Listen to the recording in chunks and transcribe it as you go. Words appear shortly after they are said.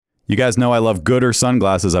You guys know I love Goodr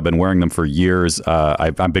sunglasses. I've been wearing them for years.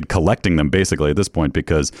 I've been collecting them basically at this point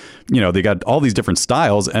because, they got all these different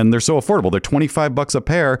styles and they're so affordable. They're $25 a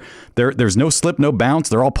pair. There's no slip, no bounce.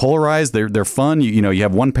 They're all polarized. They're fun. You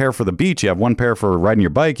have one pair for the beach. You have one pair for riding your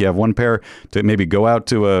bike. You have one pair to maybe go out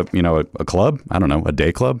to a club. I don't know, a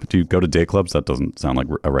day club. Do you go to day clubs? That doesn't sound like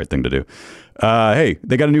a right thing to do. Hey,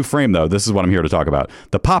 they got a new frame though. This is what I'm here to talk about.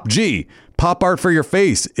 The Pop G. Pop art for your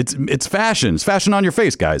face. It's fashion. It's fashion on your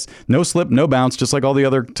face, guys. No slip, no bounce, just like all the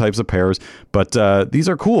other types of pairs. But these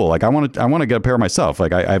are cool. Like I want to get a pair myself.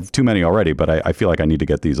 Like I have too many already, but I feel like I need to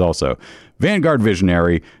get these also. Vanguard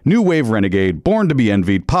Visionary, New Wave Renegade, Born to be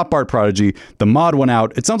Envied, Pop Art Prodigy. The mod went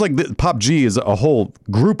out. It sounds like the Pop G is a whole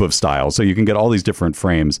group of styles, so you can get all these different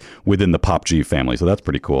frames within the Pop G family. So that's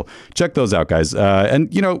pretty cool. Check those out, guys. And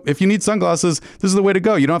if you need sunglasses, this is the way to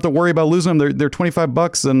go. You don't have to worry about losing them. They're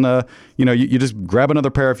 $25, and you just grab another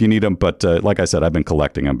pair if you need them. But like I said, I've been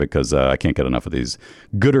collecting them because I can't get enough of these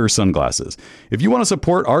Goodr sunglasses. If you want to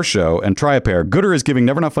support our show and try a pair, Goodr is giving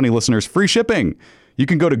Never Not Funny listeners free shipping. You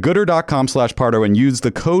can go to goodr.com/Pardo and use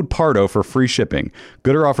the code Pardo for free shipping.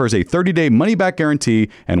 Goodr offers a 30-day money-back guarantee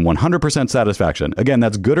and 100% satisfaction. Again,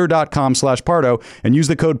 that's goodr.com/Pardo and use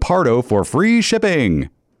the code Pardo for free shipping.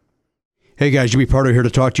 Hey guys, Jimmy Pardo here to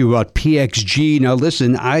talk to you about PXG. Now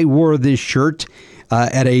listen, I wore this shirt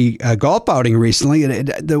at a golf outing recently, and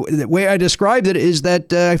the way I described it is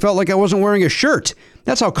that I felt like I wasn't wearing a shirt.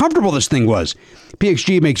 That's how comfortable this thing was.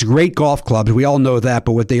 PXG makes great golf clubs. We all know that,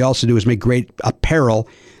 but what they also do is make great apparel.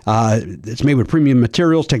 It's made with premium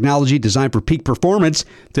materials, technology, designed for peak performance.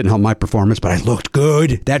 Didn't help my performance, but I looked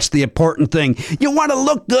good. That's the important thing. You want to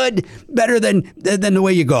look good better than the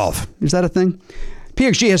way you golf. Is that a thing?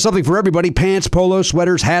 PXG has something for everybody. Pants, polos,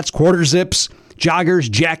 sweaters, hats, quarter zips, joggers,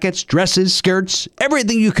 jackets, dresses, skirts,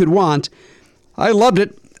 everything you could want. I loved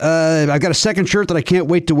it. I've got a second shirt that I can't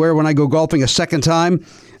wait to wear when I go golfing a second time,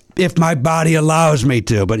 if my body allows me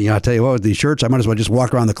to. But, I'll tell you what, with these shirts, I might as well just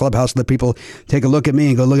walk around the clubhouse and let people take a look at me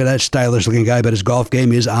and go, look at that stylish-looking guy, but his golf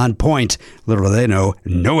game is on point. Little do they know,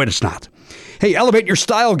 no, it's not. Hey, elevate your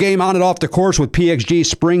style game on and off the course with PXG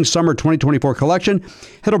Spring Summer 2024 collection.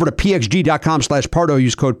 Head over to pxg.com/Pardo.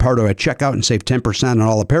 Use code Pardo at checkout and save 10% on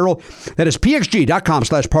all apparel. That is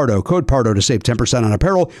pxg.com/Pardo. Code Pardo to save 10% on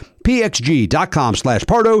apparel.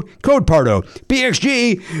 pxg.com/Pardo. Code Pardo.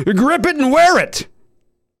 PXG, grip it and wear it.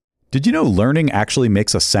 Did you know learning actually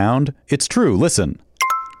makes a sound? It's true. Listen.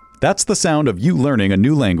 That's the sound of you learning a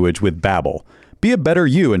new language with Babbel. Be a better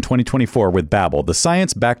you in 2024 with Babbel, the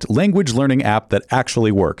science-backed language learning app that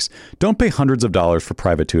actually works. Don't pay hundreds of dollars for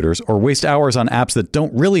private tutors or waste hours on apps that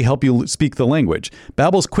don't really help you speak the language.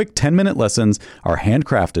 Babbel's quick 10-minute lessons are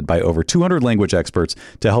handcrafted by over 200 language experts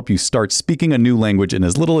to help you start speaking a new language in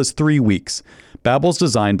as little as 3 weeks. Babbel's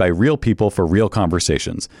designed by real people for real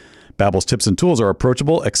conversations. Babbel's tips and tools are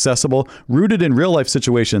approachable, accessible, rooted in real-life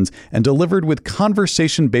situations, and delivered with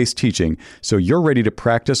conversation-based teaching, so you're ready to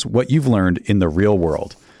practice what you've learned in the real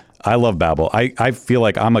world. I love Babbel. I feel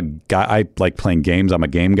like I'm a guy. I like playing games. I'm a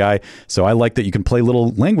game guy. So I like that you can play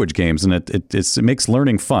little language games, and it makes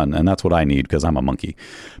learning fun. And that's what I need because I'm a monkey.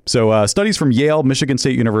 So studies from Yale, Michigan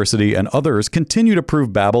State University, and others continue to prove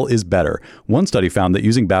Babbel is better. One study found that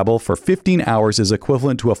using Babbel for 15 hours is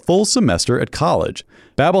equivalent to a full semester at college.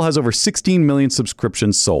 Babbel has over 16 million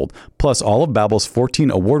subscriptions sold. Plus, all of Babbel's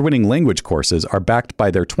 14 award-winning language courses are backed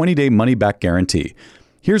by their 20-day money-back guarantee.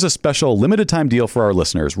 Here's a special limited-time deal for our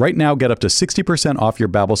listeners. Right now, get up to 60% off your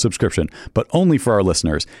Babbel subscription, but only for our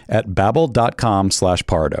listeners at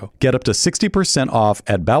babbel.com/Pardo. Get up to 60% off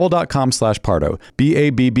at babbel.com/Pardo.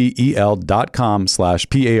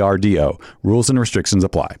 BABBEL.com/PARDO. Rules and restrictions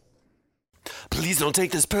apply. Please don't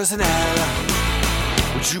take this person out.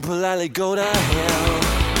 Would you politely go to hell?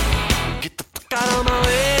 Get the fuck out of my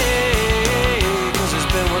way, 'cause it's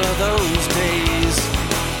been one of those days.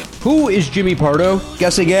 Who is Jimmy Pardo?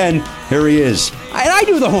 Guess again. Here he is. And I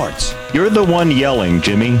do the horns. You're the one yelling,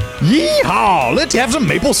 Jimmy. Yeehaw! Let's have some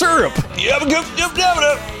maple syrup.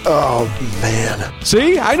 Oh, man.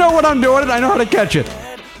 See? I know what I'm doing, and I know how to catch it.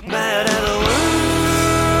 Mad at the world.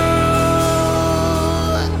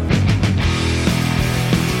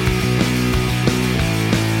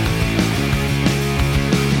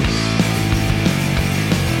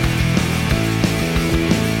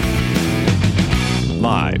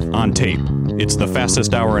 Live on tape. It's the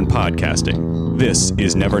fastest hour in podcasting. This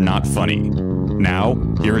is Never Not Funny. Now,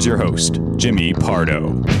 here's your host, Jimmy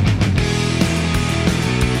Pardo.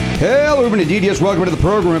 Hello, everybody. DDS. Welcome to the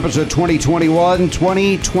program, episode 2021.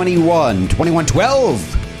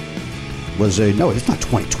 2112 was a... No, it's not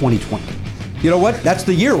 2020. You know what? That's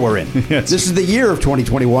the year we're in. Yes. This is the year of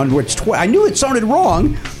 2021, which I knew it sounded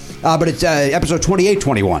wrong. But it's episode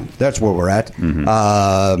 2821. That's where we're at.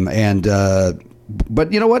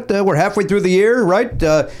 But you know what? We're halfway through the year, right?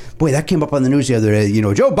 Boy, that came up on the news the other day. You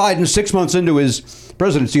know, Joe Biden, 6 months into his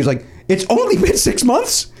presidency, he's like, it's only been 6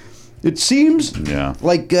 months? It seems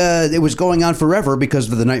like it was going on forever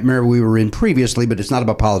because of the nightmare we were in previously, but it's not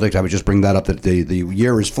about politics. I would just bring that up, that the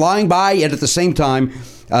year is flying by, and at the same time,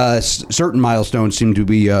 certain milestones seem to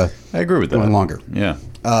be I agree with going that. longer. Yeah.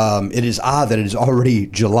 It is odd that it is already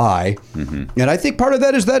July. And I think part of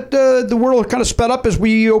that is that the world kind of sped up as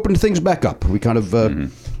we opened things back up. We kind of,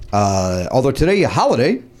 although today a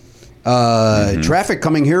holiday, traffic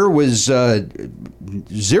coming here was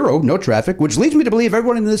zero, no traffic, which leads me to believe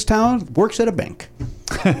everyone in this town works at a bank.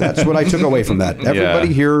 That's what I took away from that.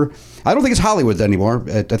 Everybody here, I don't think it's Hollywood anymore.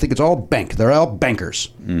 I think it's all bank. They're all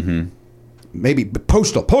bankers. Maybe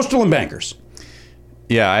postal and bankers.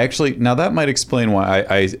 Yeah, I actually, now that might explain why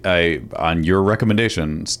I on your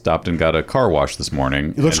recommendation, stopped and got a car wash this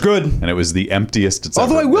morning. It looks good. And it was the emptiest it's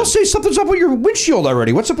Although ever I will been. say something's up with your windshield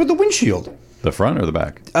already. What's up with the windshield? The front or the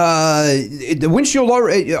back? The windshield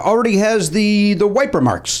already has the wiper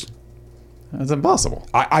marks. That's impossible.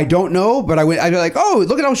 I don't know, but I was like, oh,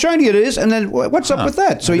 look at how shiny it is. And then what's up with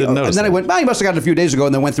that? So I didn't and notice then I that. went, you must have gotten it a few days ago,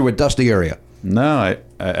 and then went through a dusty area. No,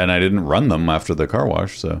 I didn't run them after the car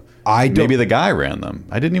wash, so maybe the guy ran them.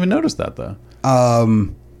 I didn't even notice that though.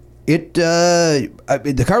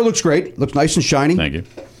 The car looks great. Looks nice and shiny. Thank you.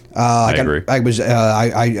 I agree.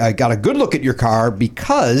 I got a good look at your car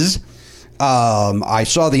because I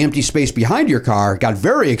saw the empty space behind your car. Got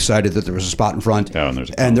very excited that there was a spot in front. Oh,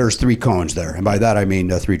 and there's 3 cones there, and by that I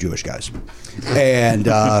mean 3 Jewish guys. And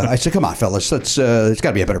I said, "Come on, fellas, it's got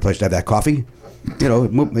to be a better place to have that coffee." You know,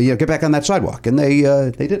 get back on that sidewalk, and they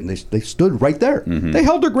didn't. They stood right there. They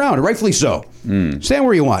held their ground, rightfully so. Stand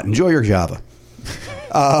where you want. Enjoy your Java.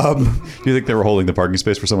 Do you think they were holding the parking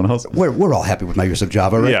space for someone else? We're all happy with my use of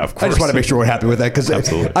Java, right? Yeah, of course. I just want to make sure we're happy with that because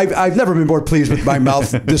Absolutely. I've never been more pleased with my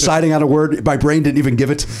mouth deciding on a word my brain didn't even give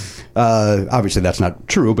it. Obviously, that's not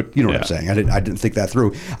true, but you know what I'm saying. I didn't think that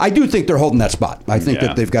through. I do think they're holding that spot. I think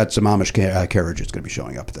that they've got some Amish carriages going to be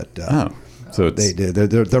showing up. So it's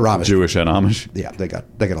they're Amish. Jewish and Amish. Yeah, they got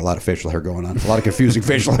a lot of facial hair going on. A lot of confusing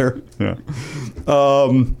facial hair. Yeah.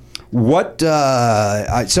 So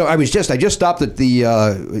I just stopped at the.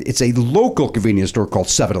 It's a local convenience store called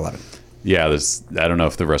 7-Eleven. Yeah, I don't know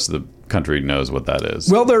if the rest of the country knows what that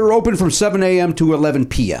is. Well, they're open from 7 a.m. to 11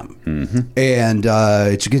 p.m. And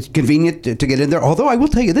it's convenient to get in there. Although I will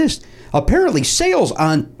tell you this, apparently sales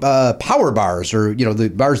on power bars, or the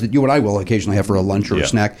bars that you and I will occasionally have for a lunch or a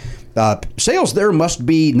snack, sales there must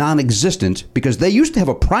be non-existent because they used to have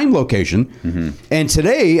a prime location. And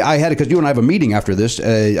today I had, because you and I have a meeting after this,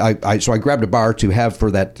 so I grabbed a bar to have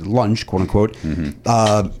for that lunch, quote unquote.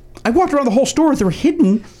 I walked around the whole store. They're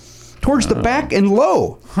hidden towards the back and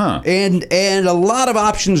low. And a lot of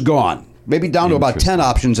options gone. Maybe down to about 10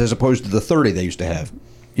 options as opposed to the 30 they used to have.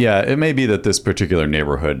 Yeah, it may be that this particular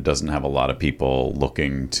neighborhood doesn't have a lot of people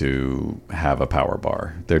looking to have a power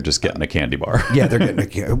bar. They're just getting a candy bar. Yeah, they're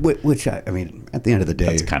getting which I mean, at the end of the day,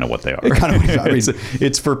 that's kind of what they are.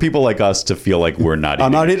 It's for people like us to feel like we're not.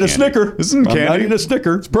 I'm not eating a Snicker. This isn't candy. I'm not eating a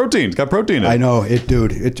Snicker. It's protein. It's got protein in it. I know it,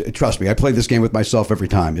 dude. Trust me. I play this game with myself every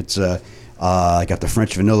time. It's I got the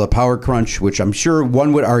French vanilla power crunch, which I'm sure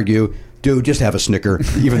one would argue, dude, just have a Snicker.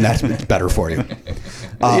 Even that's better for you.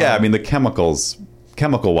 Yeah, I mean the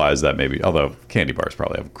chemical-wise, that maybe. Although candy bars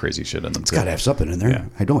probably have crazy shit in them. It's got to have something in there. Yeah.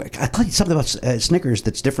 I tell you something about Snickers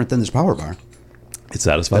that's different than this power bar. It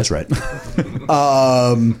satisfies. That's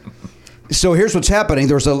right. So here's what's happening.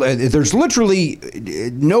 There's literally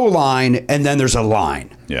no line, and then there's a line.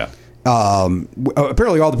 Yeah.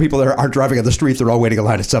 Apparently, all the people that aren't driving on the street, they're all waiting in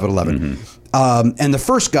line at 7-Eleven. And the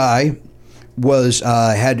first guy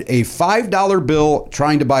had a $5 bill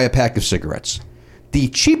trying to buy a pack of cigarettes. The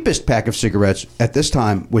cheapest pack of cigarettes at this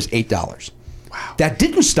time was $8. Wow. That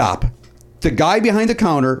didn't stop the guy behind the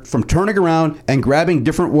counter from turning around and grabbing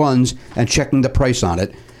different ones and checking the price on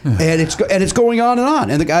it. And it's going on and on.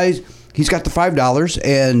 And the guy's, he's got the $5,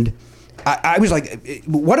 and I was like,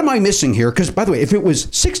 what am I missing here? Because, by the way, if it was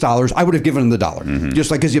 $6, I would have given him the dollar. Just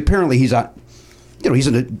like, because apparently he's not, he's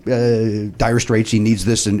in dire straits. He needs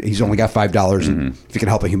this, and he's only got $5. And if you can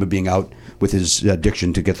help a human being out with his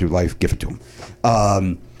addiction to get through life, give it to him.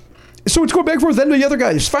 So it's going back and forth. Then the other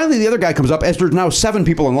guy, finally the other guy comes up, as there's now 7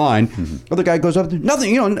 people in line. Other guy goes up,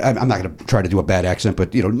 nothing, I'm not going to try to do a bad accent,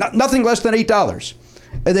 but, nothing less than $8.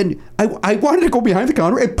 And then I wanted to go behind the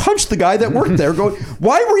counter and punch the guy that worked there, going,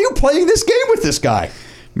 why were you playing this game with this guy?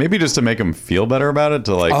 Maybe just to make him feel better about it,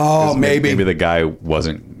 to like, maybe the guy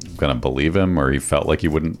wasn't going to believe him, or he felt like he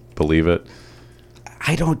wouldn't believe it.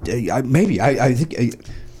 I don't. Maybe I think.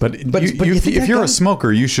 But you think if that you're guy- a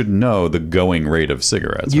smoker, you should know the going rate of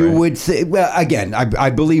cigarettes. You right? would think. Well, again, I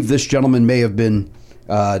believe this gentleman may have been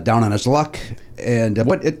down on his luck, and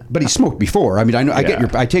but he smoked before. I mean, I know. Yeah.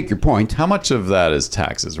 I take your point. How much of that is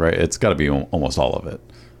taxes? Right? It's got to be almost all of it.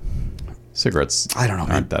 Cigarettes, I don't know.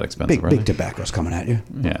 aren't that expensive. Big tobacco's coming at you.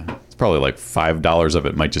 Yeah, it's probably like $5 of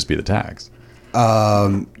it might just be the tax.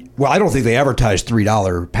 Well, I don't think they advertise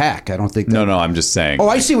 $3 pack. I don't think. No, I'm just saying. Oh,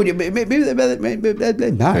 I see what you. Maybe There's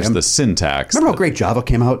the sin tax. Remember how great Java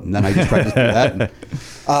came out, and then I just tried to do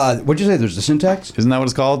that. What'd you say? There's the syntax. Isn't that what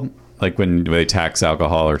it's called? Like when they tax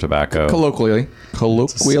alcohol or tobacco. Colloquially.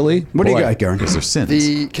 What do you got, Garen? Because they're sins.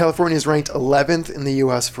 The California is ranked 11th in the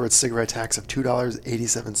U.S. for its cigarette tax of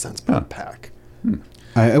 $2.87 per pack.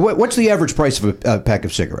 What's the average price of a pack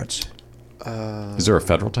of cigarettes? Is there a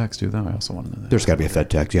federal tax too, though? I also want to know that. There's got to be a Fed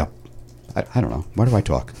tax. Yeah. I don't know. Why do I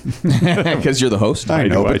talk? Because you're the host. I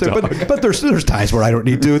know, do I but there's times where I don't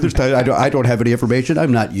need to. There's times I don't have any information.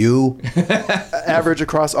 I'm not you. Average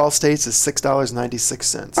across all states is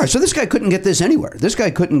 $6.96. All right, so this guy couldn't get this anywhere. This guy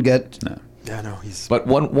couldn't get. No. Yeah, no, he's. But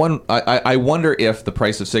I wonder if the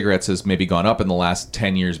price of cigarettes has maybe gone up in the last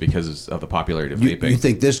 10 years because of the popularity of vaping. You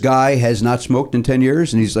think this guy has not smoked in 10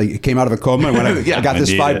 years, and he's like, he came out of a coma and went, Yeah. I got this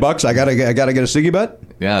Indeed. $5. I gotta get a ciggy butt.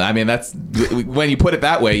 Yeah, I mean, that's when you put it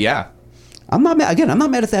that way, yeah. I'm not mad. Again, I'm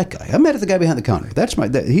not mad at that guy. I'm mad at the guy behind the counter.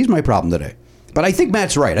 He's my problem today. But I think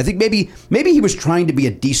Matt's right. I think maybe he was trying to be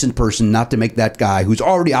a decent person, not to make that guy who's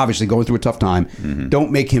already obviously going through a tough time.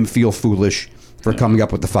 Don't make him feel foolish for coming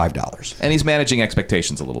up with the $5. And he's managing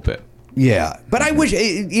expectations a little bit. Yeah, but I wish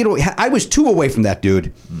I was 2 away from that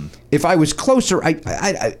dude. If I was closer, I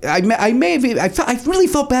may have. I really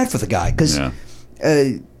felt bad for the guy because. Yeah.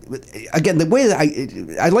 Again, the way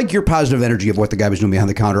that I like your positive energy of what the guy was doing behind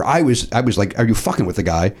the counter. I was like, are you fucking with the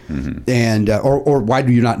guy? And or why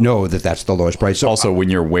do you not know that that's the lowest price? So Also, when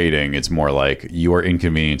you're waiting, it's more like you are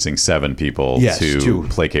inconveniencing 7 people to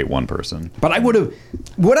placate one person. But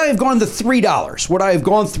would I have gone the $3? Would I have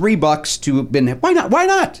gone $3 to have been? Why not? Why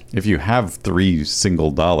not? If you have $3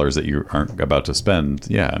 single that you aren't about to spend,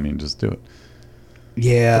 yeah, I mean, just do it.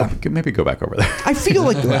 Yeah, Maybe go back over there. I feel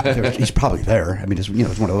like he's probably there. I mean, it's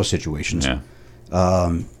one of those situations. Yeah.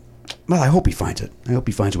 Well, I hope he finds it. I hope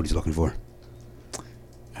he finds what he's looking for.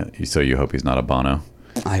 So you hope he's not a Bono.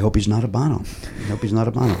 I hope he's not a Bono.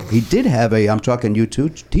 He did have a I'm Talking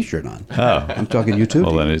U2 t-shirt on. Oh. I'm Talking U2.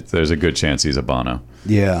 Well, then there's a good chance he's a Bono.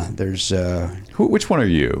 Yeah, there's... Which one are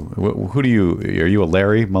you? Who do you... Are you a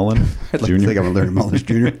Larry Mullen I'd like Jr.? to think I'm a Larry Mullins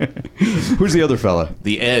Jr. Who's the other fella?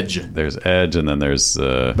 The Edge. There's Edge, and then there's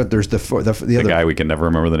But there's the other guy we can never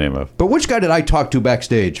remember the name of. But which guy did I talk to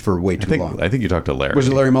backstage for way too long? I think you talked to Larry. Was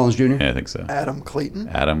it Larry Mullins Jr.? Yeah, I think so. Adam Clayton.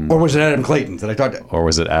 Adam... Or was it Adam Clayton? Did I talk to... Or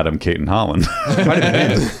was it Adam Caton Holland? Might have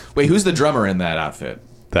been him. Wait, who's the drummer in that outfit?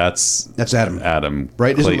 That's Adam. Adam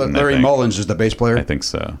Right? Clayton, Isn't Larry Mullins is the bass player? I think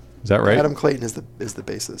so. Is that right? Adam Clayton is the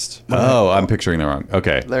bassist. Oh, I'm picturing the wrong.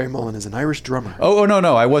 Okay. Larry Mullen is an Irish drummer. Oh,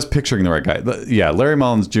 no. I was picturing the right guy. Yeah, Larry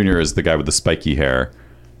Mullins Jr. is the guy with the spiky hair.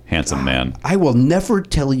 Handsome man. I will never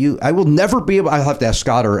tell you. I will never be able... I'll have to ask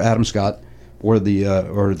Scott or Adam Scott or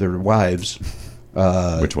their wives.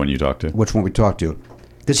 Which one you talked to? Which one we talked to.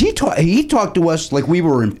 Because he talked to us like we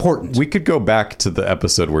were important. We could go back to the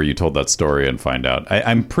episode where you told that story and find out.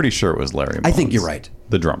 I'm pretty sure it was Larry Mullins. I think you're right.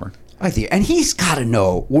 The drummer. And he's got to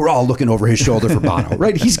know we're all looking over his shoulder for Bono,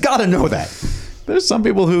 right? He's got to know that. There's some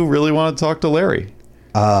people who really want to talk to Larry.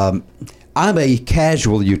 I'm a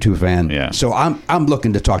casual U2 fan, Yeah. so I'm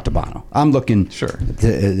looking to talk to Bono. I'm looking. Sure.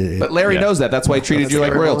 But Larry knows that. That's why he treated you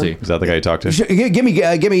like royalty. Is that the guy you talked to? Give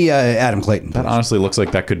me Adam Clayton. That honestly looks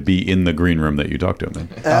like that could be in the green room that you talked to him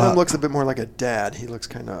in. Adam looks a bit more like a dad. He looks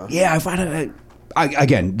kind of... Yeah, I find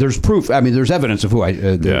again, there's proof. I mean, there's evidence of who I.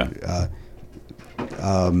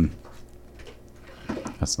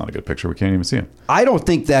 That's not a good picture. We can't even see him. I don't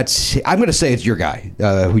think that's. I'm going to say it's your guy,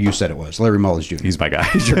 who you said it was, Larry Mullins Jr. He's my guy.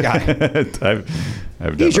 He's your guy.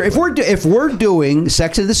 If we're doing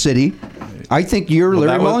Sex in the City, I think you're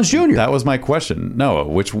Larry Mullins Jr. That was my question. No,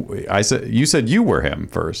 which I said. You said you were him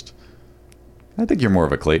first. I think you're more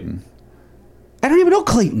of a Clayton. I don't even know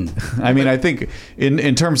Clayton. I mean, I think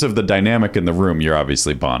in terms of the dynamic in the room, you're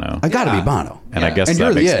obviously Bono. I got to be Bono. And I guess And that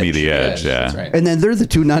you're the makes Edge. me the Edge. Yeah. That's right. And then they're the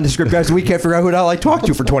two nondescript guys, and we can't figure out who the hell I talked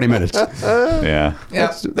to for 20 minutes. Yeah.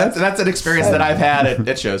 Yeah, that's an experience that I've had.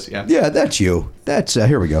 It shows. Yeah. Yeah, that's you. That's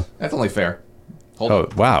here we go. That's only fair. Hold Oh,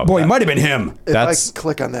 on. wow. Boy, it might have been him. If That's- I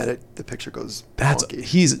click on that, the picture goes That's wonky.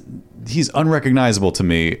 he's unrecognizable to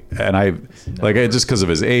me, and just because of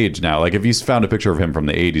his age now. Like if you found a picture of him from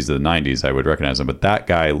the 80s to the 90s, I would recognize him. But that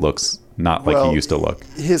guy looks not like he used to look.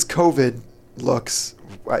 His COVID looks.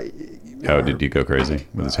 How did you go crazy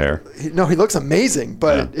with his hair? He looks amazing.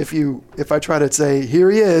 But if I try to say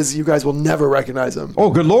here he is, you guys will never recognize him.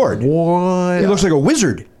 Oh, good Lord! What? He looks like a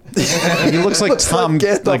wizard. He looks like Tom.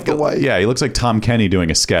 Gandalf the White. Yeah, he looks like Tom Kenny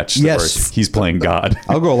doing a sketch. Yes. Where he's playing God.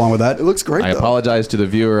 I'll go along with that. It looks great. I though. apologize to the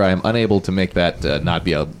viewer. I am unable to make that not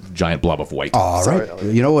be a giant blob of white. All Sorry, right.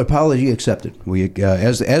 Elliot. You know, apology accepted. We,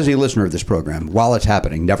 as a listener of this program, while it's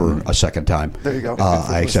happening, never a second time. There you go.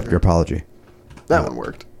 I accept your apology. That one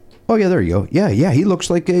worked. Oh yeah, there you go. Yeah. He looks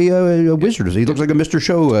like a wizard. He looks like a Mr.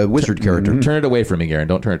 Show wizard character. Turn it away from me, Garen.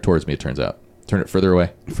 Don't turn it towards me, it turns out. Turn it further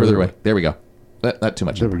away. Further away. There we go. Not too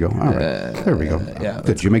much. There we go. All right. There we go. Yeah, Good.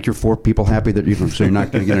 Did you make your 4 people happy that so you're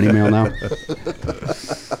not going to get an email now?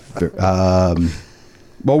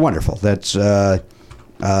 Well, wonderful. That's so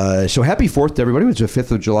happy 4th to everybody. It's the 5th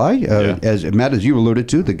of July. As Matt, as you alluded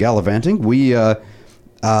to, the gallivanting. We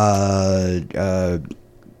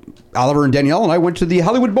Oliver and Danielle and I went to the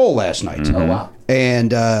Hollywood Bowl last night. Oh, wow. And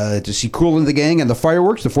to see Kool and the Gang and the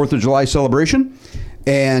fireworks, the 4th of July celebration.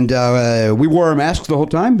 And we wore our masks the whole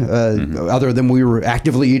time, other than we were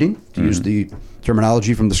actively eating, to use the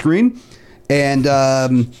terminology from the screen. And I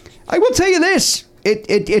will tell you this.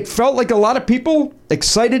 It felt like a lot of people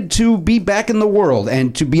excited to be back in the world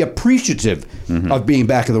and to be appreciative of being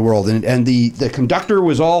back in the world. And the conductor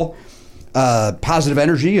was all positive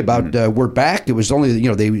energy about we're back. It was only,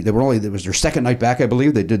 it was their second night back, I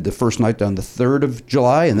believe. They did the first night on the 3rd of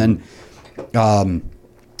July. And then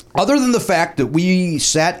other than the fact that we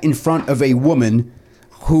sat in front of a woman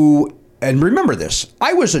who, and remember this,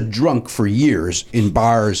 I was a drunk for years in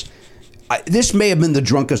bars. This may have been the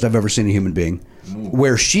drunkest I've ever seen a human being,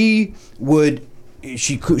 where she would do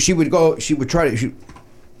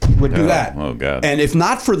that. Oh, God. And if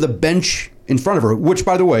not for the bench in front of her, which,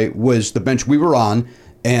 by the way, was the bench we were on,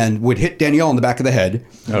 and would hit Danielle in the back of the head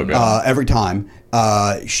every time,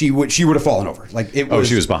 she would have fallen over. Like it was. Oh,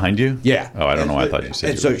 she was behind you? Yeah. Oh, I don't know why I thought you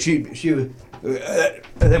said. And so she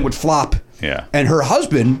then would flop. Yeah. And her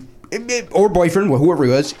husband or boyfriend, whoever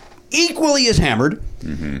he was, equally as hammered.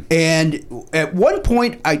 And at one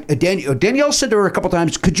point, Danielle said to her a couple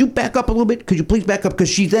times, "Could you back up a little bit? Could you please back up?" Because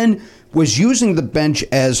she then was using the bench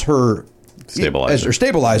as her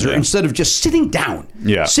stabilizer instead of just sitting down.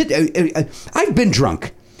 Yeah. I've been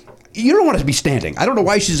drunk. You don't want to be standing. I don't know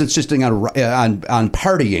why she's insisting on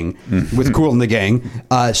partying with Kool and the Gang.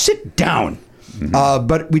 Sit down.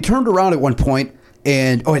 But we turned around at one point,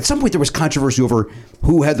 and at some point there was controversy over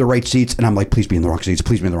who had the right seats, and I'm like, please be in the wrong seats.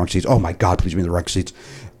 Please be in the wrong seats. Oh my God, please be in the right seats.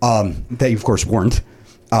 They of course weren't.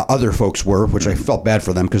 Other folks were, which I felt bad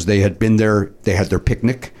for them because they had been there. They had their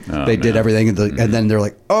picnic. They did everything, and then they're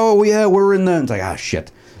like, "Oh yeah, we're in the." It's like,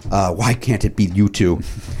 shit. Why can't it be you two?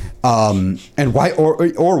 And why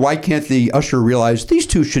or why can't the usher realize these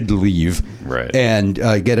two should leave and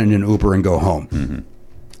get in an Uber and go home?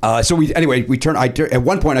 So we turned. At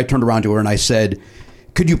one point, I turned around to her and I said,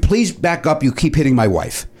 "Could you please back up? You keep hitting my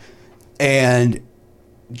wife." And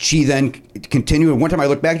she then continued. And one time I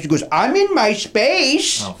looked back and she goes, "I'm in my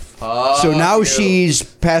space." Oh, fuck so now you. she's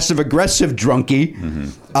passive aggressive drunkie.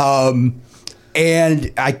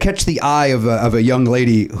 And I catch the eye of a young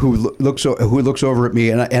lady who looks over at me,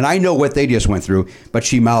 and I know what they just went through, but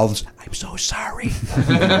she mouths, "I'm so sorry."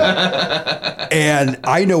 And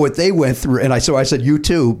I know what they went through, and so I said, "You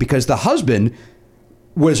too," because the husband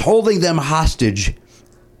was holding them hostage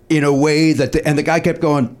in a way that and the guy kept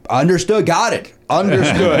going, "Understood, got it,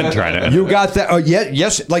 understood." You got that?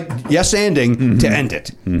 Yes, like yes-anding to end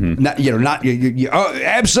it. Not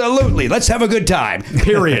absolutely. Let's have a good time.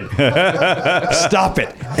 Period. Stop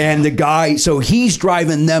it. And the guy, so he's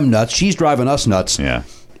driving them nuts. She's driving us nuts. Yeah.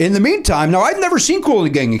 In the meantime, now I've never seen Kool and the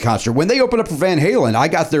Gang in concert. When they opened up for Van Halen, I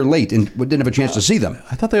got there late and didn't have a chance to see them.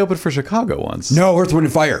 I thought they opened for Chicago once. No, Earth, Wind,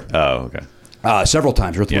 and Fire. Oh, okay. Several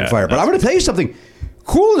times, Earth, Wind, and Fire. But that's I'm going to tell you something.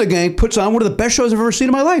 Kool and the Gang puts on one of the best shows I've ever seen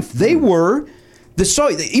in my life. They were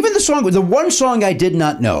the one song I did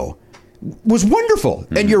not know was wonderful.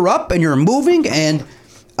 And you're up and you're moving and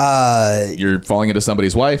you're falling into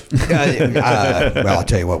somebody's wife. Well, I'll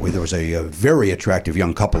tell you what. There was a very attractive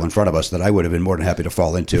young couple in front of us that I would have been more than happy to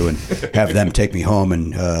fall into and have them take me home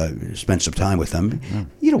and spend some time with them.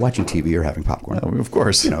 Watching TV or having popcorn. Oh, of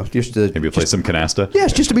course. Just to maybe play some canasta.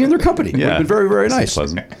 Yes, just to be in their company. It would have been very, very nice.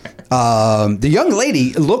 Pleasant. The young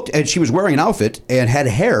lady looked, and she was wearing an outfit and had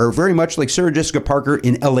hair very much like Sarah Jessica Parker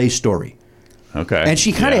in L.A. Story. Okay. And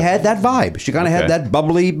she kind of had that vibe. She kind of had that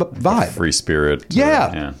bubbly vibe. Free spirit.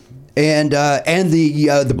 Yeah. And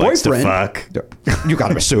the Likes boyfriend. to fuck. You got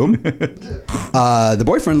to assume. The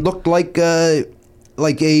boyfriend looked like a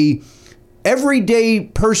everyday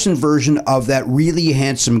person version of that really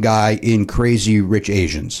handsome guy in Crazy Rich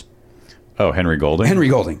Asians. Oh, Henry Golding. Henry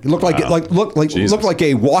Golding. It looked looked like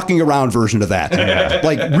a walking around version of that.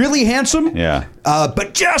 Like really handsome. Yeah.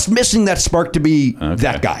 But just missing that spark to be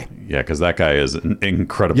that guy. Yeah, because that guy is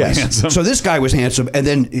incredibly handsome. So this guy was handsome, and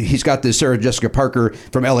then he's got this Sarah Jessica Parker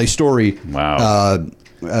from L.A. Story. Wow.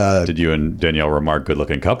 Did you and Danielle remark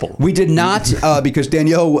good-looking couple? We did not, because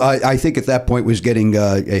Danielle, I think at that point was getting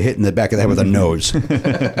hit in the back of the head with a nose.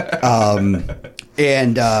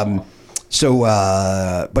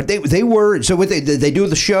 But they were, so what they do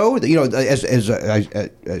the show, you know, as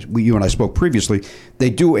you and I spoke previously, they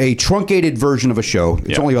do a truncated version of a show.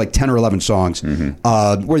 It's only like 10 or 11 songs,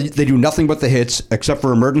 where they do nothing but the hits except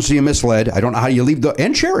for Emergency and Misled. I don't know how you leave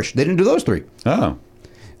and Cherish. They didn't do those three. Oh,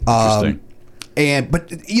 interesting.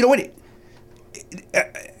 But you know what?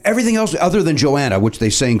 Everything else other than Joanna, which they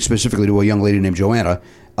sang specifically to a young lady named Joanna.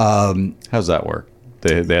 How's that work?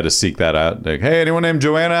 They had to seek that out. Like, hey, anyone named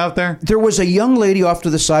Joanna out there? There was a young lady off to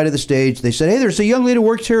the side of the stage. They said, hey, there's a young lady who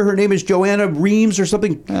works here. Her name is Joanna Reams or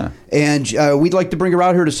something. Yeah. And we'd like to bring her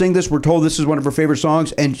out here to sing this. We're told this is one of her favorite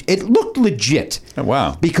songs. And it looked legit. Oh,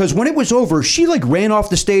 wow. Because when it was over, she like ran off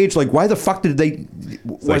the stage. Like, why the fuck did they...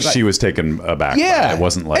 She was taken aback. Yeah. It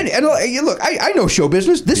wasn't like... And look, I know show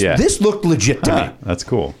business. This looked legit to me. That's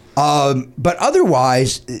cool. But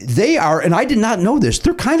otherwise, they are, and I did not know this,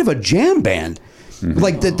 they're kind of a jam band.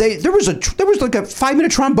 Like that, there was like a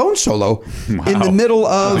 5-minute trombone solo in the middle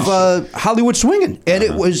of Hollywood Swinging, and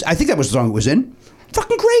it was, I think that was the song it was in.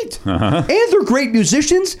 Fucking great, and they're great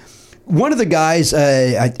musicians. One of the guys,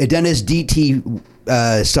 Dennis DT,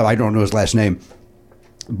 so I don't know his last name,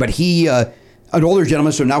 but he, an older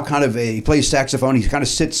gentleman, so now kind of he plays saxophone. He kind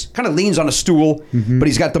of leans on a stool, but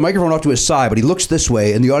he's got the microphone off to his side, but he looks this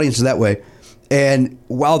way, and the audience is that way. And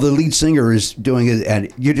while the lead singer is doing it,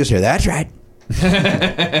 and you just hear, that's right.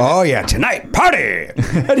 Oh yeah, tonight party,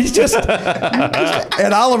 and he's just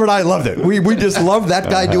and Oliver and I loved it. We just loved that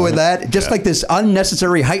guy doing that, just like this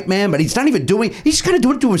unnecessary hype man. But he's not even doing. He's just kind of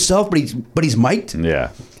doing it to himself. But he's mic'd.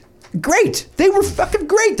 Yeah, great. They were fucking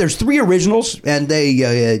great. There's 3 originals, and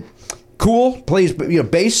they Cool plays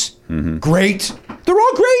bass. Great. They're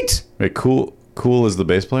all great. Wait, Cool is the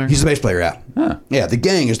bass player? He's the bass player. Yeah. Huh. Yeah. The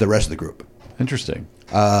gang is the rest of the group. Interesting.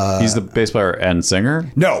 He's the bass player and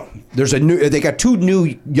singer? No, there's they got 2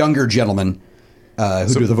 new younger gentlemen who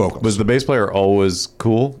do the vocals. Was the bass player always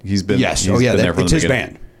Cool? He's been yes. He's been there from it's the his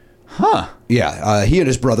beginning. band. Huh. Yeah, he and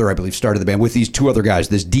his brother, I believe, started the band with these 2 other guys.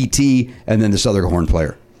 This DT and then this other horn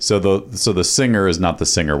player. So the singer is not the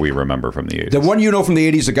singer we remember from the 80s. The one you know from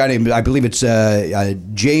the 80s, a guy named, I believe it's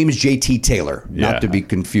James J.T. Taylor, not to be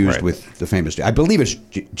confused with the famous. I believe it's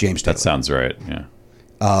James Taylor. That sounds right.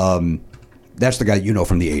 Yeah. That's the guy you know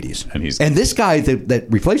from the 80s. And this guy that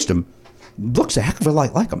replaced him looks a heck of a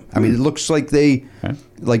lot like him. I mean, it looks like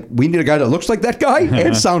like we need a guy that looks like that guy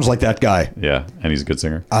and sounds like that guy. Yeah, and he's a good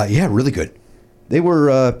singer. Yeah, really good. They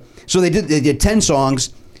were so they did 10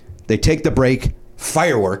 songs. They take the break,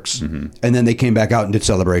 fireworks, and then they came back out and did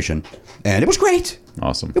Celebration, and it was great.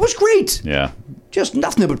 Awesome. It was great. Yeah. Just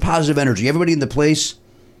nothing but positive energy. Everybody in the place,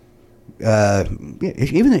 even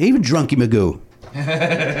Drunky Magoo.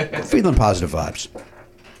 Feeling positive vibes.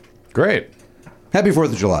 Great. Happy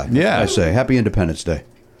 4th of July. Yeah. I say. Happy Independence Day.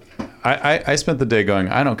 I spent the day going,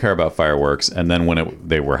 I don't care about fireworks. And then when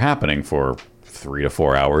they were happening for 3 to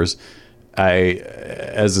 4 hours,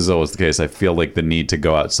 as is always the case, I feel like the need to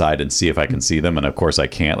go outside and see if I can see them. And of course I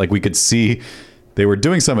can't. Like we could see, they were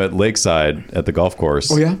doing some at Lakeside at the golf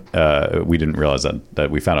course. Oh, yeah? We didn't realize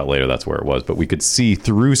that we found out later that's where it was. But we could see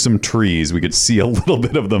through some trees. We could see a little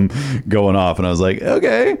bit of them going off. And I was like,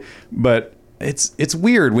 okay. But it's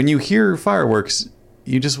weird. When you hear fireworks,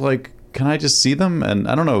 you just like, can I just see them? And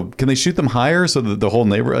I don't know, can they shoot them higher so that the whole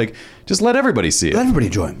neighborhood, like, just let everybody see it? Let everybody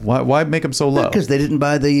enjoy them. Why make them so low? Because they didn't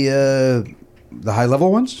buy the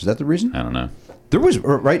high-level ones? Is that the reason? I don't know. There was,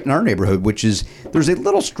 right in our neighborhood, there's a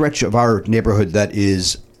little stretch of our neighborhood that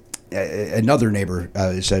is, another neighbor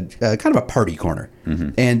said, kind of a party corner.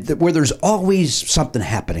 And where there's always something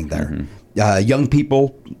happening there. Young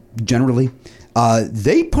people, generally,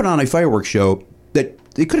 they put on a fireworks show that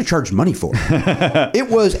they could have charged money for. It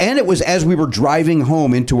was as we were driving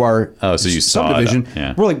home into our so you subdivision. Saw it.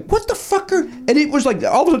 Yeah. We're like, what the fucker? And it was like,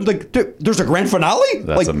 all of a sudden, like, there's a grand finale?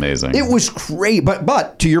 That's amazing. It was great.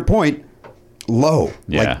 But to your point, low.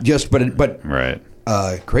 Yeah. Like just, but right.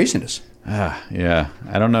 Craziness. Yeah.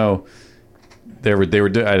 I don't know. They were.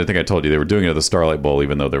 I think I told you they were doing it at the Starlight Bowl,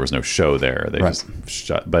 even though there was no show there. They just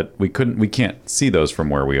shut. But we can't see those from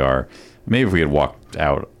where we are. Maybe if we had walked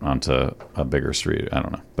out onto a bigger street, I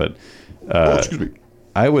don't know. But excuse me.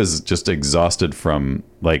 I was just exhausted from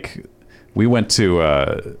like we went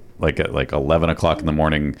to like at like 11 o'clock in the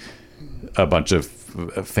morning. A bunch of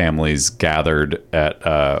families gathered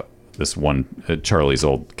at this one Charlie's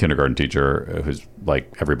old kindergarten teacher, who's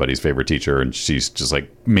like everybody's favorite teacher, and she's just like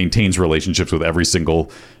maintains relationships with every single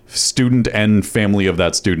student and family of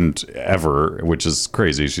that student ever, which is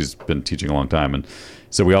crazy. She's been teaching a long time, and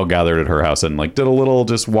so we all gathered at her house and like did a little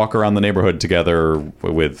just walk around the neighborhood together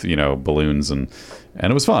with balloons, and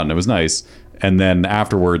it was fun. It was nice. And then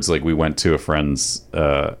afterwards, like we went to a friend's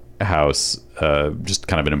house, just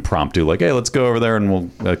kind of an impromptu, like, hey, let's go over there and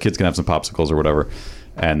we'll kids can have some popsicles or whatever.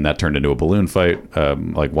 And that turned into a balloon fight,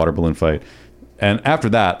 like water balloon fight. And after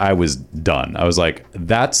that, I was done. I was like,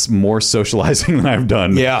 that's more socializing than I've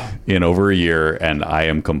done in over a year, and I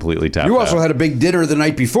am completely tapped out. You also had a big dinner the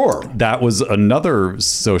night before. That was another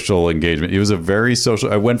social engagement. It was a very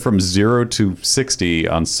social. I went from 0 to 60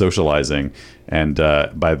 on socializing, and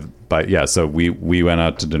so we went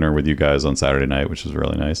out to dinner with you guys on Saturday night, which was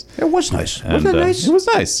really nice. It was nice. Wasn't it nice? It was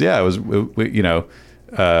nice. Yeah, it was.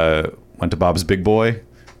 Went to Bob's Big Boy,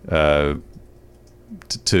 to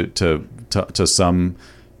some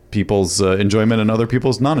people's enjoyment and other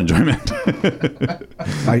people's non-enjoyment.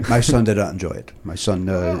 my son did not enjoy it. My son,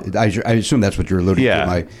 I assume that's what you're alluding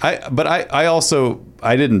to.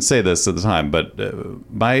 I didn't say this at the time, but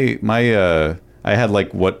I had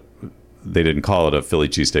like what they didn't call it a Philly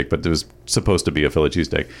cheesesteak, but it was supposed to be a Philly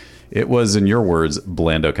cheesesteak. It was, in your words,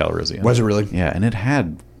 blando Calrissian. Was it really? Yeah, and it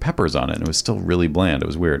had peppers on it, and it was still really bland. It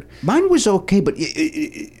was weird. Mine was okay, but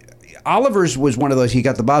Oliver's was one of those. He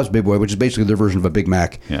got the Bob's Big Boy, which is basically their version of a Big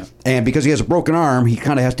Mac. Yeah. And because he has a broken arm, he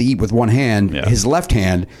kind of has to eat with one hand, his left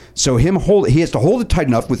hand. So he has to hold it tight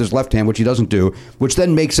enough with his left hand, which he doesn't do, which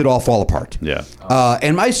then makes it all fall apart. Yeah.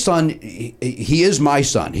 And my son, he is my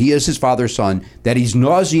son. He is his father's son. That he's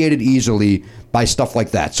nauseated easily by stuff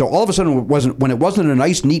like that. So all of a sudden, when it wasn't a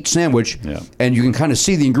nice, neat sandwich, and you can kind of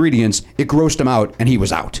see the ingredients, it grossed him out, and he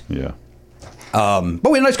was out. Yeah. But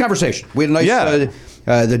we had a nice conversation. We had a nice.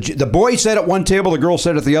 The boy sat at one table, the girl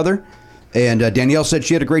sat at the other, and Danielle said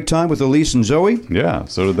she had a great time with Elise and Zoe. Yeah,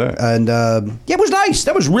 so did they. And it was nice.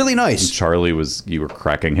 That was really nice. And Charlie you were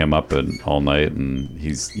cracking him up all night, and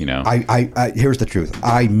he's, I here's the truth.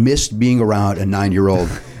 I missed being around a 9-year-old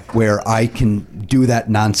where I can do that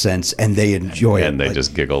nonsense and they enjoy it. And they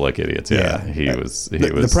just giggle like idiots. Yeah. He was.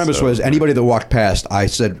 The premise was anybody that walked past, I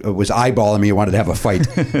said, was eyeballing me and wanted to have a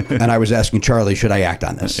fight. And I was asking Charlie, should I act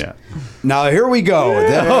on this? Yeah. Now, here we go.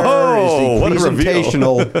 There is the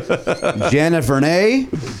presentational Janet Varney.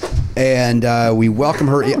 And we welcome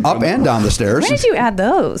her up and down the stairs. When did you add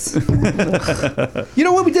those? You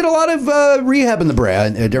know what? We did a lot of rehab in the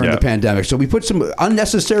during the pandemic, so we put some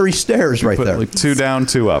unnecessary stairs right there. Like 2 down,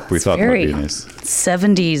 2 up. We thought that would be nice.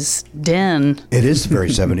 70s den. It is very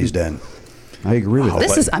 70s den. I agree with that.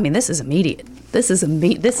 This is immediate. This is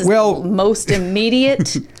the most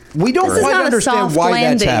immediate. We don't quite understand why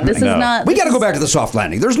that's happening. This is not. We got to go back to the soft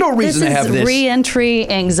landing. There's no reason to have this. This is re-entry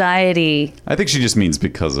anxiety. I think she just means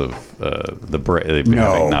because of the break.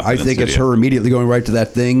 No, I think it's her immediately going right to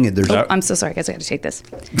that thing. I'm so sorry, guys. I got to take this.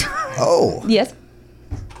 Oh. Yes.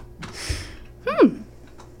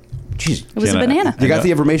 Jeez. It was a banana. You got the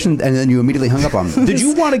information, and then you immediately hung up on me. Did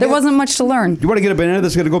you want to? There wasn't much to learn. You want to get a banana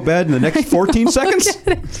that's going to go bad in the next 14 seconds?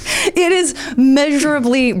 It is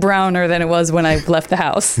measurably browner than it was when I left the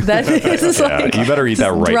house. That is like, you better eat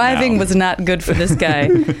that right now. Driving was not good for this guy.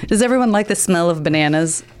 Does everyone like the smell of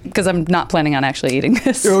bananas? Because I'm not planning on actually eating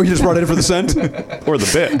this. Oh, you just brought it in for the scent? Or the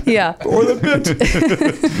bit. Yeah. Or the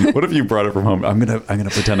bit. What if you brought it from home? I'm gonna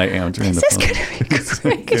pretend I am during the phone. This is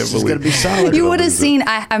gonna be great. This is gonna be solid. You would have seen.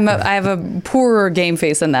 I have a poorer game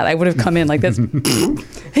face than that. I would have come in like this.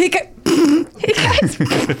 Hey guys.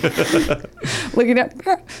 Looking up.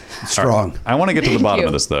 Strong. I want to get to the bottom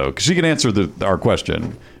of this though, because she can answer our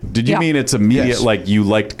question. Did you mean it's immediate? Yes. Like you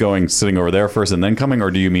liked sitting over there first and then coming, or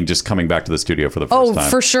do you mean just coming back to the studio for the first time? Oh,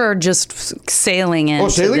 for sure, just sailing in. Oh,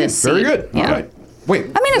 sailing in? This Very good. Yeah. All right. Wait.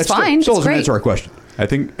 I mean, it's fine. Still it's doesn't great. answer our question. I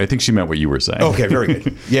think she meant what you were saying. Okay, very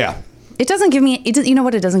good. Yeah. It doesn't give me. You know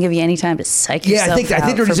what? It doesn't give you any time to psych yourself out. I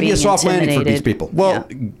think there needs to be a soft landing for these people. Well,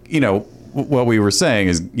 what we were saying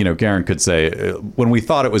is, Garen could say when we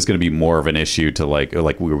thought it was going to be more of an issue to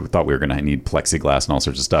thought we were going to need plexiglass and all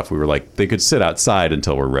sorts of stuff. We were like, they could sit outside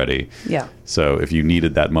until we're ready. Yeah. So if you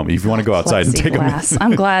needed that moment, if you want to go outside and take a minute.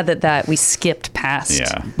 I'm glad that we skipped past.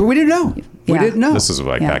 Yeah. But we didn't know. We didn't know. This was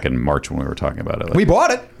back in March when we were talking about it. We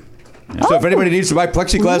bought it. Yeah. So if anybody needs to buy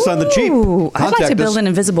plexiglass on the cheap, I'd like to build an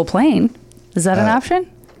invisible plane. Is that an option?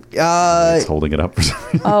 It's holding it up for some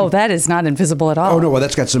reason. Oh, that is not invisible at all. Oh no, well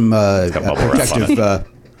that's got some bubble wrap on protective.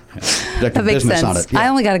 it. conducting That makes business sense. on it. Yeah. I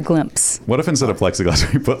only got a glimpse. What if instead of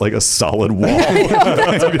plexiglass, we put like a solid wall?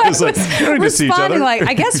 It's like, we don't need to see each other. Responding like,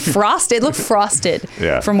 I guess frosted. It looked frosted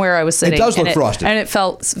from where I was sitting. does look and frosted. And it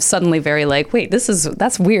felt suddenly very like, wait,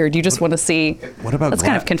 that's weird. You just want to see. What about That's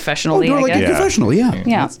kind of confessional. Oh, like a confessional, yeah.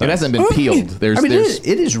 Yeah. It hasn't been peeled. There's, I mean, there's,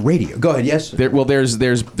 it is radio. Go ahead, yes.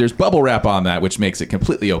 There's bubble wrap on that, which makes it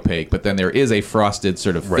completely opaque. But then there is a frosted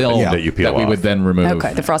sort of film that you peel we off. would then remove.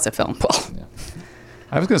 Okay, the frosted film.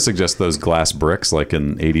 I was going to suggest those glass bricks like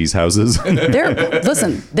in 80s houses.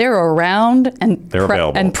 They're around and They're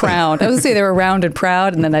available. and proud. I was going to say they were round and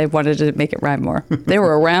proud, and then I wanted to make it rhyme more. They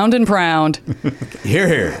were around and proud. Here,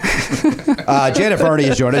 here. Janet Varney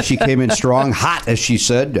has joined us. She came in strong, hot, as she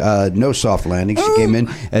said. No soft landing. She came in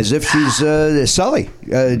as if she's Sully,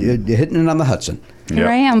 hitting it on the Hudson. Here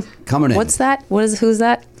I am. Coming in. What's that? Who's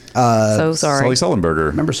that? So sorry. Sully Sullenberger.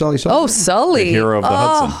 Remember Sully? Oh, Sully. The hero of the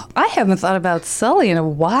Hudson. I haven't thought about Sully in a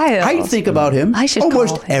while. I think about him I should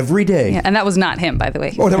almost call him. every day. Yeah, and that was not him, by the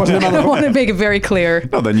way. Oh, that wasn't him on the I want to make it very clear.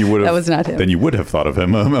 No, then you would have. That was not him. Then you would have thought of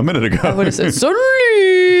him a minute ago. I would have said, Sully.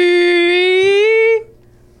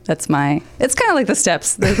 That's my. It's kind of like the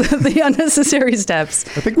steps, the unnecessary steps.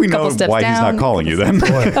 I think we know Couple steps why he's down. not calling you then.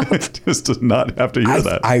 Just to not have to hear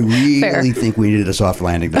that. I really Fair. think we needed a soft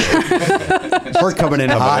landing today. We're coming in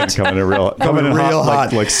hot. Coming in real real hot.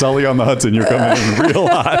 hot. Like Sully on the Hudson, you're coming in real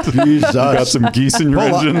hot. Jesus. You got some geese in your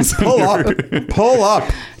engines. Pull up. Pull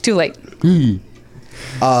up. Too late. Do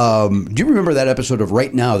you remember that episode of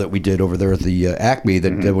Right Now that we did over there at the Acme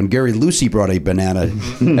that when Gary Lucy brought a banana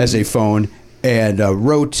as a phone and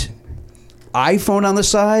wrote iPhone on the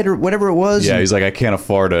side or whatever it was? Yeah, he's like, I can't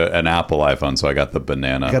afford an Apple iPhone, so I got the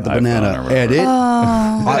banana. Got the iPhone banana, or whatever.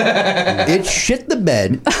 and it shit the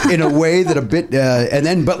bed in a way that a bit,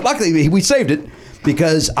 but luckily we saved it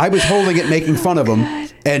because I was holding it, making fun of him,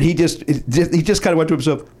 and he just kind of went to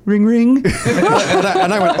himself, ring ring, and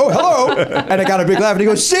I went, oh hello, and I got a big laugh, and he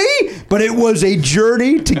goes, see, but it was a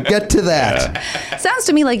journey to get to that. Sounds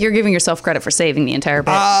to me like you're giving yourself credit for saving the entire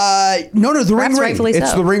bit. No, the Perhaps ring rightfully ring.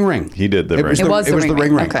 It's so. the ring ring. He did the ring. It was the ring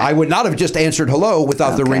ring. ring. Okay. I would not have just answered hello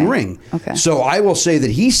without the Okay. ring ring. Okay. So I will say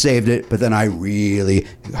that he saved it, but then I really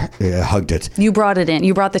hugged it. You brought it in.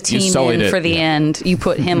 You brought the team sullied in it. for the end. You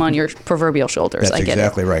put him on your proverbial shoulders. That's I get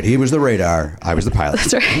exactly right. He was the radar. I was the pilot.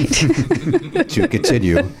 That's right. To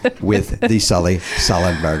continue with the Sully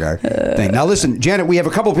Sullenberger thing. Now listen, Janet, we have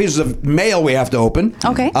a couple pieces of mail we have to open.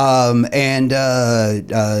 Okay.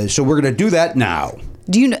 So we're going to do that now.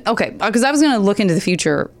 Do you know? Okay, because I was going to look into the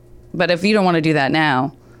future, but if you don't want to do that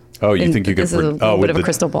now. Oh, you then think you could? This is a little with bit of a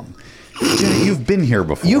crystal ball. Janet, you've been here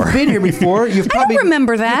before. You've been here before. You've probably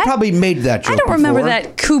remember that. You've probably made that joke I don't remember before.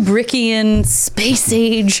 that Kubrickian space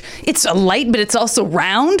age. It's a light, but it's also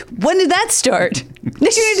round. When did that start?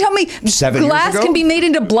 Next you need to tell me 7 years glass ago? can be made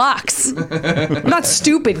into blocks. I'm not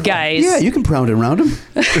stupid, guys. Yeah, you can pound and round them.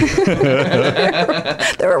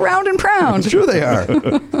 They're around and proud. Sure they are.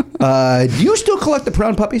 Do you still collect the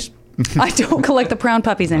brown puppies? I don't collect the brown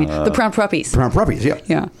puppies anymore. The brown puppies. Brown puppies, yeah.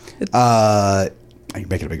 Yeah. You're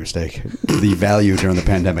making a big mistake. The value during the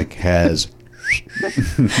pandemic has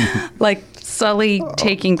Like Sully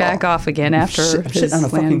taking back off again after sitting his on a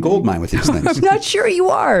fucking land. gold mine with these things. I'm not sure you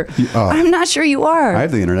are. I'm not sure you are. I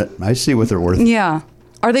have the internet. I see what they're worth. Yeah.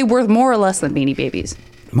 Are they worth more or less than Beanie Babies?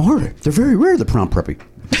 More. They're very rare, the brown puppy.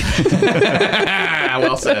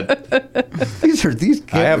 Well said. These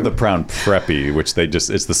I have the brown preppy, which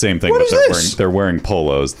it's the same thing, What but is they're this? wearing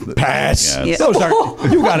polos. Pass. Yeah, it's- Those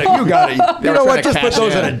aren't. You got it. You got it. You know what? Just put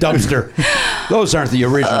those in a dumpster. Those aren't the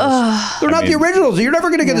originals. They're not the originals. You're never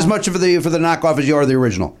going to get as much for the knockoff as you are the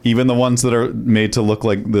original. Even the ones that are made to look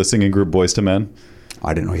like the singing group Boys to Men.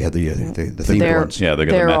 I didn't know you had the themed There- ones. Yeah, they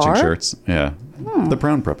got There the matching are? shirts. Yeah, the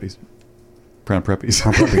brown preppies. Brown preppies.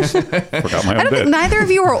 Forgot my I own don't think bit. neither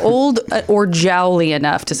of you are old or jowly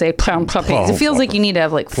enough to say brown puppies. It feels like you need to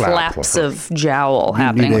have like flaps of jowl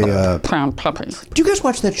happening. need a, brown puppies. Do you guys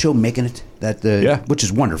watch that show, Making It? Yeah. Which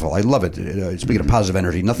is wonderful. I love it. Speaking of positive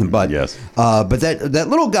energy, nothing but. Yes. But that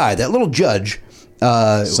little guy, that little judge,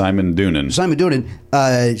 Simon Doonan. Simon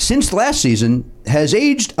Doonan, since last season has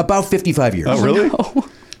aged about 55 years. Oh, really?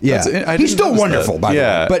 Yeah. I He's didn't still notice wonderful, that. by the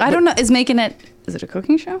Yeah. way. But, I don't know. Is making it? Is it a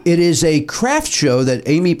cooking show? It is a craft show that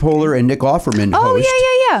Amy Poehler and Nick Offerman Oh host.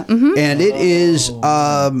 yeah. Mm-hmm. And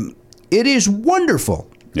it is wonderful.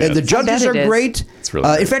 Yeah. And the judges I are bet it is. great. It's really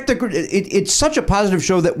great. In fact, it's such a positive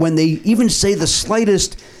show that when they even say the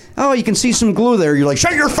slightest, oh, you can see some glue there, you're like,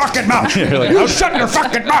 shut your fucking mouth! You're like, You shut your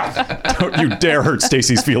fucking mouth! Don't you dare hurt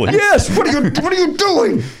Stacy's feelings. Yes, what are you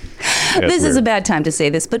doing? This is a bad time to say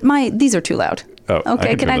this, but these are too loud. Oh,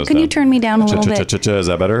 okay. can Can you turn me down a little bit? Is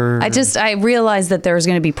that better? I realized that there's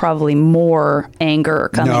going to be probably more anger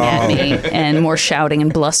coming at me and more shouting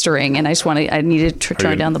and blustering, and I needed to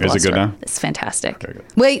turn down the bluster. Is it good now? It's fantastic. Okay, good.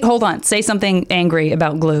 Wait, hold on. Say something angry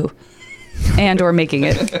about glue. And or making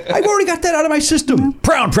it. I've already got that out of my system.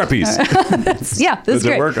 Brown preppies. Yeah, this is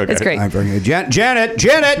great. It work? Okay. It's great. I'm bringing Janet.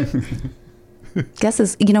 Guess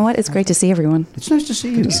is, you know what? It's great to see everyone. It's nice to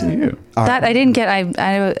see you. That I didn't get.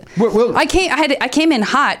 I came in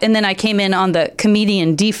hot, and then I came in on the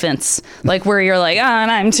comedian defense, like where you're like, I'm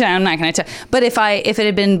not going to tell. But if it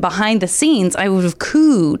had been behind the scenes, I would have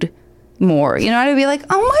cooed more. You know, I'd be like,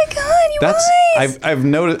 oh my God, you guys.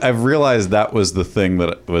 I've realized that was the thing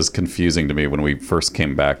that was confusing to me when we first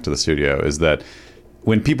came back to the studio, is that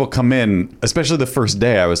when people come in, especially the first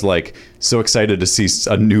day, I was like so excited to see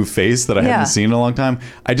a new face that I hadn't seen in a long time.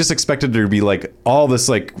 I just expected there to be like all this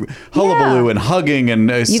like hullabaloo and hugging and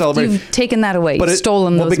celebrating. You've taken that away. You've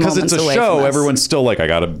stolen those because moments it's a away show, from us. everyone's still like, I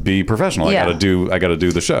got to be professional. I got to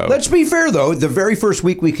do the show. Let's be fair though. The very first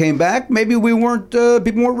week we came back, maybe we weren't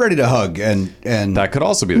people weren't ready to hug, and that could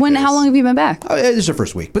also be the case. How long have you been back? This is the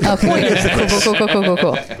first week. But Okay.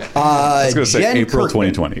 Cool. I was going to say April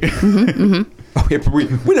 2020. Oh, yeah,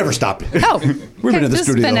 we never stopped. Oh, We've been in the this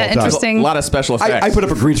studio has been the whole time. interesting. A lot of special effects. I put up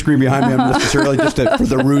a green screen behind me unnecessarily just for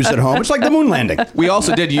the ruse at home. It's like the moon landing. We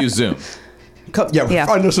also did use Zoom. Yeah.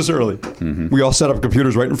 Unnecessarily. We all set up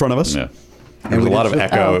computers right in front of us. Yeah. There was a lot of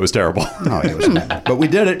echo. Oh. It was terrible. No, it was not. But we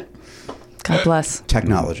did it. God bless.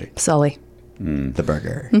 Technology. Sully. The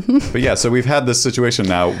burger. But yeah, so we've had this situation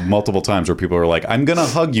now multiple times where people are like, I'm going to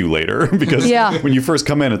hug you later. Because when you first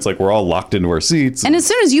come in, it's like we're all locked into our seats. And as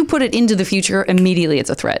soon as you put it into the future, immediately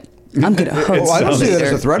it's a threat. I'm going to hug you I don't see that as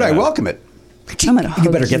later. a threat. I welcome it. I'm going to hug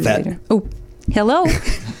You better get that. later. Oh, hello?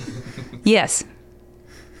 Yes.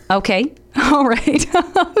 Okay. All right.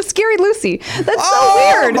 Scary Lucy. That's so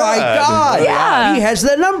weird. Oh, my God. Yeah. He has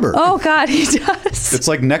that number. Oh, God, he does. It's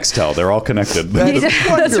like Nextel. They're all connected. That is That's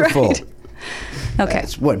wonderful. right. Okay.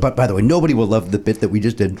 But by the way, nobody will love the bit that we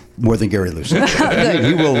just did more than Gary Lucy.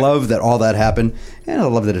 He will love that all that happened, and he'll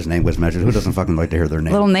love that his name was mentioned. Who doesn't fucking like to hear their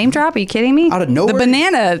name? Little name drop? Are you kidding me? Out of nowhere? The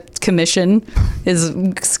Banana Commission is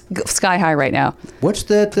sky high right now. What's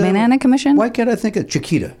that? Banana Commission? Why can't I think of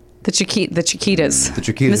Chiquita? The Chiquitas. The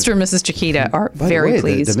Chiquitas. Mr. and Mrs. Chiquita are By very the way,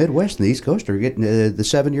 pleased. The Midwest and the East Coast are getting the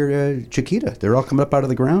 7-year Chiquita. They're all coming up out of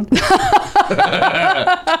the ground.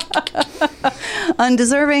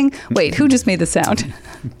 Undeserving. Wait, who just made the sound?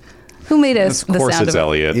 Who made us the sound? Of course it's of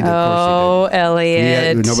Elliot. Of course Oh, he did.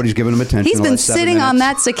 Elliot. Yeah, nobody's giving him attention. He's the been last 7 sitting on that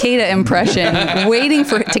minutes. cicada impression, waiting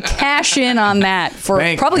to cash in on that for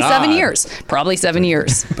Thank probably God. 7 years. Probably 7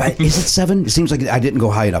 years. But is it 7? It seems like I didn't go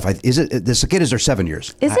high enough. Is it the cicadas are 7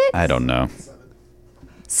 years? Is it? I don't know.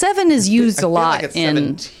 7 is used a lot it's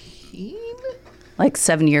in 17? like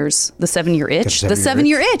 7 years. The 7-year itch. The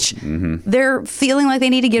 7-year 7-year itch. They're feeling like they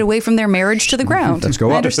need to get away from their marriage to the ground. Let's go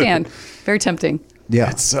I up. understand. Very tempting. Yeah.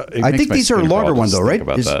 It I makes think my these are skin longer crawl ones, just though, right? think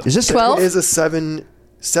about that. Is this 12? It is a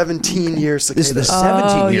 17-year cicada. This is the 17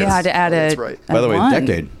 Oh, years. you had to add That's a, right. a By the way, one.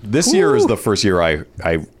 decade. This year is the first year I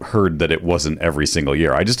heard that it wasn't every single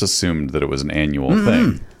year. I just assumed that it was an annual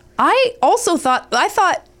thing. I also thought,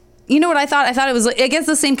 you know what I thought? I thought it was, I guess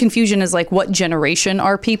the same confusion as like, what generation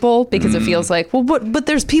are people? Because it feels like, well, but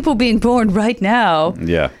there's people being born right now.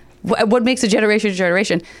 Yeah. What makes a generation a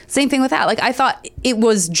generation? Same thing with that. Like, I thought it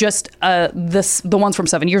was just the ones from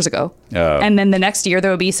 7 years ago. And then the next year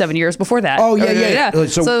there would be 7 years before that. Oh, yeah.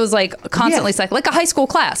 So it was like constantly cycle, like a high school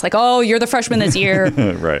class. Like, oh, you're the freshman this year.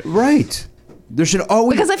 Right. Right. There should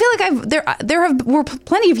always... Because I feel like there were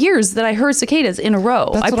plenty of years that I heard cicadas in a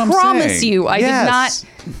row. That's I what I'm promise saying. you, I Yes.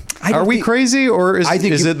 did Are we crazy, or is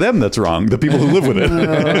it them that's wrong? The people who live with it.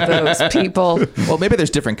 not. Those people. Well, maybe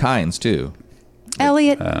there's different kinds too.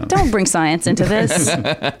 Elliot, don't bring science into this.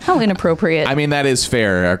 How inappropriate. I mean, that is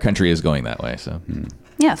fair. Our country is going that way. So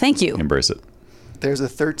Yeah, thank you. Embrace it. There's a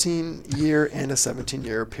 13-year and a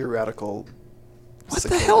 17-year periodical. what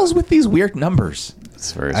the hell is with these weird numbers?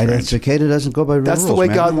 It's very That strange. cicada doesn't go by rules, That's the way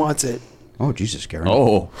man. God wants it. Oh, Jesus, Gary.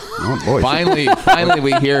 Oh, boy. finally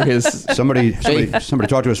we hear his. Somebody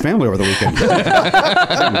talked to his family over the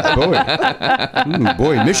weekend.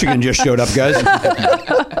 Boy, Michigan just showed up, guys.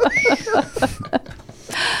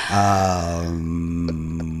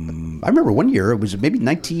 I remember one year, it was maybe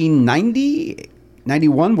 1990,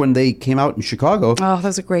 91, when they came out in Chicago. Oh, that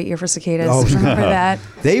was a great year for cicadas. Oh, Remember that?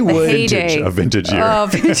 They The would- heyday. A vintage year. Oh,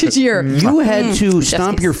 vintage year. You had to Chef's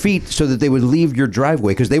stomp kiss. your feet so that they would leave your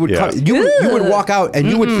driveway because they would Yeah. cut, you would walk out and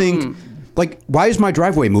you would think Like, why is my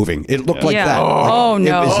driveway moving? It looked like that. Oh, Like,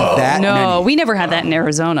 no. It was that no, many. we never had that in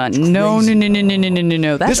Arizona. No. That's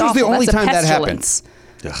This was the awful. only That's a time that happened. pestilence.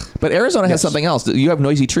 But Arizona has something else. You have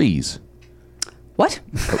noisy trees. What?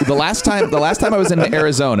 The last time I was in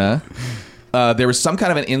Arizona, there was some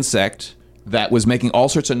kind of an insect that was making all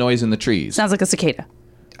sorts of noise in the trees. Sounds like a cicada.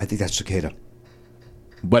 I think that's cicada.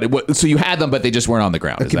 But so you had them, but they just weren't on the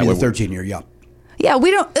ground. That Is could that be the what 13-year, yeah. Yeah,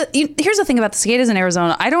 we don't. Here's the thing about the cicadas in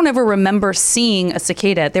Arizona. I don't ever remember seeing a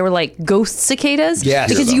cicada. They were like ghost cicadas. Yes.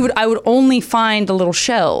 Because I would only find the little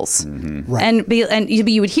shells, Right. and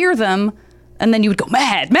you would hear them, and then you would go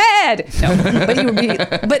mad. No,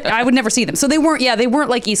 but I would never see them. So they weren't. Yeah, they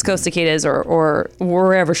weren't like East Coast cicadas or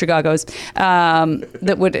wherever Chicago's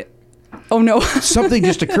that would. Oh no. Something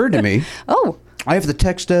just occurred to me. Oh. I have to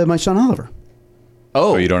text my son Oliver.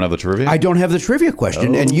 Oh, you don't have the trivia? I don't have the trivia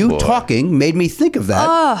question, and you talking made me think of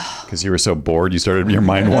that. Because you were so bored, you started your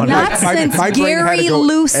mind wandering. Not since my brain had to Gary go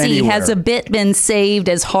Lucy anywhere. has a bit been saved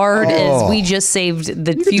as hard as we just saved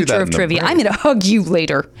the do future that of in the trivia. break. I'm going to hug you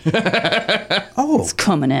later. Oh. It's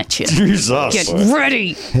coming at you. Jesus. Get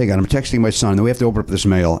ready. Hey, God, I'm texting my son. Then we have to open up this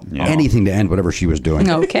mail. Yeah. Anything to end whatever she was doing.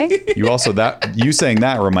 Okay. You saying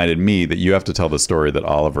that reminded me that you have to tell the story that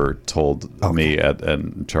Oliver told me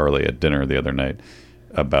and Charlie at dinner the other night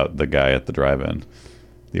about the guy at the drive-in,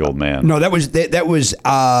 the old man. No, that was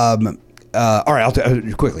all right, I'll tell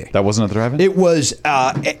you quickly. That wasn't at the drive-in? It was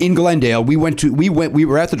in Glendale. We were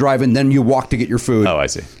at the drive-in, then you walked to get your food. Oh, I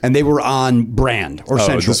see. And they were on Brand or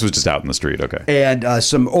Central. This was just out in the street. Okay. And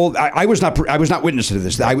some old. I was not witness to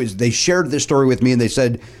this. They shared this story with me, and they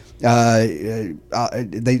said. When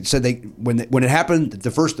it happened,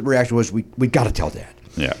 the first reaction was we got to tell Dad.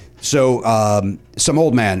 Yeah. So some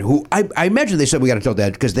old man who I imagine they said we got to tell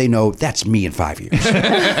Dad because they know that's me in 5 years.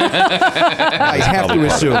 I have to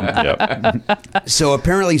assume. Yep. So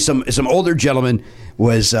apparently some older gentleman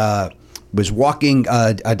was walking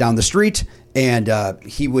down the street, and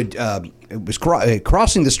he would was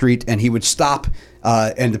crossing the street, and he would stop,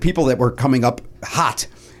 and the people that were coming up hot.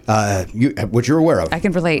 Which you're aware of. I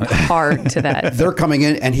can relate hard to that. They're coming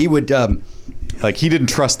in, and he would. Like he didn't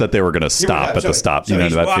trust that they were going to stop at the stop. So You know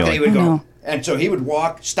he's that walking, feeling. he would go, No. and so he would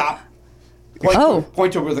walk, stop,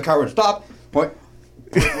 point to where the car would stop, point.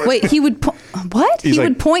 Wait, he would what? He's He like-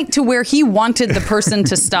 would point to where he wanted the person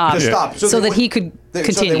to stop, To stop, so they that he wouldn't- could So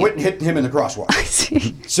continue. they wouldn't hit him in the crosswalk. I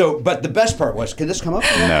see. So, but the best part was, can this come up?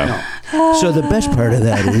 No. So the best part of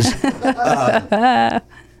that is,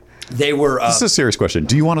 they were. This is a serious question.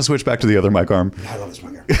 Do you want to switch back to the other mic arm? I love this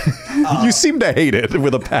mic. You seem to hate it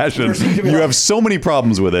with a passion. You have so many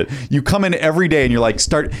problems with it. You come in every day and you're like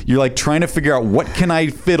trying to figure out what can I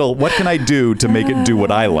do to make it do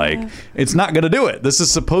what I like. It's not going to do it. This is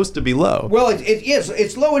supposed to be low. Well, it is.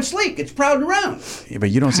 It's low and sleek. It's proud and round. Yeah, but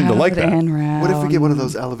you don't seem to like Proud that. and round. What if we get one of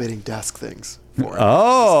those elevating desk things for it?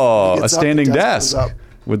 Oh, He a gets up, standing the desk goes up.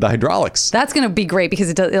 with the hydraulics. That's going to be great because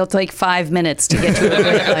it'll take 5 minutes to get to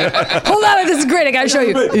it. Like, hold on, this is great. I got to show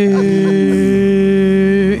you.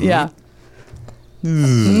 Yeah.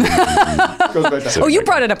 Oh, you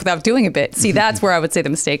brought it up without doing a bit. See, that's where I would say the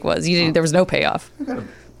mistake was. There was no payoff.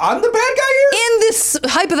 I'm the bad guy here. In this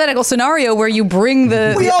hypothetical scenario where you bring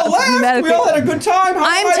the We all laughed. medical- We all had a good time. How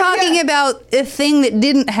I'm am I talking yet? about a thing that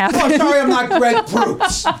didn't happen. Oh, sorry, I'm not Greg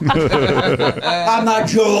Proops. I'm not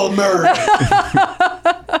Joel Murray.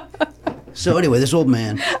 So anyway, this old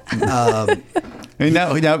man. And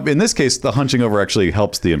now, in this case, the hunching over actually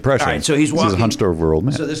helps the impression. All right, so he's walking. This is a hunched over old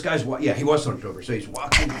man. So this guy's he was hunched over. So he's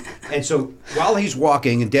walking, and so while he's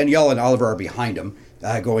walking, and Danielle and Oliver are behind him,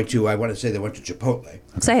 going to. I want to say they went to Chipotle.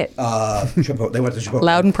 Say it. Chipotle. They went to Chipotle.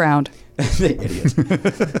 Loud and proud. They idiots.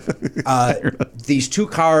 These two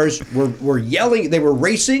cars were yelling. They were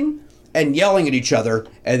racing and yelling at each other,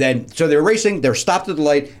 and then so they're racing. They're stopped at the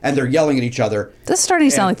light, and they're yelling at each other. This is starting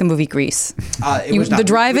to sound like the movie Grease. It was not- the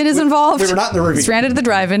drive-in is involved. We were not in the ravine. Stranded at the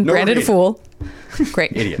drive-in. No Branded a ravine. fool.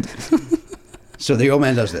 Great. Idiot. So the old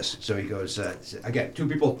man does this. So he goes, again, two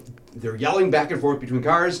people, they're yelling back and forth between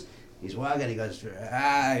cars. He's walking, he goes, knock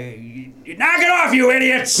it off, you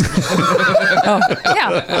idiots!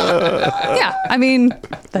 Yeah. Yeah. I mean,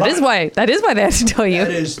 that is why they had to tell you.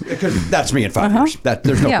 That is, because that's me in 5 years.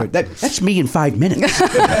 There's no Yeah. that's me in 5 minutes.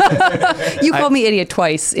 You called me idiot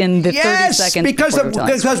twice in the 30 seconds. because before telling.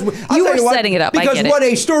 I'll You tell were what, setting it up. I Because get it. what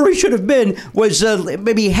a story should have been was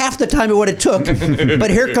maybe half the time of what it took. But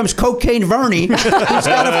here comes cocaine Varney, who's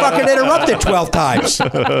got to fucking interrupt it 12 times.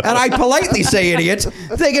 And I politely say idiot,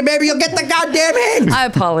 thinking maybe you'll get the goddamn hint. I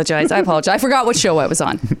apologize. I forgot what show I was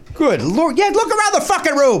on. Good Lord. Yeah, look around the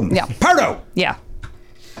fucking room. Yeah. Pardo. Yeah.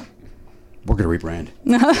 We're going to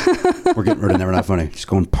rebrand. We're getting rid of Never Not Funny. Just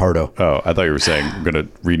going Pardo. Oh, I thought you were saying we're going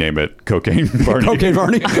to rename it Cocaine Varney. Cocaine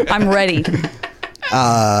Varney. I'm ready.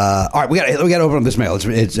 All right, we got to open up this mail.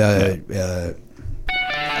 It's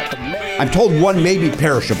I'm told one may be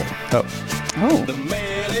perishable. Oh.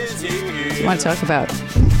 You want to talk about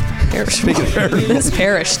perishable? This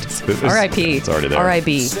perished. R.I.P. It's already there.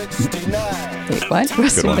 R.I.B. Wait, what?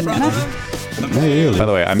 Rusty one. banana? By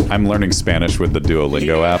the way, I'm learning Spanish with the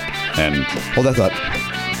Duolingo app, and Hold that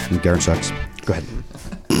thought. Garen sucks. Go ahead.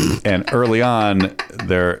 and early on,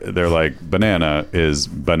 they're like banana is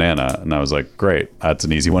banana, and I was like, great, that's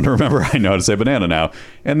an easy one to remember. I know how to say banana now.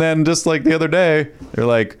 And then just like the other day, they're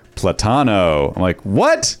like platano. I'm like,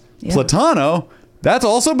 what? Yeah. Platano? That's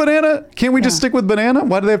also banana? Can't we just stick with banana?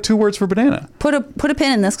 Why do they have two words for banana? Put a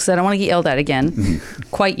pin in this because I don't want to get yelled at again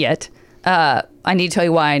quite yet. I need to tell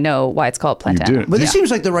you why I know why it's called You do. platano. But this seems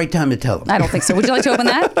like the right time to tell them. I don't think so. Would you like to open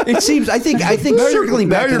that? It seems. I think circling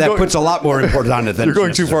now back to you're that going- puts a lot more importance on it than You're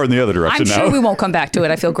going too far in the other direction I'm now. sure we won't come back to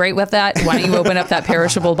it. I feel great with that. Why don't you open up that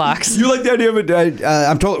perishable box? You like the idea of it?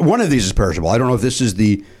 I'm told one of these is perishable. I don't know if this is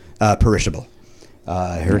the perishable.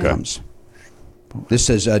 Here it comes. This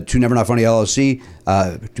says to Never Not Funny LLC,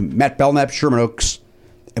 to Matt Belknap, Sherman Oaks,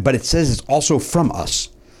 but it says it's also from us.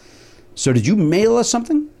 So did you mail us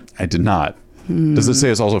something? I did not. Does it say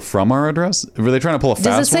it's also from our address? Were they trying to pull a fast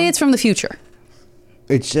Does it say one? it's from the future?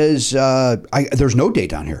 It says there's no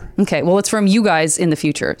date on here. Okay, well, it's from you guys in the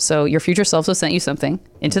future. So your future selves have sent you something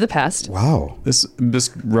into the past. Wow. This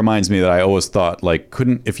reminds me that I always thought, like,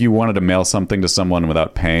 if you wanted to mail something to someone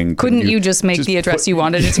without paying, Couldn't you just make the address you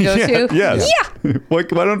wanted it to go to? Yes. Yeah. Why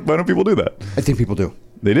don't people do that? I think people do.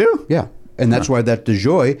 They do? Yeah. And that's why that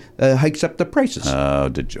DeJoy hikes up the prices. Oh,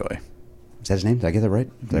 DeJoy. Is that his name? Did I get that right?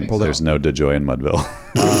 Did I pull that? There's no DeJoy in Mudville.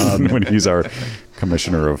 When he's our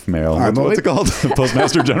commissioner of mail. right, What's it called?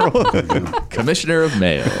 Postmaster General? Commissioner of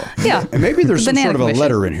Mail. Yeah. And maybe there's some Banana sort of a Commission.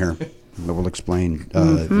 letter in here that will explain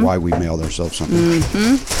why we mailed ourselves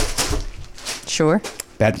something. Sure.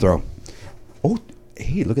 Bad throw. Oh,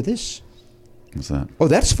 hey, look at this. What's that? Oh,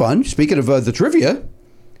 that's fun. Speaking of the trivia,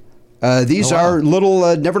 these are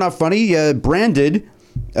little Never Not Funny branded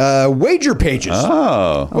wager pages.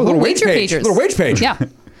 Oh. little wage Wager page. pagers. Little wage page. Yeah.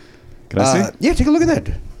 Can I see? Yeah, take a look at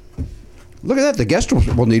that. Look at that. The guest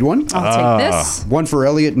will need one. I'll take this. One for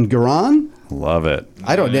Elliot and Garan. Love it.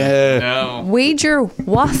 I don't know. Wager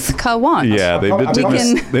Wathka want. Yeah,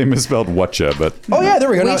 We they misspelled Whatcha, but Oh, yeah, there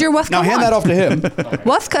we go. Wager Wathka now hand want. that off to him.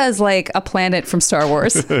 Wathka is like a planet from Star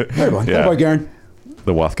Wars. There you go. Yeah. That boy, Garen.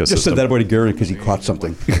 the Wathka Just system. said that boy to Garen because he caught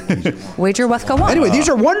something. Wager Wathka want. Anyway, these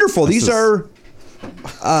are wonderful. These are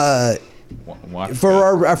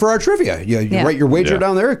for our trivia. You Yeah. write your wager Yeah.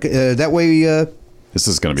 down there. That way. This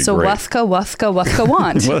is going to be So great. Wathka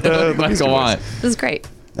want. Let's go on. This is great.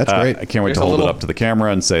 That's great. I can't wait There's to a hold little- it up to the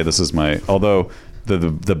camera and say this is my. Although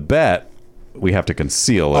the bet we have to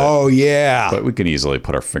conceal it. Oh yeah. But we can easily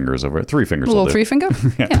put our fingers over it. 3 fingers. A little will do. 3 finger?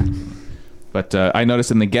 Yeah. But I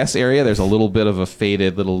noticed in the guess area, there's a little bit of a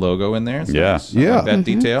faded little logo in there. So Yeah. I Yeah. like that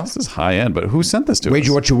detail. This is high end, but who sent this to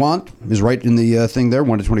Wager us? what you want is right in the thing there.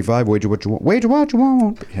 1 to 25. Wager what you want. Wager what you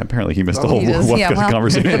want. Yeah, apparently he missed the whole He does. Wathka Yeah, well,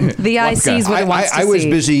 conversation. The eye sees what it wants to I was see.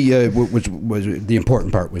 busy. Was the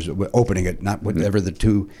important part was opening it, not whatever the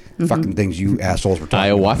two fucking things you assholes were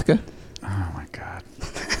talking about. Ayahuasca? Oh my god.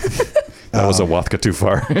 That was a Wathka too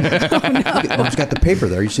far. Oh, it's got the paper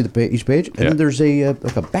there. You see each page, and Yeah. then there's a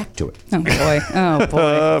like a back to it. Oh, boy. Oh,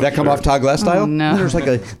 boy. That come off Todd Glass style. no. And there's like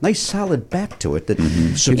a nice solid back to it that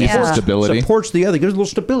Yeah. Stability. supports the other. Gives a little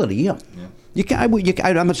stability. Yeah. You can.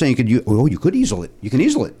 I'm not saying you could. You could easel it. You can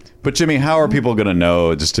easel it. But Jimmy, how are people going to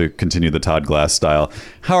know, just to continue the Todd Glass style,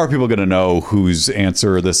 how are people going to know whose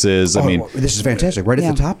answer this is? I mean, this is fantastic. Right Yeah.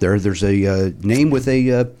 at the top there's a name with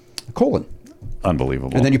a colon,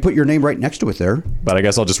 unbelievable. and then you put your name right next to it there. But I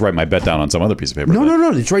guess I'll just write my bet down on some other piece of paper. No, then.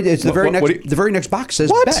 no. It's right. It's the very what next. do you- The very next box says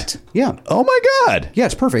What? bet. Yeah. Oh my god. Yeah,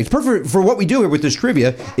 it's perfect. It's perfect for what we do here with this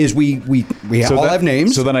trivia. Is we all have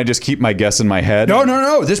names. So then I just keep my guess in my head.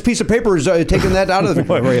 No. This piece of paper is taking that out of the.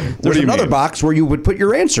 What There's do you another mean? box where you would put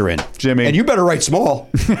your answer in, Jimmy. and you better write small.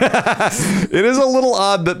 It is a little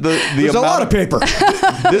odd that the There's a amount lot of paper.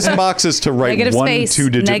 This box is to write Negative one space.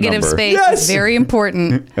 2-digit Negative number. space. Yes. Very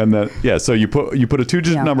important. And then so you put a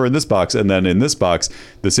 2-digit Yeah. number in this box, and then in this box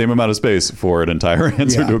the same amount of space for an entire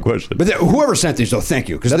answer Yeah. to a question. But whoever sent these, though, thank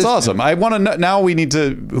you, because That's awesome. I want to know. Now we need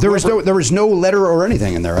to. There was no letter or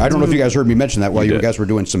anything in there. I don't know if you guys heard me mention that while you did. guys were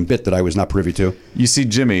doing some bit that I was not privy to. You see,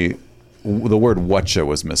 Jimmy, the word "whatcha"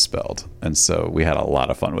 was misspelled, and so we had a lot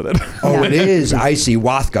of fun with it. Oh, Yeah. it is. I see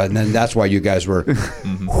Wathka, and then that's why you guys were.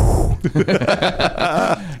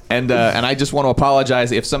 And I just want to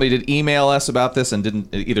apologize if somebody did email us about this and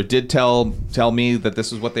did tell me that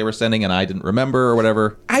this is what they were sending and I didn't remember or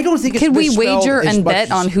whatever. I don't think it's Can we misspelled wager as and much bet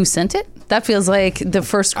as- on who sent it? That feels like the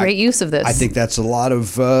first great use of this. I think that's a lot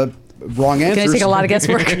of wrong answers. Going to take a lot of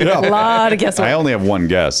guesswork. A lot of guesswork. I only have one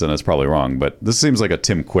guess, and it's probably wrong, but this seems like a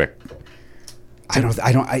Tim Quick.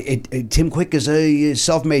 Tim Quick is a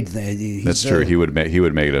self-made thing. That's true. He would make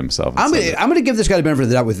it himself. I'm going to give this guy the benefit of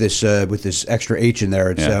the doubt with this extra H in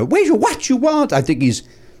there. It's wager what you want. I think he's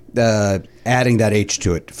adding that H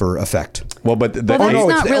to it for effect. Well, but the that's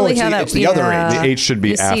not really how that. It's the other H. The H should be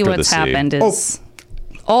you after see the what's C. happened is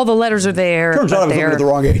all the letters are there. Turns out I was looking at the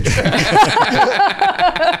wrong H.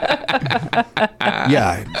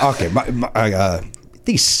 Yeah. Okay.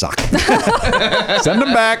 These suck. Send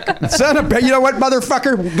them back. Send them back. You know what,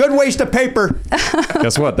 motherfucker? Good waste of paper.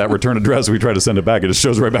 Guess what? That return address, we try to send it back. It just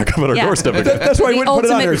shows right back up at our doorstep again. That's why he wouldn't put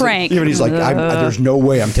it on there. ultimate prank. Even he's like, there's no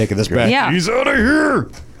way I'm taking this back. Yeah. He's out of here.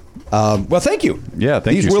 Well, thank you. Yeah,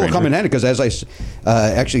 thank you, These will stranger. come in handy because as I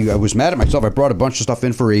was mad at myself. I brought a bunch of stuff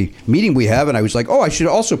in for a meeting we have, and I was like, I should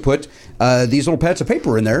also put these little pads of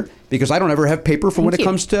paper in there because I don't ever have paper for when it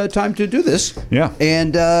comes to time to do this. Yeah.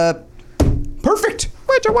 And perfect.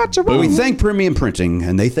 We thank Premium Printing,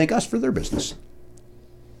 and they thank us for their business.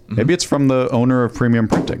 Maybe it's from the owner of Premium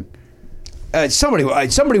Printing. Somebody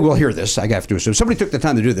will hear this. I have to assume somebody took the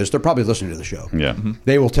time to do this. They're probably listening to the show. Yeah.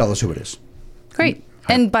 They will tell us who it is. Great.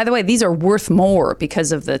 And by the way, these are worth more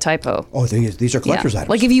because of the typo. Oh, these are collector's items.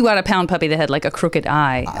 Like if you got a pound puppy that had like a crooked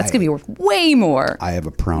eye, that's going to be worth way more. I have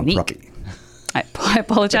a pound Unique. puppy. I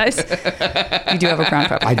apologize. You do have a pound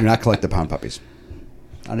puppy. I do not collect the pound puppies.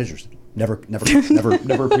 Not interested. Never appealed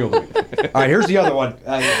to me. All right, here's the other one.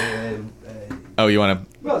 Oh, you want to?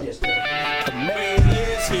 Well, yes.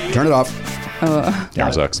 Turn it off.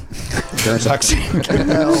 Karen sucks. Karen sucks.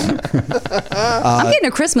 I'm getting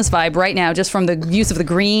a Christmas vibe right now just from the use of the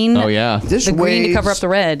green. Oh yeah. The green to cover up the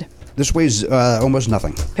red. This weighs almost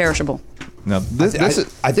nothing. Perishable. No,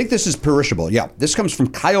 I think this is perishable. Yeah, this comes from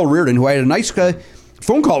Kyle Reardon, who I had a nice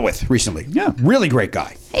phone call with recently. Yeah. Really great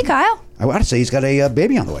guy. Hey, Kyle. I want to say he's got a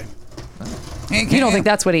baby on the way. You don't think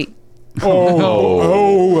that's what he...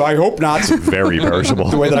 Oh, I hope not. Very perishable.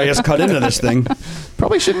 The way that I just cut into this thing.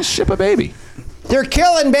 probably shouldn't ship a baby. They're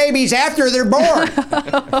killing babies after they're born.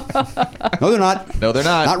 No, they're not. No, they're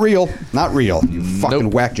not. Not real. Not real. You fucking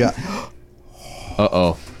whack job.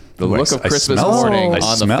 Uh-oh. The look of Christmas smell morning it.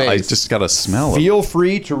 on the I face. just got a smell. Feel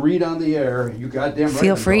free to read on the air. You goddamn right.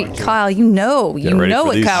 Feel I'm free. going to. Kyle, you know ready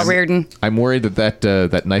for it, these. Kyle Reardon. I'm worried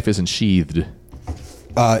that knife isn't sheathed.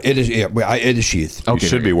 It is. Yeah, it is sheathed. You Okay,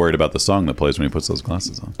 should be worried about the song that plays when he puts those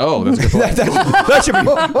glasses on. Oh, that's a good point.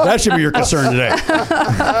 That should be your concern today.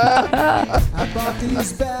 I bought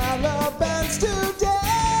these Bella bands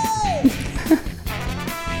today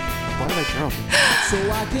Why did I drum? so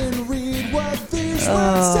I can read what these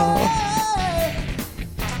words say.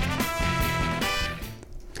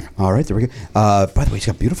 All right, there we go. By the way, he's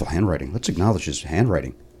got beautiful handwriting. Let's acknowledge his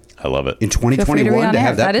handwriting. I love it. In Feel free to read 2021, on to air.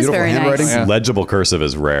 have that That is beautiful very nice. handwriting. Yeah. Legible cursive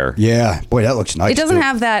is rare. Yeah, boy, that looks nice. It doesn't too.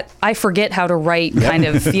 have that I forget how to write kind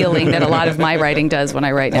of feeling that a lot of my writing does when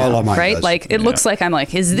I write now. All of mine right? does. Like it looks like I'm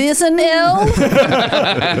like, is this an L?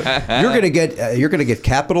 You're gonna get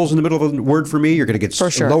capitals in the middle of a word for me. You're gonna get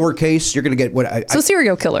For sure. lowercase. You're gonna get what I So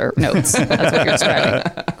serial killer notes. That's what you're describing.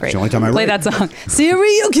 Great. the only time I Play write. that song.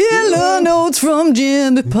 Serial killer notes from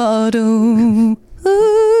Jimmy Pardo.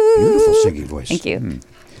 Beautiful singing voice. Thank you.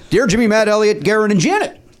 Dear Jimmy, Matt, Elliot, Garen, and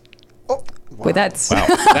Janet. Wait, that's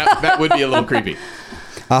that would be a little creepy.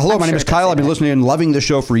 Hello, my name sure is it does Kyle. say I've been that. listening and loving the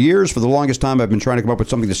show for years. For the longest time, I've been trying to come up with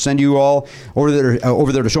something to send you all over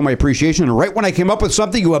there to show my appreciation. And right when I came up with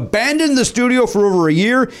something, you abandoned the studio for over a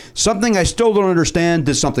year. Something I still don't understand.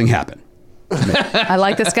 Did something happen? I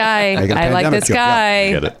like this guy. got a I like pandemic this joke,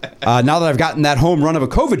 yeah. guy. Get it? Now that I've gotten that home run of a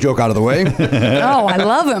COVID joke out of the way, Oh, I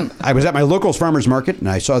love him. I was at my locals farmers market and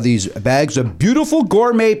I saw these bags of beautiful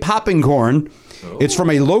gourmet popping corn. It's from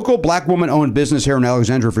a local black woman-owned business here in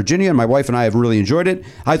Alexandria, Virginia, and my wife and I have really enjoyed it.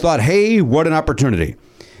 I thought, hey, what an opportunity.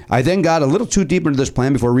 I then got a little too deep into this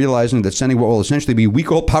plan before realizing that sending what will essentially be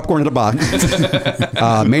week-old popcorn in a box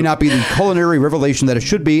may not be the culinary revelation that it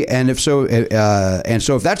should be. And so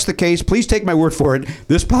if that's the case, please take my word for it.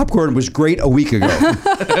 This popcorn was great a week ago.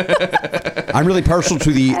 I'm really partial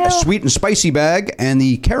to the sweet and spicy bag, and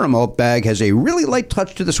the caramel bag has a really light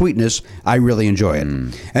touch to the sweetness. I really enjoy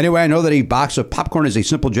it. Anyway, I know that a box of popcorn is a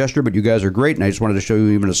simple gesture, but you guys are great, and I just wanted to show you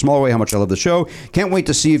even in a small way how much I love the show. Can't wait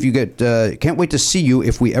to see if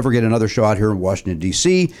we ever get another show out here in Washington,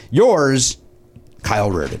 D.C. Yours,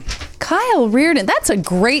 Kyle Reardon. Kyle Reardon. That's a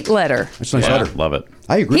great letter. That's a nice Yeah, letter. love it.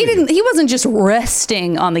 I agree. He with didn't. you. He wasn't just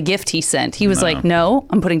resting on the gift he sent. He was like, "No,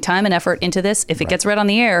 I'm putting time and effort into this. If it gets read on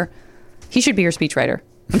the air, he should be your speechwriter."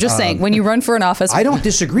 I'm just saying, when you run for an office, I don't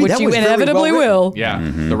disagree. which That you was very inevitably well will. Yeah,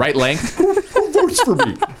 the right length. Who votes for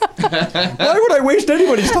me? Why would I waste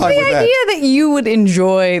anybody's time The with idea that? that you would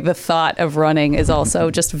enjoy the thought of running is also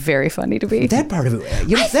just very funny to me. That part of it.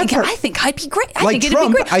 You know, I think, that part, I think I'd be great. I Like think it'd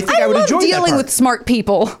Trump, be great. I think I would love enjoy that dealing part. with smart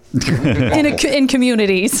people in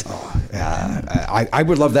communities. I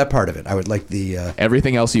would love that part of it. I would like the.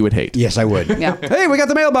 Everything else you would hate. Yes, I would. Yeah. Hey, we got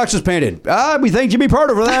the mailboxes painted. We thank Jimmy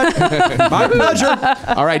Pardo for that. My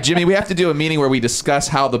pleasure. All right, Jimmy, we have to do a meeting where we discuss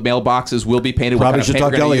how the mailboxes will be painted. Probably what should kind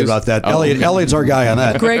of talk paint to we're gonna Elliot use. about that. Oh, okay. Elliot's our guy on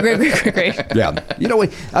that. Great. Yeah. You know,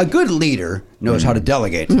 a good leader knows how to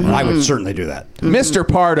delegate, and I would certainly do that. Mr.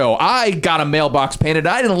 Pardo, I got a mailbox painted.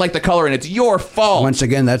 I didn't like the color, and it's your fault. Once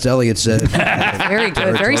again, that's Elliot's. Very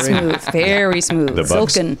good. Very smooth. Very smooth.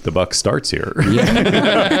 Silken. The buck starts here.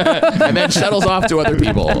 And then shuttles off to other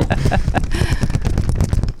people. A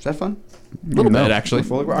Is that fun? little bit, actually.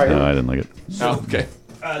 No, I didn't like it. Oh, okay.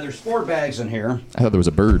 There's 4 bags in here, I thought there was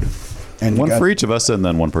a bird. and One for each of us, and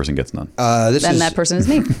then one person gets none. This And is that person is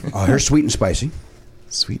me. here's sweet and spicy.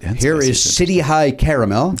 Sweet and Here spicy. is City High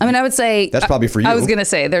Caramel. I mean, I would say That's probably for you. I was gonna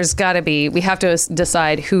say there's got to be. We have to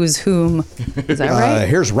decide who's whom. Is that right?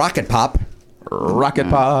 Here's Rocket Pop, Rocket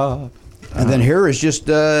pop. and then here is just.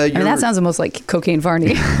 I mean, that sounds almost like cocaine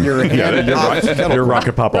Varney. Your You're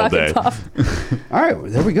rocket pop all day. Rocket pop. All right,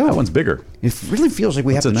 there we go. That one's bigger. It really feels like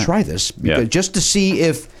we have in to that? try this Yeah. just to see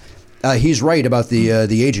if he's right about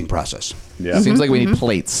the aging process. Yeah. Seems like we need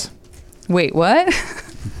plates. Wait, what?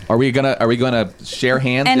 Are we gonna share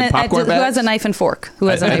hands And in popcorn who bags? has a knife and fork? Who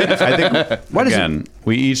has a knife? And fork? I think What is again,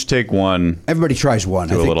 we each take one. Everybody tries one.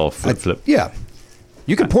 Do I a think. little flip. Yeah,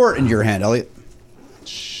 you can pour it into your hand, Elliot.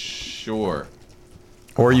 Sure.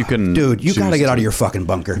 Or you can. Dude, you choose got to get out of to- your fucking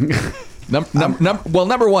bunker.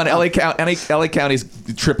 Number one, LA County's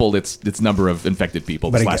tripled its number of infected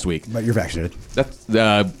people this last week. But you're vaccinated. That's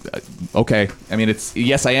okay. I mean, it's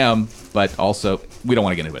yes, I am, but also we don't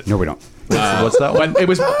want to get into it. No, we don't. What's that one?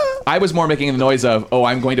 But I was more making the noise of, oh,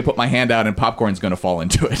 I'm going to put my hand out and popcorn's going to fall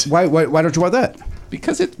into it Why don't you want that?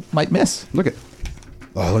 because it might miss. Look at.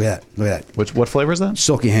 Oh, look at that. Look at that. What flavor is that?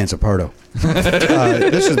 Silky hands of Pardo.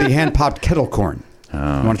 This is the hand-popped kettle corn. You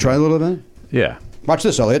want to try a little bit of that? Yeah. Watch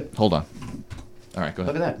this, Elliot. Hold on. All right, go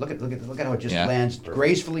Look ahead. at that. Look at how it just Yeah. lands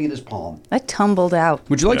gracefully in his palm. That tumbled out.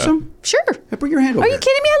 Would you like Yeah. some? Sure. Hey, bring your hand over Are you here.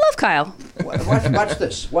 kidding me? I love Kyle. Watch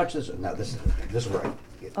this. Watch this. Now this is right.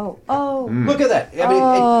 Oh. Look at that.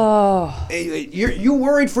 I mean, you're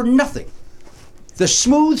worried for nothing. The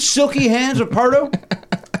smooth, silky hands of Pardo.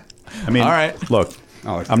 I mean, All right. Look,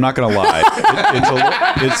 Oh, I'm not gonna lie.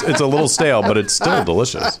 It's a little stale, but it's still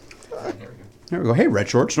delicious. There we go. Hey, red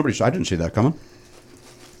shorts. I didn't see that coming.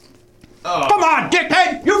 Come on,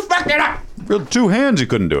 dickhead! You fucked it up. With 2 hands, you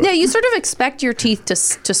couldn't do it. Yeah, you sort of expect your teeth to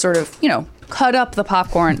sort of, cut up the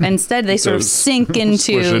popcorn. Instead, they sort of Those sink into,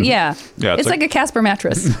 squishing. yeah. Yeah, It's it's like like- a Casper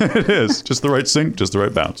mattress. It is just the right sink, just the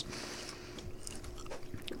right bounce.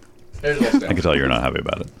 I can tell you're not happy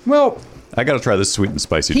about it. Well, I got to try this sweet and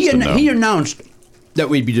spicy. he just to know. announced that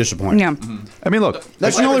we'd be disappointed. Yeah. I mean, look,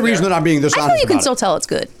 That's the only reason that I'm being this I honest. feel you can about still it. tell it's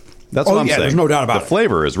good. that's Oh, what I'm yeah, saying. there's no doubt about the it.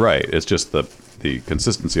 flavor is right. It's just the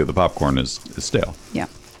consistency of the popcorn is stale. Yeah.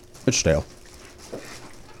 It's stale.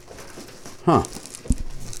 Huh.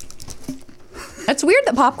 It's weird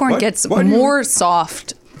that popcorn What? gets What do you- more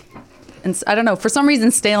soft. And I don't know. For some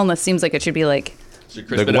reason, staleness seems like it should be like,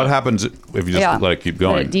 Like, what happens if you just Yeah. let it keep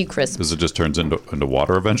going? Let it decrisp. Does it just turns into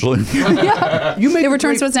water eventually? You make It a returns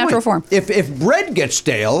great to its natural point. form. If bread gets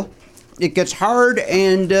stale, it gets hard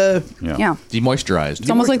and yeah. Demoisturized. It's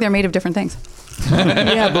almost like they're made of different things.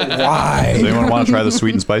 yeah, but why? Does anyone want to try the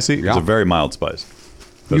sweet and spicy? Yeah. It's a very mild spice.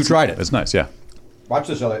 You tried it. It's nice, yeah. Watch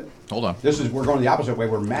this, Elliot. Hold on. We're going the opposite way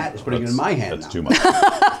where Matt is putting it in my hand That's now. too much.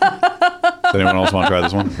 Does anyone else want to try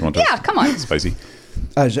this one? You want to Yeah, come on. Spicy.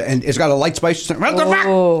 And it's got a light spice. What the fuck?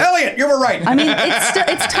 Oh. Elliot, you were right. I mean,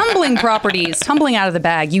 it's tumbling properties, tumbling out of the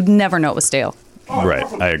bag. You'd never know it was stale. Right.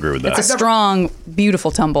 I agree with that. It's a strong,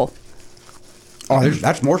 beautiful tumble. Oh,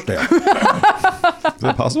 that's more stale. Is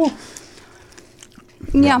that possible?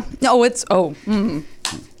 Yeah. No,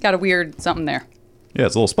 got a weird something there. Yeah,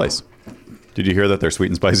 it's a little spice. Did you hear that they're sweet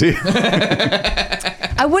and spicy?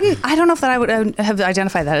 I don't know if I would have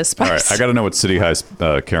identified that as spice. All right, I got to know what City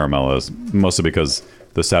High caramel is, mostly because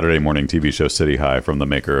the Saturday morning TV show City High from the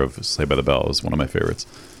maker of Saved by the Bell is one of my favorites.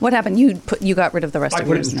 What happened? You got rid of the rest I of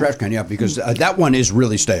put it yours. in the trash can, yeah, because that one is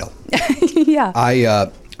really stale. Yeah.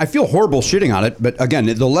 I I feel horrible shitting on it, but again,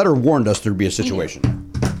 the letter warned us there'd be a situation.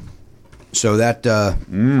 So that.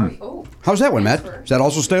 How's that one, Matt? Is that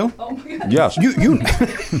also stale? Oh my God. Yes.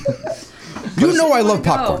 You know I love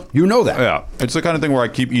popcorn. You know that. Yeah, it's the kind of thing where I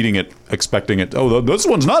keep eating it, expecting it. Oh, this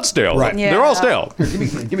one's not stale. Right. Yeah. They're all stale.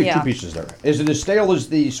 Give me Yeah. 2 pieces there. Is it as stale as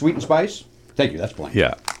the sweet and spice? Thank you. That's blank.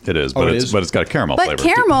 Yeah, it is. But it it's is? but it's got a caramel But flavor.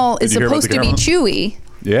 caramel is Did you hear about supposed the to be caramel? chewy.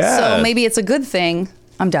 Yeah. So maybe it's a good thing.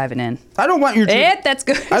 I'm diving in. I don't want you to. That's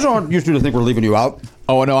good. I don't want you two to think we're leaving you out.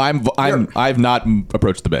 Oh no, I've not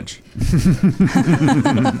approached the bench.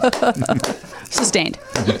 Sustained.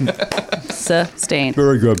 Sustained.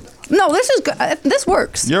 Very good. No, this is good. This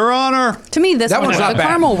works. Your Honor. To me, this That one one's works. not The bad.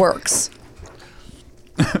 caramel works.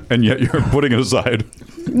 And yet you're putting it aside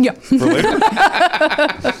Yeah. for later.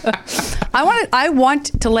 I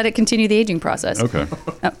want to let it continue the aging process. Okay.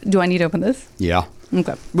 Do I need to open this? Yeah.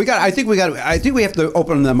 Okay. I think we have to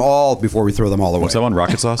open them all before we throw them all away. What's that one?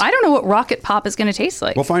 Rocket sauce? I don't know what Rocket Pop is going to taste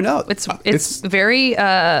like. We'll find out. It's very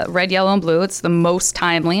red, yellow, and blue. It's the most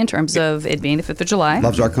timely in terms of it being the 5th of July.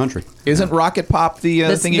 Loves our country. Isn't Rocket Pop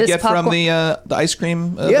the thing you this get from popcorn- the ice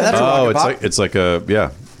cream? Yeah, that's Oh, Rocket it's Pop. like a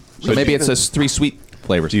yeah. So maybe it's 3 sweet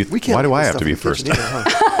flavors. We can't Why do put I this have to be stuff in first? the kitchen either,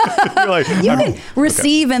 huh? You're like, You can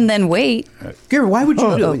receive and then wait. Garen, why would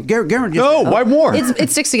you do it? Garen just, no, why more? It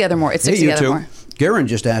sticks together more. It Hey, sticks you together two. more. Garen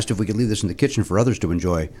just asked if we could leave this in the kitchen for others to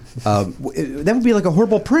enjoy. That would be like a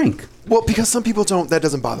horrible prank. Well, because some people don't, that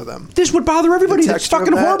doesn't bother them. This would bother everybody. The That's texture of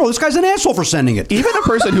fucking that. horrible. This guy's an asshole for sending it. Even a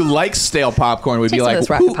person who likes stale popcorn would be Tastes like like, this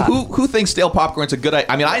Rocket Pop. who thinks stale popcorn's a good idea?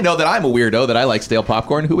 I mean, I know that I'm a weirdo that I like stale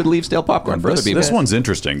popcorn. Who would leave stale popcorn for other this, people? this one's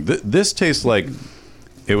interesting. This tastes like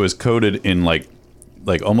it was coated in like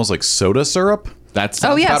almost like soda syrup. That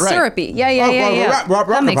sounds Oh yeah, about right. syrupy. Yeah.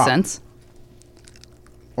 That makes sense.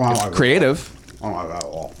 Creative.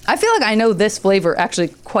 I feel like I know this flavor actually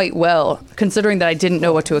quite well, considering that I didn't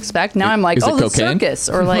know what to expect. Now I'm like, Is it oh, the cocaine? circus,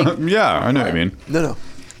 or like, Yeah, I know what I mean. No.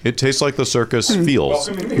 It tastes like the circus feels.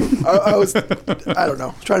 I don't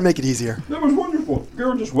know. Try to make it easier. That was wonderful.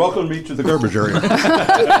 Garen just welcomed me to the garbage area.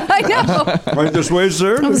 I know. Right this way,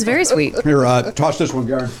 sir. It was very sweet. Here, toss this one,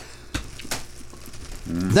 Garen.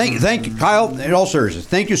 Thank you, Kyle. In all seriousness,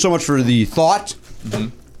 thank you so much for the thought.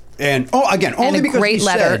 And again, only And a because great we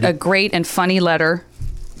letter, said, a great and funny letter.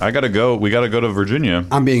 I gotta go. We gotta go to Virginia.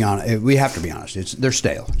 I'm being honest. We have to be honest. They're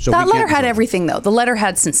stale. So That we letter can't had enjoy them. everything, though. The letter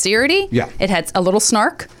had sincerity. Yeah. It had a little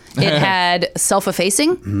snark. It had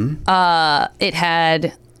self-effacing. It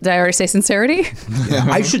had. Did I already say sincerity? Yeah,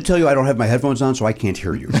 I should tell you I don't have my headphones on, so I can't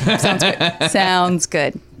hear you. Sounds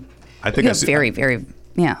good. I think You I have see. very, very.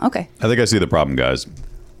 Yeah. Okay. I think I see the problem, guys.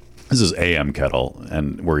 This is AM kettle,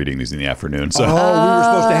 and we're eating these in the afternoon. So We were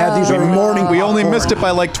supposed to have these in the morning. we only missed it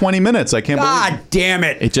by like 20 minutes. I can't God damn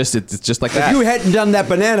it! It's just like If that. you hadn't done that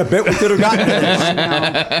banana bit, we could have gotten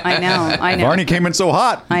it. I know. believe. Varney came in so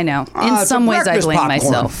hot. I know. Ah, In it's some a ways, I breakfast blame popcorn.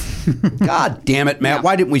 myself. God damn it, Matt!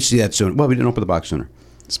 Why didn't we see that sooner? Well, we didn't open the box sooner.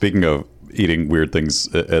 Speaking of eating weird things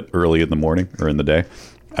at early in the morning or in the day,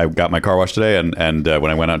 I got my car washed today, and when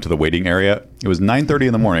I went out to the waiting area, it was 9:30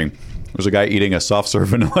 in the morning. There was a guy eating a soft serve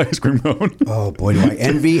vanilla ice cream cone. Oh boy, do I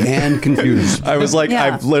envy and confuse. I was like,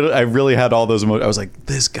 Yeah. I really had all those emotions. I was like,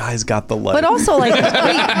 this guy's got the life. But also, like,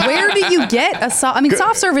 wait, where do you get a soft? I mean,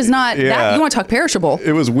 soft serve is not Yeah. that. You want to talk perishable?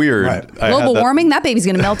 It was weird. Right. I had Global that- warming. That baby's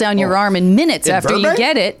going to melt down your arm in minutes after you Burbank?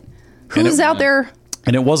 get it. Who's out there?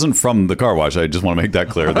 And it wasn't from the car wash. I just want to make that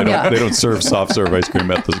clear. They don't, Yeah. they don't serve soft serve ice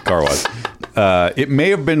cream at the car wash. It may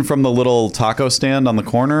have been from the little taco stand on the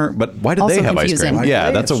corner, but why did Also they have confusing. ice Why cream? do Yeah,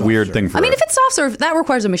 they that's a have soft weird serve? thing for I mean, if it's soft serve, that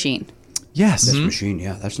requires a machine. yes. This machine,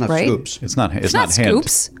 yeah, that's not Right? scoops. It's not It's not hand.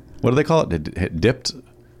 scoops. What do they call it? Dipped?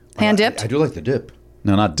 Hand dipped. I do like the dip.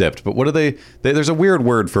 No, not dipped. But what do they there's a weird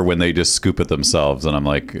word for when they just scoop it themselves, and I'm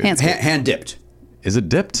like, Hand scoop. Hand dipped. is it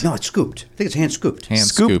dipped? No, it's scooped. I think it's hand scooped. Hand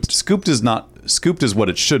Scooped. scooped. Scooped is not. Scooped is what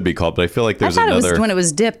it should be called, but I feel like I there's thought it another. was when it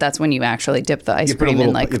was dipped. That's when you actually dip the ice You put a cream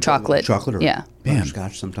little in you put like a little chocolate. or Yeah.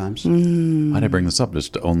 butterscotch sometimes. Why'd I bring this up?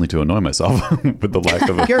 Just only to annoy myself with the lack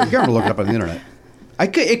of a. Garen will look it up on the internet.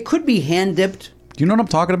 It could be hand dipped. Do you know what I'm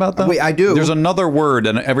talking about, though? Wait, I do. There's another word,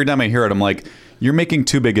 and every time I hear it, I'm like, you're making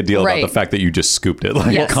too big a deal Right. about the fact that you just scooped it.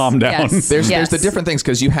 Like, Yes. calm down. Yes. There's the different things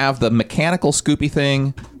because you have the mechanical scoopy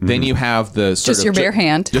thing, then you have the sort Just of your bare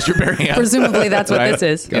hand. just your bare hand. Presumably, that's what Right?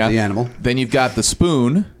 this is. Got the animal. Then you've got the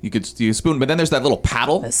spoon. You could use a spoon, but then there's that little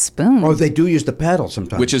paddle, A spoon. Oh, they do use the paddle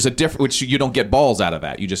sometimes. which is a different. Which you don't get balls out of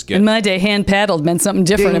that. You just get. In my day, hand paddled meant something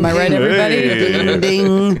different. Am I right, everybody? Hey. ding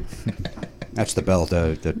ding. That's the bell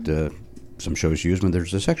that some shows use when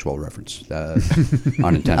there's a sexual reference,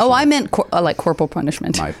 unintentional. Oh, I meant like corporal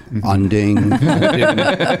punishment. My unding.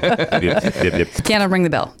 Can't ring the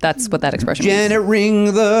bell. That's what that expression means. Janet, ring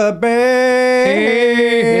the bell.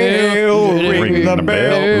 Ring the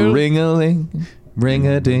bell. Ring-a-ling,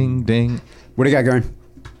 ring-a-ding-ding. What do you got, Garen?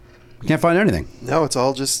 Can't find anything. No, it's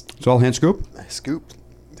all just It's all hand scoop. scoop.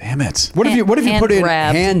 Damn it. What if you put in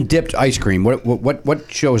Hand-grabbed. hand dipped ice cream?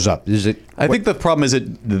 What shows up? Is it? I think the problem is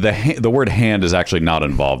the word hand is actually not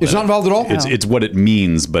involved. It's in not it. involved at all? It's what it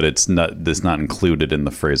means, but it's not included in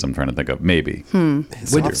the phrase I'm trying to think of. Maybe.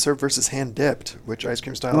 Soft serve versus hand dipped. Which ice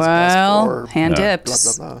cream style is Well, best for? hand Yeah. dipped. Blah,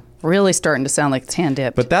 blah, blah. Really starting to sound like it's hand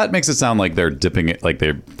dipped. But that makes it sound like they're dipping it, like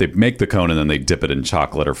they make the cone and then they dip it in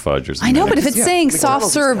chocolate or fudge or something. I know, but if it's saying soft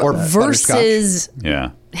McDonald's serve or versus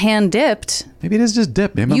yeah, hand dipped, maybe it is just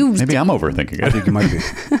dip. Maybe I'm overthinking it. I think it might be.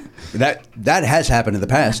 That has happened in the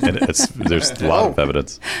past. There's a lot of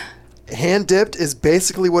evidence. Hand dipped is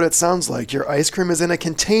basically what it sounds like. Your ice cream is in a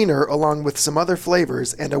container along with some other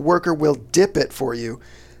flavors, and a worker will dip it for you,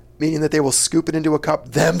 meaning that they will scoop it into a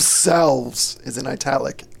cup themselves, is in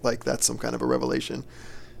italic, like that's some kind of a revelation.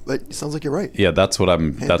 But it sounds like you're right. Yeah, that's what I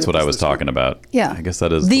dip was is talking about. yeah. I guess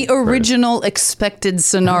that is the phrase. original expected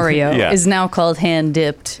scenario Yeah. is now called hand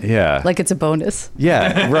dipped. Yeah. Like it's a bonus.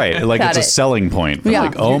 Yeah, right. Like Got it's a it. selling point. Yeah.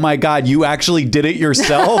 Like, oh my God, you actually did it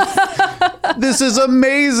yourself? This is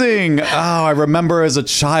amazing. Oh, I remember as a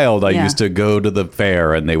child, I Yeah. used to go to the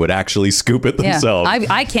fair and they would actually scoop it Yeah. themselves.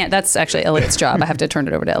 I can't. That's actually Elliot's job. I have to turn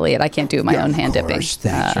it over to Elliot. I can't do my own hand dipping. Thanks.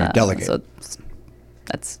 You're a delegate. So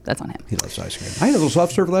that's on him. He loves ice cream. I had a little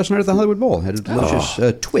soft serve last night at the Hollywood Bowl. Had a delicious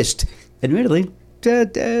twist. Admittedly,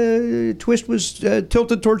 twist was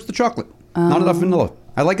tilted towards the chocolate. Not enough vanilla.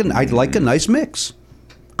 I like a nice mix.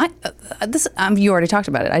 You already talked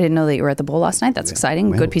about it. I didn't know that you were at the bowl last night. That's exciting.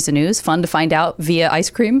 Well. Good piece of news. Fun to find out via ice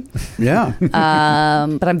cream. Yeah.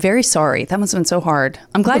 But I'm very sorry. That must have been so hard.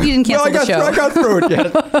 I'm glad you didn't cancel the show. I got through it.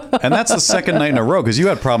 Yeah. And that's the second night in a row because you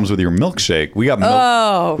had problems with your milkshake. We got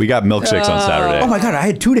milkshakes on Saturday. Oh my God! I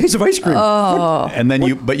had 2 days of ice cream. And then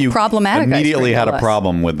you Problematic ice immediately cream, had no a less.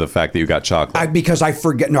 problem with the fact that you got chocolate. Because I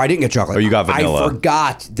forget. No, I didn't get chocolate. Oh, you got vanilla. I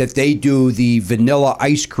forgot that they do the vanilla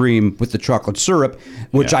ice cream with the chocolate syrup,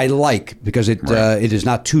 which Yeah. I like because it is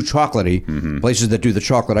not too chocolatey. Places that do the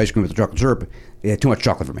chocolate ice cream with the chocolate syrup, too much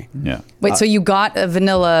chocolate for me. yeah. Wait, so you got a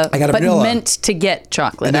vanilla, I got a but vanilla. meant to get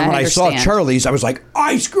chocolate. And then when I saw understand. Charlie's, I was like,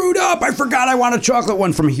 I screwed up. I forgot I want a chocolate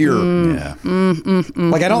one from here. Yeah.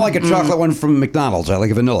 Like I don't like a chocolate one from McDonald's. I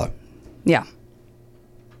like a vanilla. Yeah.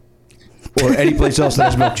 Or any place else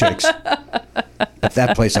that has milkshakes. At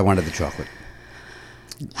that place, I wanted the chocolate.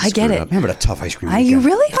 I get it. I'm having a tough ice cream. You weekend.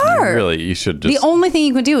 really are. Really, you should just. The only thing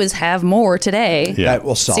you can do is have more today. Yeah. That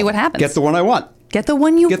will solve See what it. happens. Get the one I want. Get the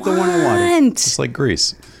one you Get the want. one I wanted. It's like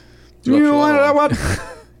grease. You know what I want?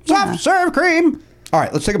 Soft serve cream. All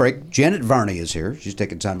right, let's take a break. Janet Varney is here. She's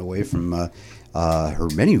taking time away from her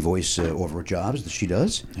many voice-over jobs that she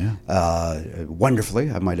does. Yeah.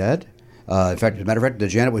 Wonderfully, I might add. In fact, as a matter of fact,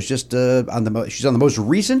 Janet was just she's on the most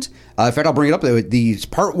recent. In fact, I'll bring it up. The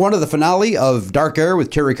part 1 of the finale of Dark Air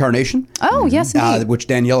with Terry Carnation. Oh, yes, indeed. Which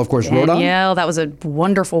Danielle, of course, wrote on. Danielle, that was a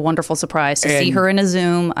wonderful, wonderful surprise to see And her in a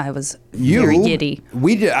Zoom. I was very giddy.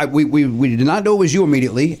 We did not know it was you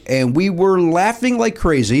immediately, and we were laughing like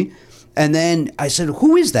crazy. And then I said,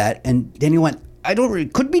 "Who is that?" And Danielle went,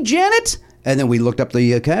 "Could be Janet." And then we looked up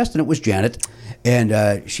the cast, and it was Janet.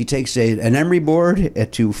 And she takes an emery board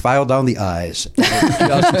to file down the I's.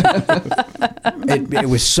 It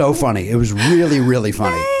was so funny. It was really, really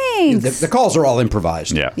funny. Thanks. The calls are all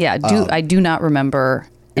improvised. Yeah. Yeah, I do not remember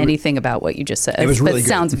anything about what you just said. It was really That good.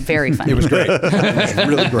 sounds very funny. It was great. It was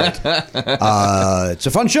really great. It's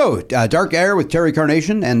a fun show. Dark Air with Terry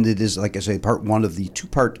Carnation, and it is, like I say, part 1 of the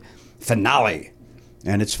 2-part finale.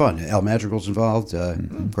 And it's fun. Al Madrigal's involved.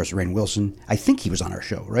 Of course, Rainn Wilson. I think he was on our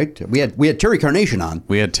show, right? We had Terry Carnation on.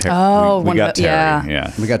 We had Terry. Oh, we one got of the- Terry. yeah.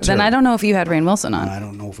 Yeah. We got Terry. Then I don't know if you had Rainn Wilson on. I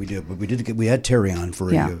don't know if we did, but we had Terry on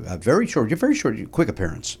for Yeah. a very short, quick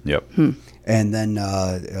appearance. Yep. And then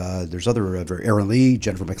there's other Aaron Lee,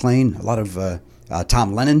 Jennifer McLean, a lot of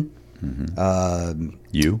Tom Lennon.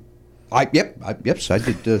 You. Yep. So I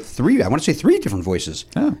did 3. I want to say 3 different voices,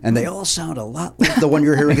 and they all sound a lot like the one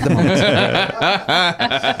you're hearing at the moment.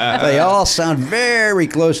 They all sound very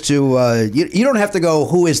close to. You don't have to go.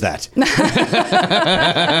 Who is that?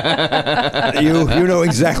 you know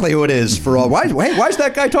exactly who it is. For all. Why is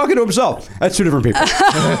that guy talking to himself? That's 2 different people.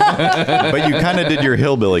 But you kind of did your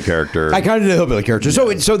hillbilly character. I kind of did a hillbilly character,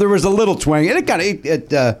 so there was a little twang, and it kind of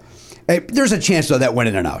Hey, there's a chance though that went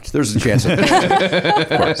in and out. There's a chance. Of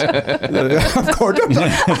course.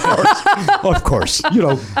 Of course. You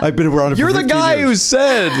know, I've been around. You're for the 15 guy years. who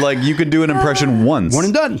said like you could do an impression once. One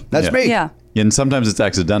and done. That's me. Yeah. And sometimes it's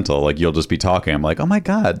accidental. Like you'll just be talking. I'm like, oh my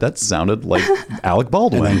God, that sounded like Alec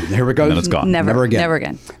Baldwin. And then here we go. And then it's gone. Never again. Never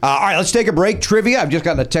again. All right, let's take a break. Trivia. I've just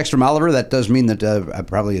gotten a text from Oliver. That does mean that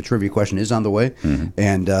probably a trivia question is on the way.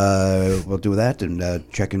 And we'll do that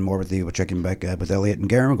and check in more with we'll check in back with Elliot and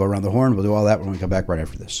Garen. We'll go around the horn. We'll do all that when we come back right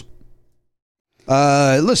after this.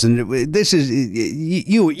 Listen, this is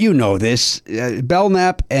you know this.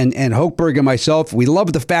 Belknap and Hochberg and myself, we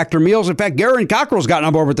love the Factor meals. In fact, Garen Cockrell's gotten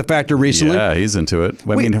on board with the Factor recently. Yeah, he's into it.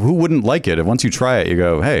 I mean, who wouldn't like it? If once you try it, you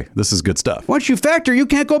go, hey, this is good stuff. Once you Factor, you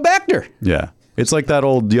can't go back there. Yeah. It's like that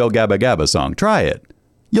old Yo Gabba Gabba song. Try it.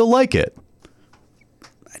 You'll like it.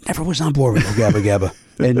 I never was on board with Gabba Gabba.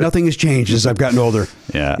 And nothing has changed as I've gotten older.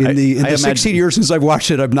 Yeah. In the 16 years since I've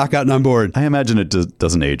watched it, I've not gotten on board. I imagine it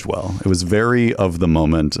doesn't age well. It was very of the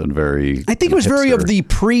moment and very I think it was very hipster. of the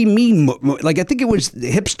pre-me. Like, I think it was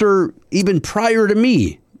hipster even prior to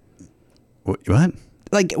me. What?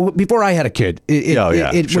 Like, before I had a kid.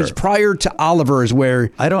 It sure. was prior to Oliver's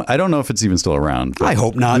where... I don't know if it's even still around. but I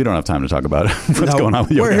hope not. We don't have time to talk about it. What's going on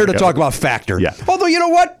with Yo We're Gabba here to Gabba. talk about Factor. Yeah. Although, you know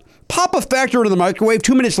what? Pop a Factor into the microwave.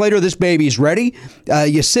 2 minutes later, this baby's ready.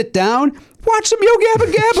 You sit down, watch some Yo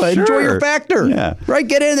Gabba Gabba. Sure. Enjoy your Factor. Yeah. Right?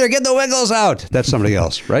 Get in there. Get the Wiggles out. That's somebody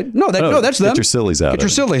else, right? No, that's them. Get your sillies out. Get your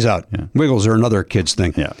sillies out. Yeah. Wiggles are another kid's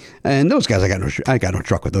thing. Yeah. And those guys, I got no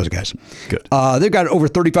truck with those guys. Good. They've got over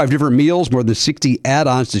 35 different meals, more than 60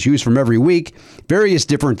 add-ons to choose from every week. Various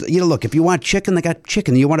different, look, if you want chicken, they got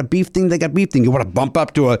chicken. You want a beef thing, they got beef thing. You want to bump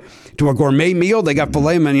up to a gourmet meal, they got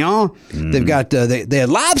filet mignon. They've got, they had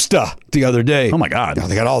lobster the other day. Oh my God.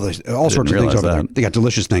 They got all sorts of things over there. that. They got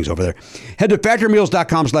delicious things over there. Head to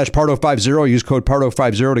factormeals.com/Pardo50. Use code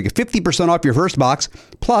Pardo50 to get 50% off your first box,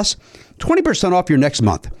 plus 20% off your next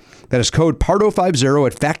month. That is code Pardo50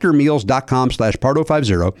 at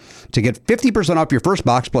factormeals.com/Pardo50 to get 50% off your first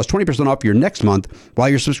box, plus 20% off your next month while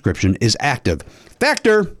your subscription is active.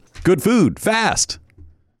 Factor. Good food. Fast.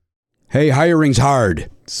 Hey, hiring's hard.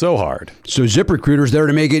 So hard. So ZipRecruiter's there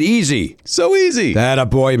to make it easy. So easy. That a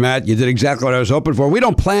boy, Matt. You did exactly what I was hoping for. We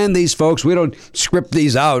don't plan these, folks. We don't script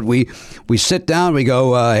these out. We sit down. We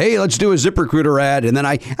go, hey, let's do a ZipRecruiter ad, and then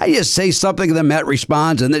I just say something, and then Matt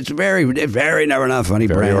responds, and it's very, very never enough funny.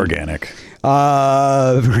 Very brand. organic.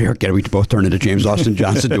 Very organic. We both turned into James Austin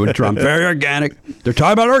Johnson doing Trump. Very organic. They're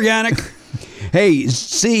talking about organic. Hey,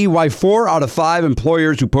 see why 4 out of 5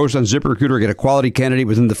 employers who post on ZipRecruiter get a quality candidate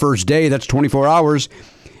within the first day. That's 24 hours.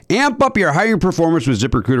 Amp up your hiring performance with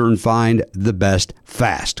ZipRecruiter and find the best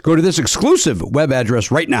fast. Go to this exclusive web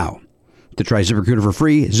address right now to try ZipRecruiter for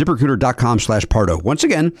free. ZipRecruiter.com/Pardo. Once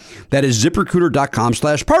again, that is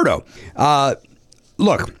ZipRecruiter.com/Pardo.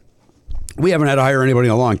 Look, we haven't had to hire anybody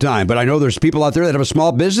in a long time, but I know there's people out there that have a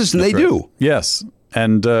small business and they do. Yes.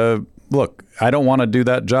 And look, I don't want to do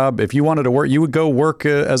that job. If you wanted to work, you would go work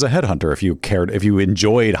as a headhunter if you cared, if you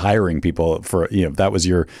enjoyed hiring people for, if that was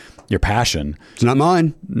your passion. It's not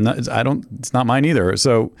mine. No, it's not mine either.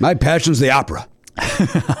 So my passion's the opera.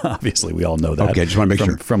 Obviously, we all know that. Okay, just want to make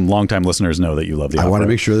sure. From longtime listeners know that you love the opera. I want to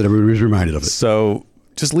make sure that everybody's reminded of it. So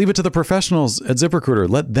just leave it to the professionals at ZipRecruiter.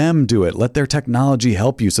 Let them do it. Let their technology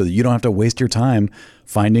help you so that you don't have to waste your time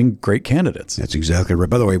finding great candidates. That's exactly right.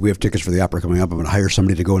 By the way, we have tickets for the opera coming up. I'm going to hire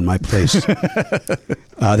somebody to go in my place.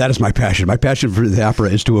 That is my passion. My passion for the opera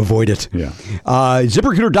is to avoid it. Yeah.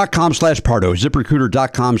 ZipRecruiter.com/Pardo.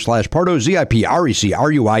 ZipRecruiter.com/Pardo.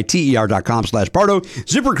 ZipRecruiter.com/Pardo.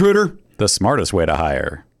 ZipRecruiter. The smartest way to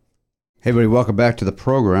hire. Hey, everybody, welcome back to the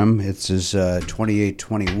program. It's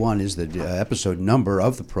 2821 is the episode number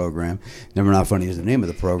of the program. Never Not Funny is the name of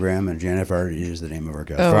the program, and Janet Varney is the name of our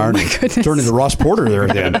guest. Varney. My goodness. Turned into Ross Porter there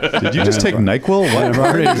again. Did you just take NyQuil?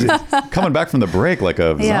 What? Coming back from the break like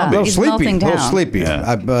a Yeah. zombie. A little He's sleepy. melting A little down. sleepy.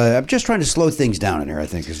 Yeah. I'm just trying to slow things down in here, I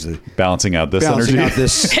think, is the Balancing out this balancing energy. out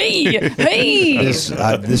this. Hey.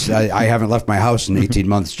 I haven't left my house in 18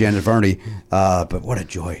 months, Janet Varney. But what a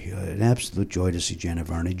joy. An absolute joy to see Janet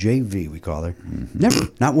Varney. JV, we call her. Never.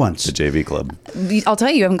 Not once. The JV club. I'll tell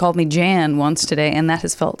you, you haven't called me Jan once today, and that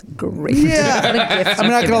has felt great. Yeah. What a gift. I'm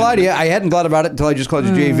not going to lie to you. I hadn't thought about it until I just called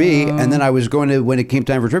you JV. And then I was going to, when it came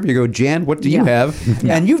time for trivia, you go, Jan, what do you have?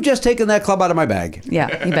 Yeah. And you've just taken that club out of my bag.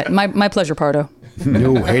 Yeah, you bet. My pleasure, Pardo.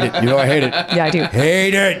 You hate it. You know I hate it. Yeah, I do.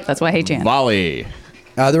 Hate it. That's why I hate Jan. Volley.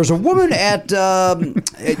 There was a woman at, a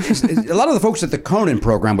lot of the folks at the Conan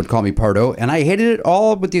program would call me Pardo, and I hated it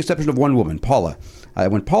all with the exception of one woman, Paula.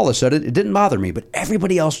 When Paula said it, it didn't bother me, but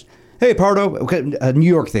everybody else, hey, Pardo, okay, a New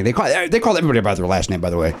York thing. They call everybody by their last name, by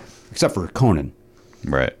the way, except for Conan.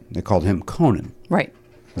 Right. They called him Conan. Right.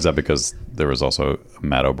 Is that because there was also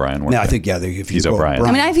Matt O'Brien? No, I think, if you He's go O'Brien.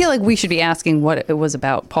 I mean, I feel like we should be asking what it was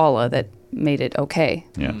about Paula that made it okay.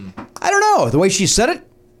 Yeah. I don't know. The way she said it,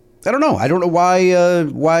 I don't know. I don't know why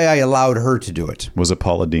I allowed her to do it. Was it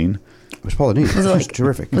Paula Dean? It was Paula Dean. It was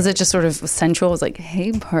terrific. Was it just sort of sensual? It was like,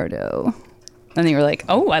 hey, Pardo. And then you were like,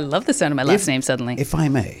 oh, I love the sound of my last name suddenly. If I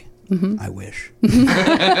may, I wish.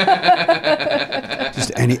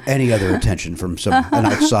 Just any other attention from an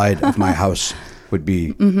outside of my house would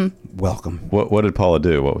be welcome. What did Paula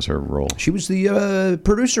do? What was her role? She was the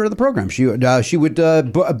producer of the program. She would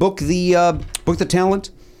book the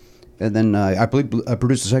talent, and then I believe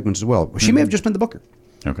produce the segments as well. She may have just been the booker.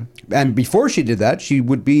 Okay. And before she did that, she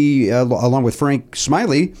would be along with Frank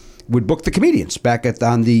Smiley would book the comedians back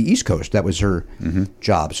on the East Coast. That was her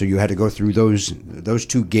job. So you had to go through those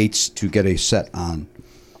two gates to get a set on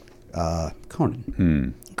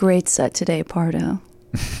Conan. Great set today, Pardo.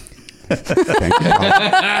 Thank you,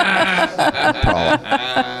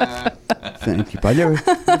 Paula. Thank you. I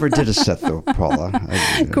never did a set though, Paula.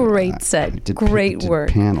 Great set. Great work.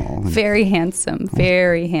 Panel. Very handsome.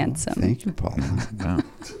 Very handsome. Thank you, Paula. Wow.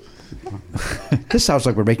 This sounds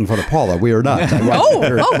like we're making fun of Paula. We are not.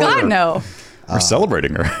 Oh God, no. We're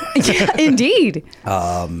celebrating her. Yeah, indeed.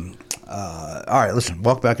 All right, listen.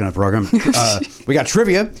 Welcome back in the program. We got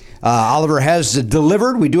trivia. Oliver has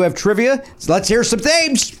delivered. We do have trivia. So let's hear some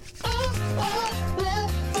names.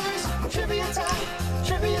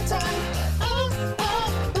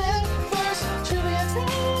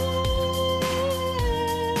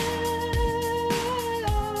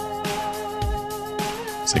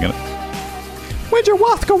 Singing it. Where'd your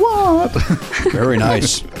Wathka want? Very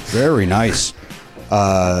nice. Very nice.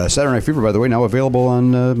 Saturday Night Fever, by the way, now available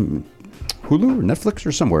on Hulu or Netflix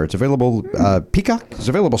or somewhere. It's available. Peacock is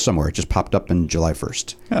available somewhere. It just popped up in July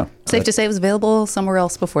 1st. Yeah. Safe to say it was available somewhere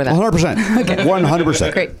else before that. 100%. Okay.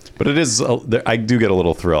 100%. Great. But it is, I do get a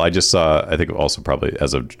little thrill. I just saw, I think also probably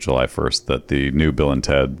as of July 1st, that the new Bill and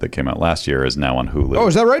Ted that came out last year is now on Hulu. Oh,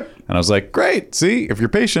 is that right? And I was like, great. See, if you're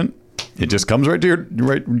patient, it just comes right to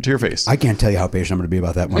your face. I can't tell you how patient I'm going to be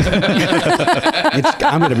about that one.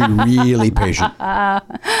 I'm going to be really patient.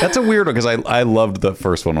 That's a weird one because I loved the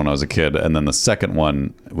first one when I was a kid, and then the second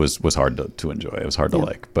one was hard to enjoy. It was hard to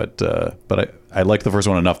like, but I liked the first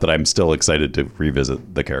one enough that I'm still excited to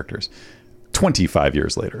revisit the characters 25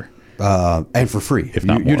 years later. And for free. If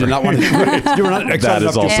not you more. did not want to. You were not excited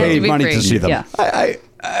enough to pay money to see them. Yeah.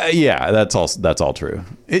 Yeah, that's all true.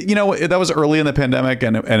 That was early in the pandemic,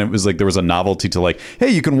 and it was like there was a novelty to like, hey,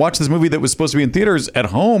 you can watch this movie that was supposed to be in theaters at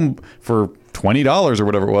home for $20 or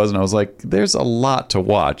whatever it was, and I was like, there's a lot to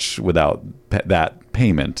watch without that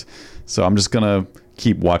payment, so I'm just gonna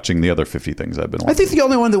keep watching the other 50 things I've been watching. I think the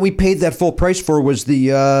only one that we paid that full price for was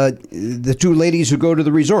the two ladies who go to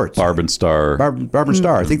the resorts. Barb and Star. Barb and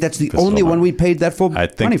Star. I think that's the only one we paid that full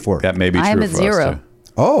money for. That may be true. I am at for zero. Us too.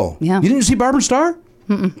 Oh, yeah. You didn't see Barb and Star?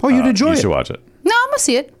 Oh, you'd enjoy You it. should watch it. No, I'm gonna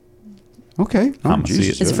see it. Okay. Oh, I'm gonna see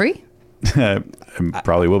it. Is it free? It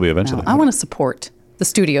probably will be eventually. I want to support the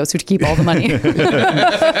studios who keep all the money.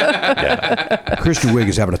 Kristen Wiig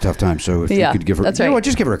is having a tough time, so if you could give her, that's you know right. what,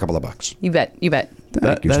 just give her a couple of bucks. You bet.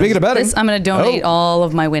 Thank you. Speaking of betting, I'm going to donate all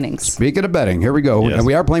of my winnings. Speaking of betting, here we go. Yes. And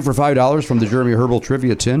we are playing for $5 from the Jeremy Herbal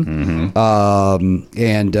Trivia Tin.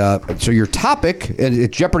 So your topic, and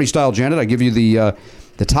it's Jeopardy style, Janet. I give you the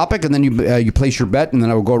topic, and then you place your bet, and then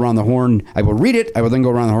I will go around the horn. I will read it. I will then go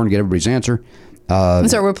around the horn and get everybody's answer.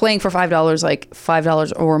 So we're playing for $5, like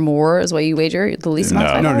 $5 or more is what you wager? The least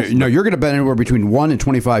amount of $5? No, you're going to bet anywhere between 1 and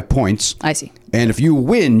 25 points. I see. And if you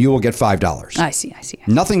win, you will get $5. I see.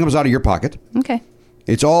 Nothing comes out of your pocket. Okay.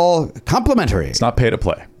 It's all complimentary. It's not pay to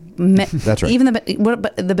play. That's right. Even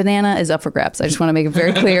the banana is up for grabs. I just want to make it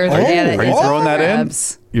very clear. The banana Are you is up throwing for that in?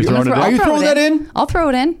 grabs. You're throwing it in? Are you throwing that in? I'll throw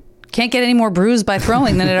it in. Can't get any more bruised by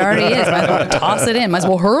throwing than it already is. Might as well toss it in. Might as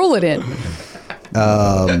well hurl it in.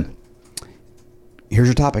 Here's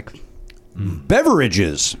your topic.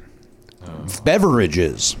 Beverages.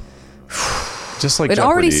 Beverages. Just like It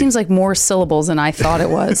already Jeopardy. seems like more syllables than I thought it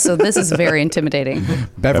was. So this is very intimidating.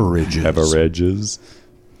 Beverages. Beverages.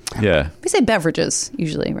 Yeah. We say beverages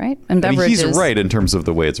usually, right? And I mean, beverages. he's right in terms of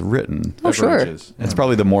the way it's written. Oh, sure. Beverages. It's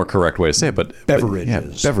probably the more correct way to say it, but Beverages. yeah,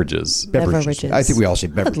 beverages. Beverages. I think we all say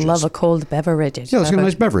I beverages. would love a cold beverage. Yeah, let's get a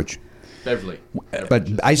nice beverage. Beverly. But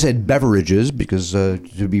I said beverages because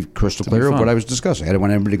to be crystal clear of fun. what I was discussing. I didn't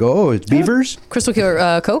want everybody to go, oh, it's beavers. Crystal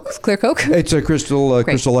clear Coke? Clear Coke? It's a crystal light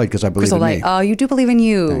because I believe Crystal in Light. me. Oh, you do believe in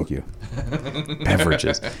you. Thank you.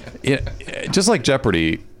 Beverages. Just like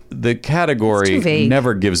Jeopardy, the It's category too vague.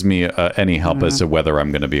 never gives me any help as to whether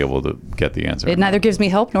I'm going to be able to get the answer. It neither gives me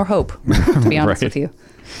help nor hope, to be honest Right. with you.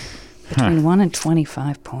 Between 1 and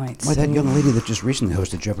 25 points. Boy, that young lady that just recently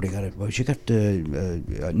hosted Jeopardy got it. Well, she got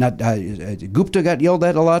Gupta got yelled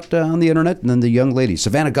at a lot on the internet, and then the young lady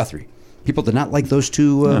Savannah Guthrie. People did not like those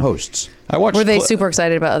two hosts. I watched. Were they super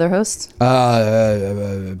excited about other hosts?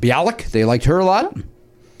 Bialik, they liked her a lot.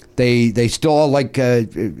 They still all like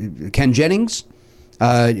Ken Jennings.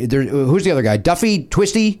 Who's the other guy? Duffy,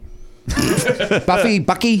 Twisty,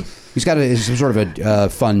 Bucky. He's got some sort of a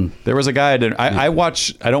fun. There was a guy. I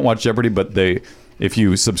don't watch Jeopardy, but if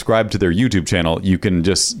you subscribe to their YouTube channel,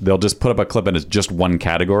 they'll just put up a clip and it's just one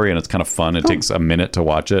category and it's kind of fun. It takes a minute to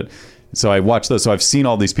watch it. So I watched those. So I've seen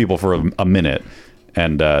all these people for a minute,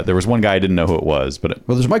 and there was one guy I didn't know who it was. But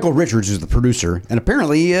Well, there's Michael Richards, who's the producer, and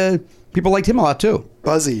apparently people liked him a lot too.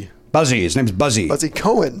 Buzzy His name's Buzzy.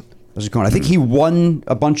 Cohen. Buzzy Cohen. I think he won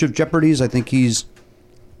a bunch of Jeopardies. I think he's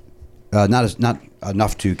not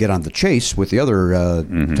enough to get on the chase with the other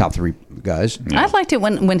top three guys. I liked it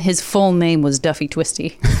when his full name was Duffy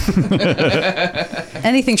Twisty.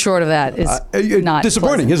 Anything short of that is not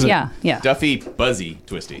disappointing, pleasant. isn't it? Yeah. Duffy, Buzzy,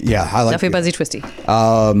 Twisty. Yeah, I like Duffy it. Buzzy Twisty.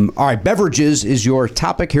 All right, beverages is your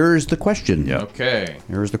topic. Here's the question. Yeah. Okay.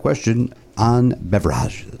 Here's the question on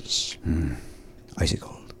beverages. Icy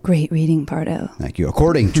cold. Great reading, Pardo. Thank you.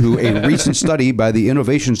 According to a recent study by the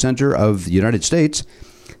Innovation Center of the United States,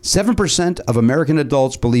 7% of American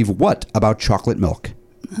adults believe what about chocolate milk?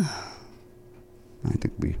 I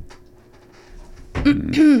think we're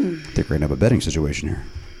going to have a betting situation here.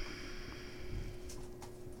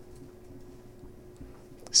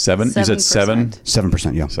 7? You said 7?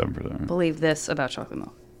 7%, yeah. 7%. Believe this about chocolate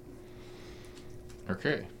milk.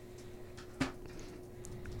 Okay.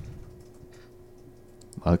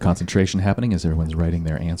 A lot of concentration happening as everyone's writing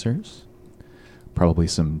their answers. Probably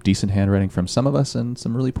some decent handwriting from some of us and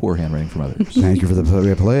some really poor handwriting from others. Thank you for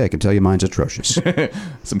the play. I can tell you mine's atrocious.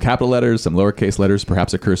 Some capital letters, some lowercase letters,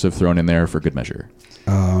 perhaps a cursive thrown in there for good measure.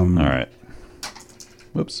 All right.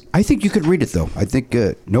 Whoops. I think you could read it, though. I think,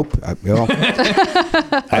 nope. I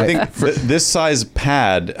think this size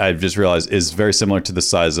pad, I've just realized, is very similar to the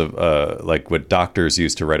size of like what doctors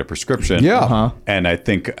use to write a prescription. Yeah. Uh-huh. And I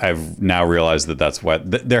think I've now realized that that's why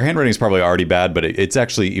their handwriting is probably already bad, but it's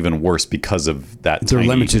actually even worse because of that. Their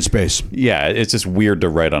limited space. Yeah, it's just weird to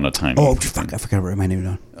write on a tiny. Oh, fuck! I forgot to write my name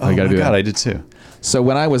down. Oh my God, I did too. So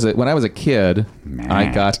when I was a kid,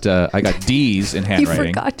 I got D's in You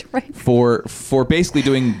handwriting. forgot to write. For basically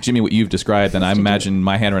doing, Jimmy, what you've described, and I imagine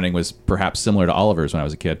my handwriting was perhaps similar to Oliver's when I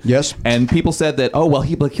was a kid. Yes. And people said that, oh, well,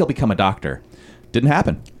 he'll become a doctor. Didn't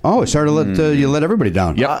happen. Oh, it's hard to let you let everybody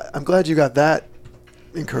down. Yep. I'm glad you got that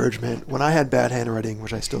encouragement. When I had bad handwriting,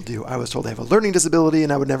 which I still do, I was told I have a learning disability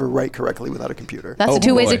and I would never write correctly without a computer. That's Oh, the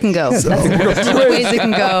two ways boy. it can go. That's the two ways it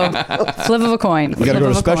can go. Flip of a coin. You got to go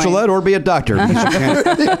to special ed or be a doctor.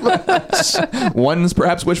 One's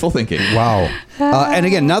perhaps wishful thinking. Wow. And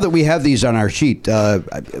again, now that we have these on our sheet,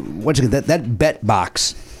 once again, that bet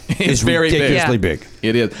box is very big. ridiculously Yeah. big.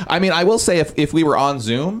 It is. I mean, I will say if we were on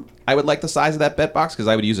Zoom, I would like the size of that bet box because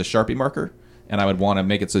I would use a Sharpie marker and I would want to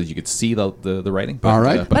make it so that you could see the writing. But, All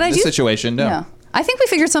right. but in I this do- situation, no. Yeah. I think we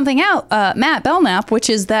figured something out, Matt Belknap, which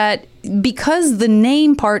is that because the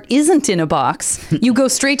name part isn't in a box, you go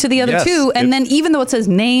straight to the other Yes, two, and then even though it says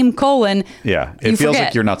name : Yeah, it you feels forget.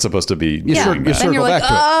 like you're not supposed to be Yeah, doing that. then you're like, back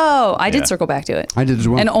to it. oh, I Yeah. did circle back to it. I did as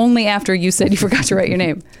well. And only after you said you forgot to write your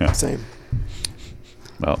name. Same.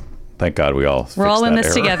 Well, thank God we all. We're all in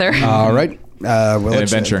this together. All right. Well,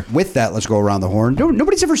 let's, adventure. with that, let's go around the horn.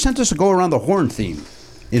 Nobody's ever sent us a go around the horn theme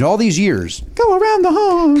in all these years. Go around the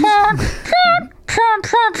horn.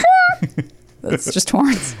 That's just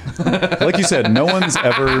horns. Like you said, no one's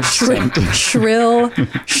ever sent.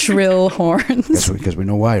 Shrill horns. That's because we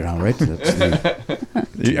know why now, right? That's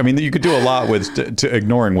the- I mean, you could do a lot with to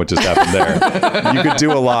ignoring what just happened there. You could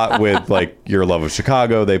do a lot with like your love of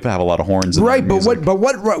Chicago. They have a lot of horns. In right, their but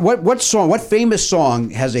music. what song? What famous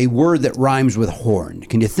song has a word that rhymes with horn?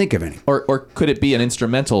 Can you think of any? Or could it be an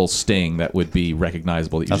instrumental sting that would be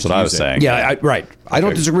recognizable? That you That's just what I was use it? saying. Yeah, right. I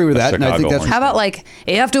don't disagree with a that, and I think Chicago that's horn. How about like,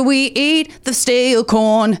 after we eat the stale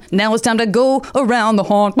corn, now it's time to go around the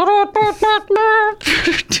horn.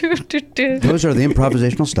 those are the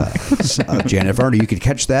improvisational styles. Janet Varney, you could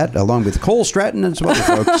catch that along with Cole Stratton and some other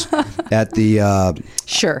folks at the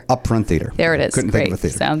Sure. Upfront Theater. There it is. Couldn't Great. think of a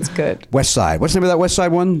theater. Sounds good. West Side. What's the name of that West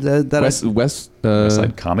Side one? West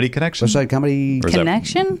Side Comedy Connection. West Side Comedy. Or is that-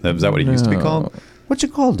 Connection? Is that what it used to be called? What's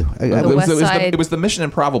it called? West Side. it was the Mission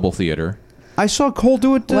Improbable Theater. I saw Cole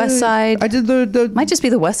do it. West Side. I did the Might just be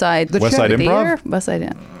the West Side. The West Side Theater? Improv? West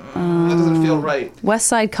Side. That doesn't feel right. West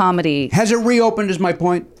Side Comedy. Has it reopened? Is my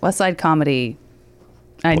point. West Side Comedy.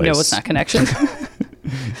 I know Place. it's not connection.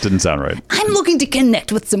 Didn't sound right. I'm looking to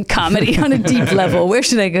connect with some comedy on a deep level. Where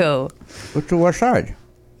should I go? What's the West Side?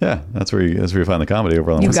 Yeah, that's where you find the comedy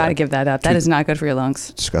over on the You west got to side. give that up. That is not good for your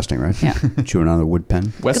lungs. Disgusting, right? Yeah. Chewing on a wood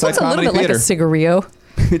pen. West It Side looks a little Comedy bit Theater. like a cigarillo.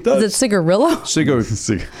 It does. Is it cigarillo?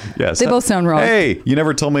 Yes. They both sound wrong. Hey, you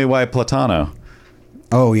never told me why Platano.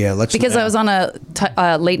 Oh yeah, let's. Because I was on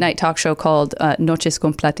a late night talk show called Noches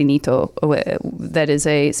con Platinito, that is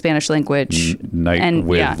a Spanish language Night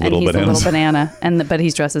with and little he's a bananas. little banana, but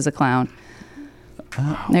he's dressed as a clown.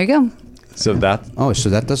 There you go. So that Oh, so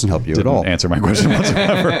that doesn't help you at didn't all. answer my question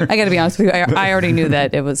whatsoever. I got to be honest with you. I already knew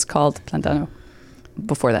that it was called Plantano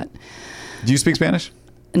before that. Do you speak Spanish?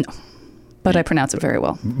 No, but I pronounce it very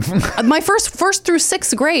well. My first through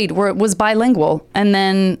sixth grade was bilingual, and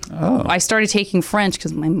then I started taking French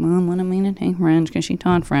because my mom wanted me to take French because she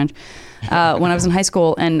taught French when I was in high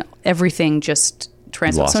school, and everything just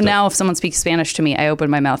transferred. Lost So it. now, if someone speaks Spanish to me, I open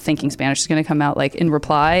my mouth thinking Spanish is going to come out like in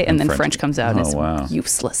reply, and then French. French comes out, and Oh, it's wow.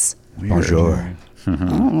 useless. Bonjour.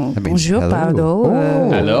 Oh, That means bonjour, hello.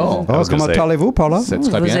 pardon. Hello. I was gonna Comment say- allez-vous, Paula? C'est Vous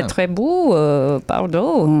très bien. êtes très beau,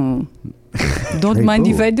 pardon. Don't Très mind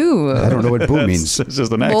beau. if I do. I don't know what boo means. It's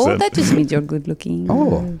just an Oh, accent. that just means you're good looking.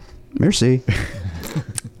 Oh, merci.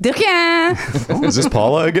 De rien. Is this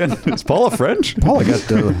Paula again? Is Paula French? Paula got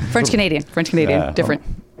the. French Canadian. Yeah. Different.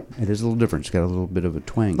 It is a little different. It's got a little bit of a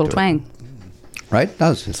twang. Little to it. twang. Right? It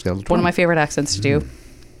does. It's got a little twang. One of my favorite accents to do.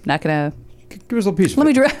 Not gonna. Give us a little piece. Let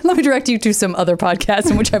me direct you to some other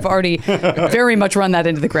podcasts in which I've already very much run that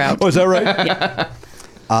into the ground. Oh, is that right? Yeah.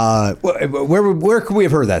 Where could we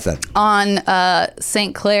have heard that then? On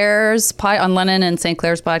St. Clair's on Lennon and St.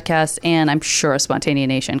 Clair's podcast, and I'm sure Spontanea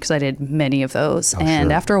Nation because I did many of those. And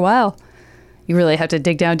sure. after a while, you really have to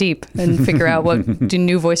dig down deep and figure out what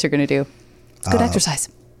new voice you're going to do. It's good exercise.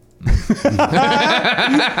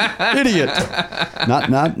 Idiot.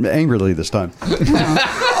 Not angrily this time.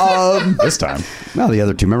 This time. Well, the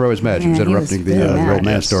other two. Remember I was mad. She was Yeah, he interrupting was the very mad. old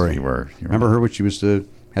man Yes, story. you were. Remember her when she was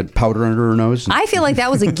had powder under her nose? I feel like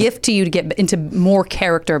that was a gift to you to get into more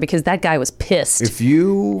character because that guy was pissed. If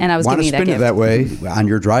you And I was want to giving you spin that it that way on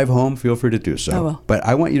your drive home, feel free to do so. I will. But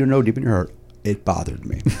I want you to know deep in your heart, it bothered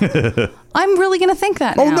me. I'm really going to think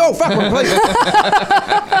that Oh now. no! Fuck! Please.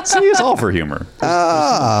 See, it's all for humor.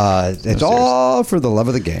 It's all for the love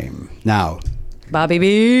of the game. Now, Bobby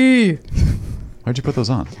B. Why'd you put those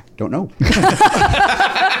on? don't know.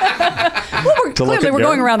 Clearly, we're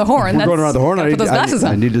going around the horn. We're going around the horn. Put those glasses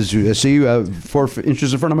I on. need to see you 4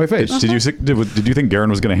 inches in front of my face. Did you think Garen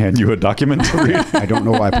was going to hand you a document to read? I don't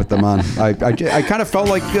know why I put them on. I kind of felt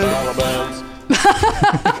like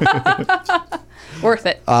Worth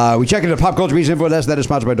it. we check into Pop Culture Beats Info Desk. That is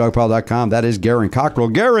sponsored by DogPile.com. That is Garen Cockrell.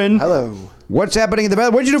 Garen, Hello. what's happening in the bed?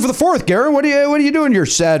 What'd you do for the 4th, Garen? What do you do in your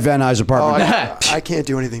sad Van Nuys Oh, apartment? I can't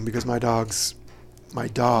do anything because my dog.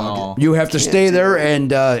 You have to can't stay do there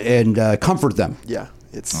it. and comfort them. Yeah,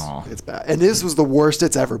 it's bad. And this was the worst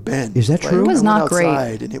it's ever been. Is that true? It was I went not great.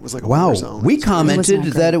 outside and it was like a Wow. war zone. We It's commented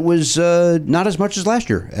not that it was not as much as last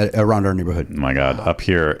year around our neighborhood. Oh my God, up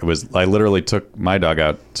here it was. I literally took my dog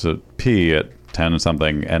out to pee at 10 or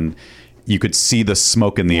something, and you could see the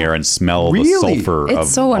smoke in the air and smell Really? the sulfur. of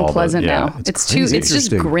It's so all the- unpleasant yeah, now. It's too. crazy. It's just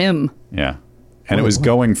Interesting. grim. Yeah. And it was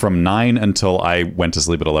going from 9 until I went to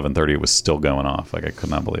sleep at 11:30. It was still going off. Like I could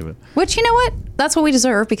not believe it. Which, you know what? That's what we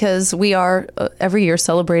deserve because we are every year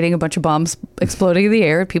celebrating a bunch of bombs exploding in the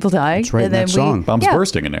air, people dying. That's right, And in that then song. Bombs Yeah.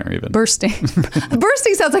 bursting in there even. Bursting.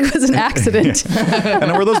 Bursting sounds like it was an accident.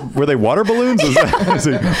 And were they water balloons? Is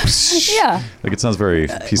it- Yeah. Like it sounds very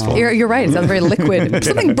peaceful. You're right. It sounds very liquid. If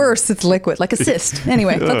something bursts, it's liquid, like a cyst.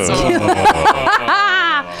 Anyway, let's.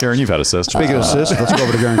 Karen, you've had a cyst. Speaking of sis, let's go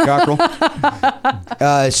over to Garen Cockrell.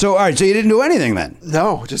 So, all right, so you didn't do anything then?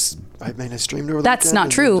 No, I streamed over the That's weekend not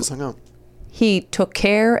and true. Just hung out. He took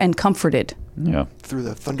care and comforted. Yeah. Threw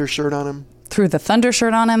the thunder shirt on him. Threw the thunder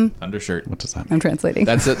shirt on him. Undershirt. What does that mean? I'm translating.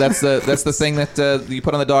 That's the thing that you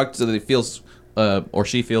put on the dog so that it feels or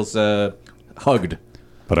she feels hugged.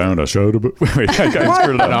 But I don't know. Wait, I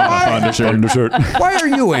screwed it up. Undershirt. Why are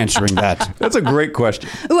you answering that? That's a great question.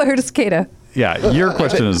 Ooh, I heard a cicada. Yeah, your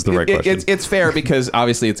question is the right question. It's fair because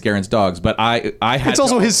obviously it's Garen's dogs, but I had It's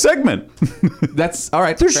also his segment. That's all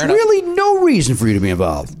right. There's fair enough. really no reason for you to be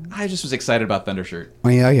involved. I just was excited about Thundershirt. Oh,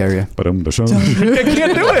 yeah, I hear you. But I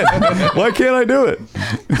can't do it. Why can't I do it?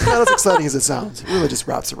 It's not as exciting as it sounds. It really just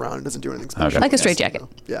wraps around. It doesn't do anything special. Okay. Like a straitjacket.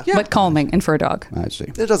 Yeah. But calming and for a dog. I see.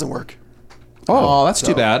 It doesn't work. Oh, that's too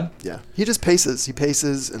So, bad. Yeah. He just paces. He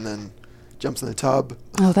paces and then jumps in the tub.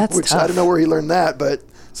 Oh, that's Which tough. I don't know where he learned that, but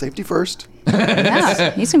Safety first.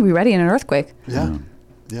 Yeah, he's gonna be ready in an earthquake. Yeah.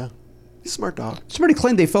 Yeah. He's a smart dog. Somebody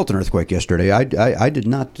claimed they felt an earthquake yesterday. I did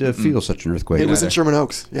not feel such an earthquake. It was in Sherman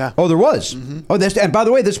Oaks. Yeah. Oh, there was. Oh, and by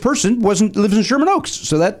the way, this person lives in Sherman Oaks,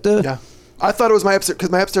 so that. Yeah. I thought it was my upstairs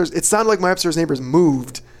because my upstairs. It sounded like my upstairs neighbors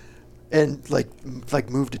moved, and like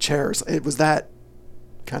moved to chairs. It was that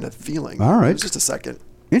kind of feeling. All right. It was just a second.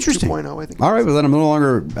 Interesting. 2.0, I think. All right, well then I'm no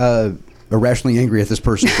longer irrationally angry at this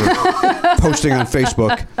person for posting on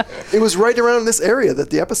Facebook. It was right around this area that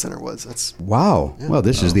the epicenter was. That's Wow. Yeah. Well,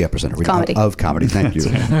 this is the epicenter Comedy. of comedy. Thank you.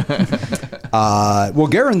 Well,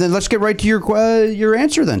 Garen, then let's get right to your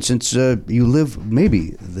answer then, since you live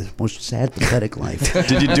maybe the most sad, pathetic life.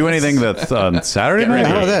 Did you do anything that's on Saturday night?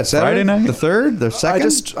 How about that? Saturday? Friday night? The 3rd? The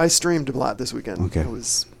 2nd? I streamed a lot this weekend. Okay. It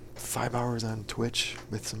was 5 hours on Twitch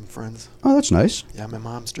with some friends. Oh, that's nice. Yeah, my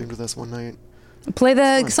mom streamed with us one night. Play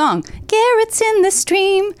the song. Garrett's in the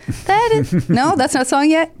stream. That is no, that's not a song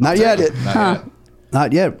yet. Not yet. Not yet.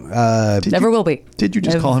 Not yet. Never will be. Did you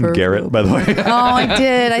just call him Never Garrett, will by the way? Oh, I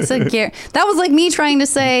did. I said Garrett. That was like me trying to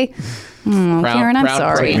say, Karen, I'm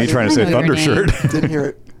sorry. Me trying to say I know your name. Thundershirt. Didn't hear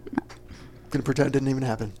it. Gonna pretend it didn't even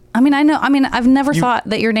happen. I mean, I've never thought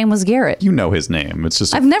that your name was Garrett. You know his name. It's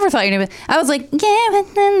just. I've never thought your name was. I was like,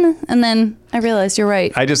 Garrett. And then I realized you're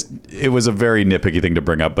right. It was a very nitpicky thing to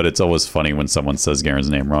bring up, but it's always funny when someone says Garen's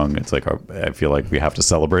name wrong. It's like, I feel like we have to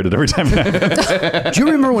celebrate it every time it happens. Do you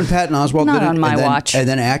remember when Patton Oswalt Not did it on my watch. and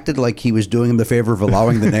then acted like he was doing him the favor of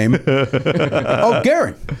allowing the name? Oh,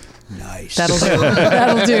 Garen. Nice. That'll do.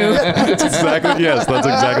 That'll do. That's exactly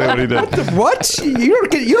what he did. What? You don't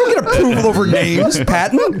get approval over names,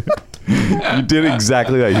 Patton. You did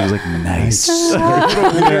exactly that. He was like, nice.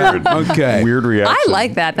 Weird reaction. I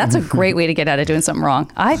like that. That's a great way to get out of doing something wrong.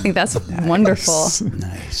 I think that's wonderful.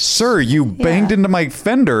 Nice. Sir, you banged into my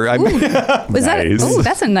fender. Was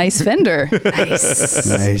that's a nice fender. Nice.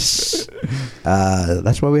 Nice.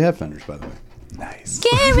 That's why we have fenders, by the way. Nice.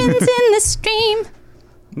 Garen's in the stream.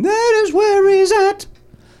 That is where he's at.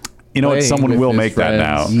 You know what? Playing Someone with will his make that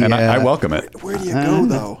now, friends. and Yeah. I welcome it. Where do you go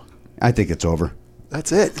though? I think it's over.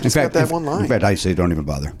 That's it. You just got that one line. In fact, I say don't even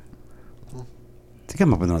bother. To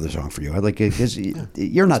come up with another song for you. I like it because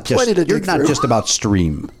you're not just Plenty to dig through. just about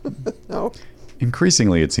stream. No.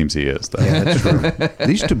 Increasingly, it seems he is. Though. Yeah, that's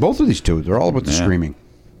true. Both of these two, they're all about the streaming.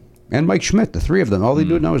 And Mike Schmidt, the three of them, all they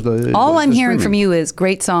do now is the. All I'm the hearing from streaming. you is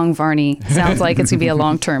great song, Varney. Sounds like it's gonna be a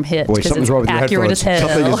long-term hit Boy, because something's it's wrong with your accurate headphones. as hell.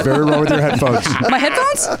 Something is very wrong with your headphones. My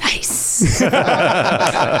headphones? Nice.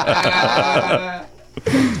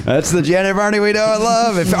 That's the Janet Varney we know and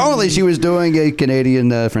love. If only she was doing a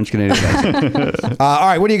French-Canadian accent. All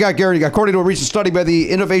right, what do you got, Gary? According to a recent study by the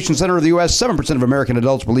Innovation Center of the U.S., 7% of American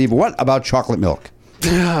adults believe what about chocolate milk?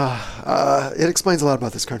 It explains a lot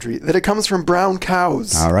about this country. That it comes from brown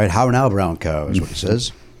cows. All right, how now, brown cow, is what he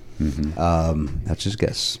says. That's his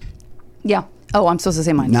guess. Yeah. Oh, I'm supposed to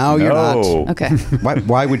say mine. Now you're No. not. Okay.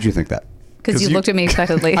 Why would you think that? Because you looked at me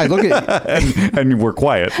expectantly. I look at and we're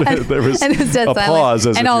quiet. There was and it was dead a silent. pause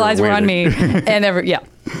as And if all you eyes were on me. waiting. And yeah.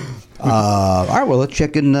 all right, well, let's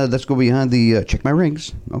check in. Let's go behind the check my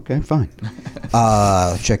rings. Okay, fine.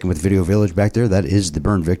 Check in with Video Village back there. That is the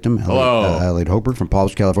burn victim. Hello. Elliot Hopper from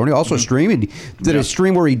Palms, California. Also streamed. He did a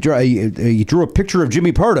stream where he drew a picture of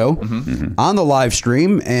Jimmy Pardo on the live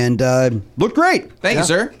stream and looked great. Thank you,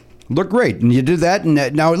 sir. Looked great. And you did that.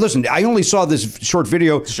 And now, listen, I only saw this short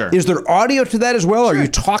video. Sure. Is there audio to that as well? Are you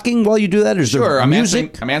talking while you do that? Is Sure. there I'm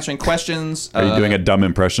music? answering questions. Are you doing a dumb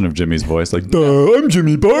impression of Jimmy's voice? Like, duh, I'm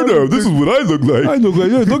Jimmy Pardo. This is what I look like. I look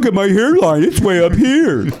like, look at my hairline. It's way up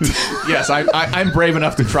here. Yes, I'm brave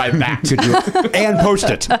enough to try that. Could you? And post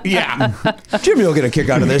it. Yeah. Jimmy will get a kick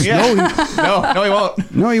out of this. Yeah. No, he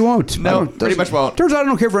won't. No, he won't. No, pretty much won't. Turns out I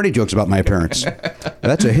don't care for any jokes about my appearance.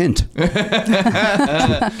 That's a hint.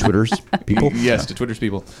 Twitter's people. Yes, to Twitter's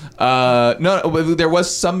people. No, there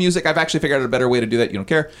was some music. I've actually figured out a better way to do that. You don't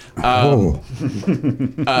care.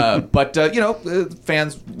 But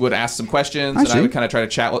fans would ask some questions, and see. I would kind of try to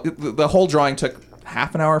chat. Well, the whole drawing took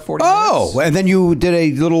half an hour, 40 minutes. Oh, and then you did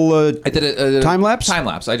a little I did a time lapse? Time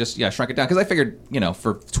lapse. I just shrunk it down because I figured,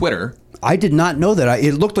 for Twitter. I did not know that.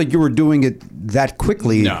 It looked like you were doing it that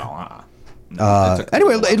quickly. No.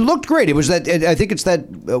 Anyway, it looked great. It was that. I think it's that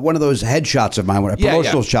one of those headshots of mine, a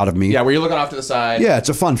promotional shot of me. Yeah, where you're looking off to the side. Yeah, it's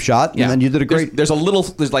a fun shot, and then you did a great. There's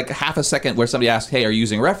like half a second where somebody asks, "Hey, are you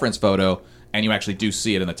using a reference photo?" And you actually do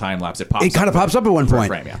see it in the time lapse. It pops. It kind of pops up at one for a point.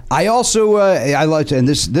 frame, yeah. I also I liked, and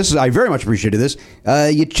this is I very much appreciated this.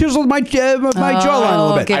 You chiseled my jawline a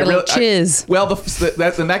little bit. Give it a little chiz.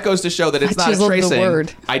 And that goes to show that it's I not chiseled the tracing.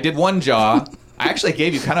 word. I did one jaw. I actually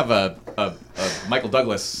gave you kind of a Michael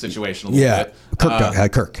Douglas situation a little bit. Kirk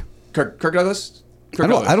Douglas. Kirk Douglas. I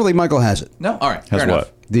don't think Michael has it. No? All right. Has fair what?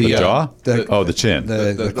 enough. The jaw? the- the chin.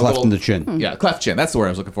 The cleft in the chin. Yeah, cleft chin. That's the word I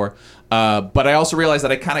was looking for. But I also realized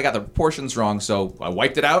that I kind of got the proportions wrong, so I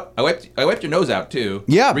wiped it out. I wiped your nose out too.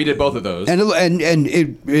 Yeah. Redid both of those. And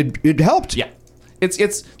it helped. yeah.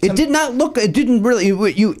 It did not look. It didn't really.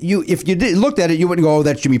 You if you looked at it, you wouldn't go, "Oh,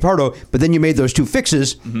 that's Jimmy Pardo." But then you made those 2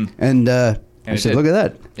 fixes, and I said, did. "Look at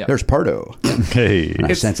that. Yep. There's Pardo." Hey. And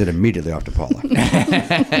I sent it immediately off to Paula.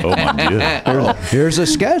 Oh, my God. Here's a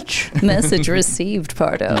sketch. Message received,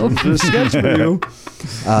 Pardo. A sketch for you.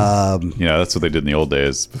 You know, that's what they did in the old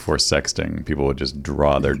days before sexting. People would just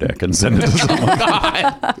draw their dick and send it to someone.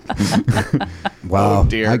 Wow. Oh,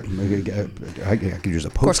 dear. I could use a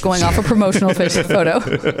post. Of course, going off a promotional photo.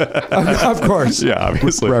 Of course. Yeah,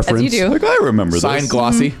 obviously. Reference. As you do. Like, I remember signed this.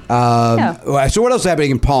 glossy. Yeah. So what else is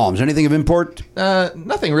happening in Palms? Anything of import?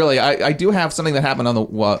 Nothing really. I do have something that happened on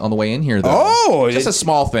the way in here, though. Oh, just a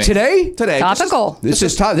small thing. Today? Today. Topical. This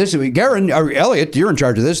is Garen or Elliot. You're in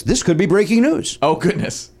charge of this. This could be breaking news. Oh,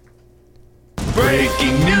 goodness.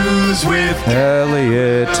 Breaking news with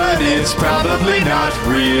Elliot. but it's probably not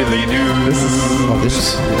really news.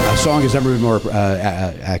 This song has never been more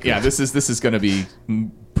accurate. Yeah, this is going to be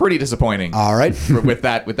pretty disappointing. All right. with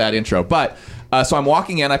that intro. But so I'm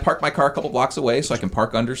walking in. I parked my car a couple blocks away so I can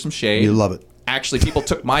park under some shade. You love it. Actually, people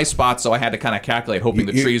took my spot, so I had to kind of calculate, hoping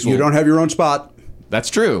the trees will. You don't have your own spot. That's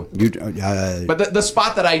true. But the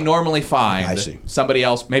spot that I normally find, I see. somebody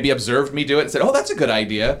else maybe observed me do it and said, "Oh, that's a good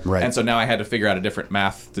idea." Right. And so now I had to figure out a different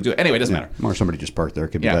math to do it. Anyway, it doesn't matter. Or somebody just parked there.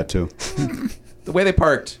 Could be Yeah. that too. The way they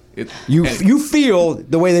parked, You feel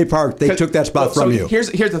the way they parked. They took that spot from you. Here's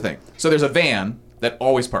the thing. So there's a van that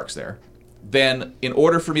always parks there. Then, in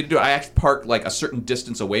order for me to do it, I have to park like a certain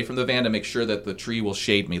distance away from the van to make sure that the tree will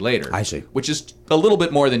shade me later. I see. Which is a little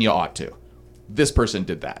bit more than you ought to. This person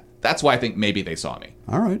did that. That's why I think maybe they saw me.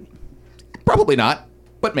 All right. Probably not,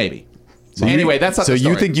 but maybe. So anyway, that's not So the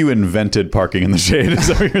story. you think you invented parking in the shade? Is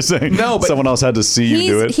that what you're saying? No, but someone else had to see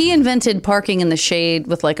you do it. He invented parking in the shade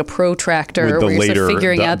with like a protractor, With the where you're later- sort of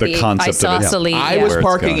figuring out the the concept of it. isosceles. I yeah. was Where it's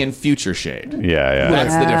parking going. in future shade. Yeah.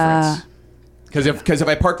 That's the difference. Because if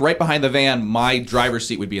I parked right behind the van, my driver's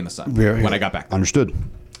seat would be in the sun when I got back there. Understood.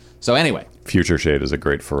 So anyway. Future Shade is a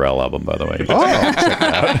great Pharrell album, by the way.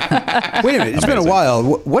 Wait a minute. It's been a while.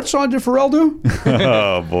 What song did Pharrell do?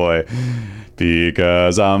 Oh boy.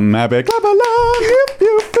 Because I'm happy, clap along if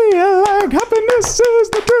you feel like happiness is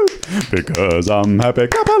the truth. Because I'm happy,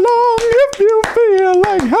 clap along if you feel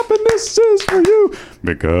like happiness is for you.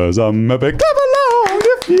 Because I'm happy, clap along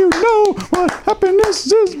if you know what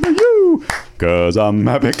happiness is for you. Because I'm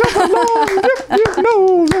happy, clap along if you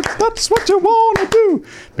know that that's what you want to do.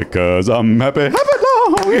 Because I'm happy, clap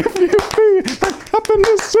along if you feel like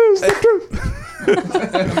happiness is the truth.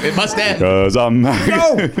 It must end. Because I'm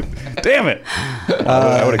No. Damn it.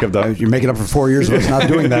 I would have kept up. You're making up for 4 years of us not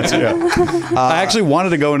doing that. I actually wanted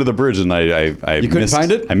to go into the bridge and I You couldn't missed,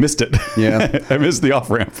 find it? I missed it. Yeah. I missed the off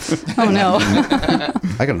ramp. Oh no.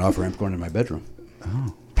 I got an off ramp going to my bedroom.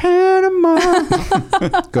 Oh. Panama.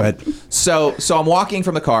 Go ahead. So I'm walking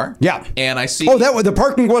from the car. Yeah. And I see. Oh, the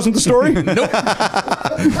parking wasn't the story?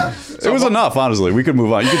 It was enough, honestly. We could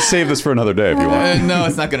move on. You could save this for another day if you want. No,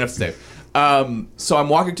 it's not good enough to save. So I'm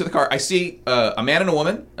walking to the car. I see a man and a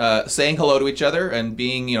woman saying hello to each other and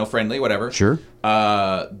being, friendly, whatever. Sure.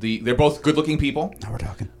 They're both good-looking people. Now we're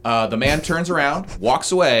talking. The man turns around,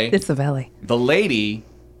 walks away. It's the valley. The lady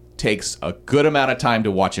takes a good amount of time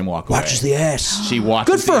to watch him walk away. Watches the ass. She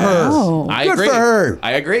watches. Good for the her. ass. Oh. I Good agree. for her.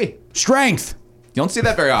 I agree. Strength. You don't see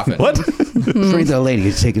that very often. What? Strength of the lady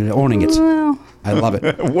is owning it. Well, I love it.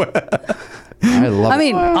 I love I it.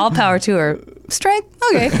 mean, all power to her. Strength.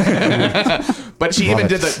 Okay. But she Love even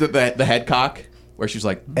it. did the head cock where she was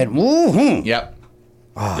like, And woohoo. "Yep."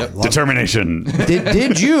 Yep. Determination.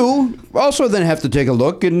 Did you also then have to take a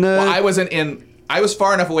look and Well, I wasn't in. I was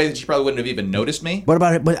far enough away that she probably wouldn't have even noticed me. what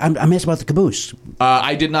about it? But I'm asking about the caboose.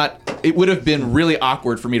 I did not. It would have been really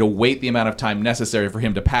awkward for me to wait the amount of time necessary for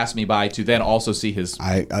him to pass me by to then also see his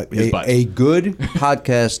his butt. A good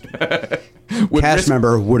podcast Would cast risk-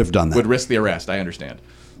 member would have done that. would risk the arrest. I understand.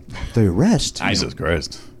 The arrest? Jesus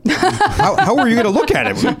Christ. How were you going to look at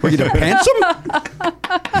it? Were you going to pants him?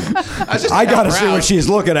 I got to see what she's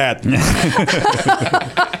looking at.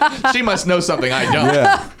 She must know something I don't.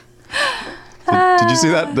 Yeah. Did you see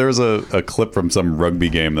that? There was a clip from some rugby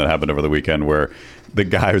game that happened over the weekend where the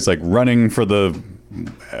guy was like running for the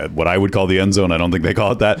what I would call the end zone. I don't think they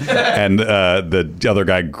call it that. And the other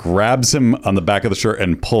guy grabs him on the back of the shirt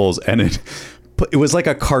and pulls, and it it was like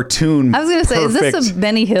a cartoon. I was going to say, is this a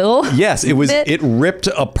Benny Hill? Yes, it was. bit? It ripped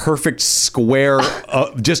a perfect square,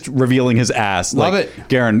 just revealing his ass. Love like, it,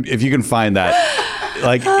 Garen. If you can find that,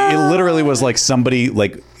 like it literally was like somebody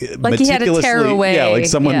like he had to tear away. Yeah, like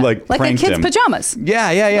someone like a pranked kid's him. pajamas. Yeah,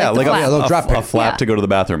 Like the flap. little drop a pick. flap to go to the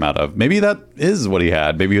bathroom out of. Maybe that is what he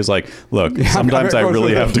had. Maybe he was like, look, sometimes I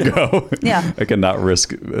really have to go. Yeah. I cannot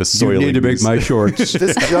risk soiling. You need to make these. my shorts.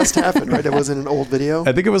 This just happened, right? It wasn't an old video?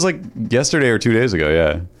 I think it was like yesterday or 2 days ago.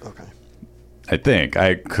 Yeah. Okay. I think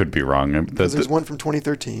I could be wrong. There's one from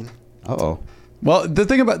 2013. Uh-oh. Well,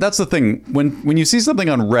 that's the thing. When you see something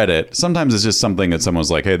on Reddit, sometimes it's just something that someone's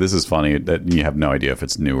like, "Hey, this is funny," that you have no idea if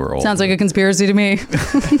it's new or old. Sounds like a conspiracy to me.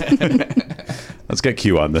 Let's get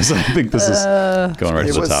Q on this. I think this is going right It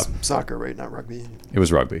to the was top. soccer, right? Not rugby. It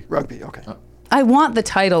was rugby. Rugby, okay. I want the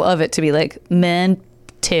title of it to be like "Man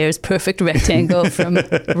tears perfect rectangle from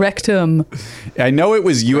rectum." I know it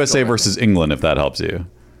was USA versus England. If that helps you.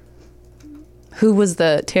 Who was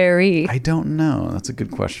the Terry? I don't know. That's a good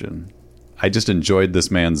question. I just enjoyed this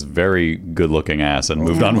man's very good-looking ass and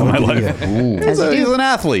moved on with my life. He's an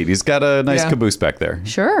athlete. He's got a nice caboose back there.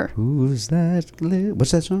 Sure. Who's that? What's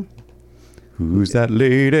that song? Who's that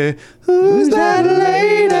lady? Who's that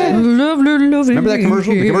lady? Remember that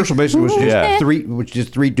commercial? The commercial basically was just Yeah.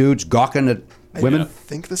 three dudes gawking at women. I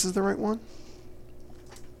think this is the right one.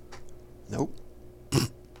 Nope.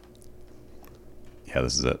 Yeah,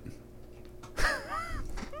 this is it.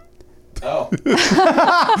 Oh.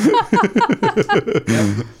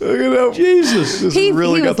 Jesus. He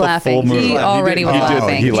was laughing. He already was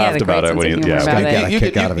laughing. He had laughed a about great it when sense he. of humor Yeah. about got it. a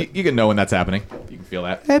kick out of it. You can know when that's happening. You can feel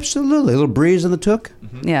that. Absolutely. A little breeze in the took.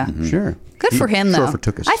 Yeah. Sure. Good for him, though. Sure for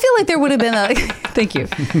Tookus. I feel like there would have been a thank you.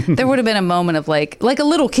 There would have been a moment of like a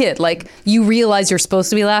little kid, like you realize you're supposed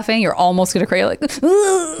to be laughing, you're almost gonna cry, like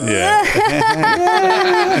Yeah.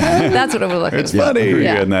 that's what it was like. It's funny.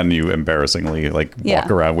 Yeah. And then you embarrassingly walk Yeah.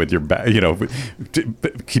 around with your back,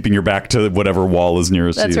 keeping your back to whatever wall is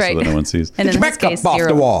nearest That's to you right. so that no one sees. And Get in your this back case, up off you're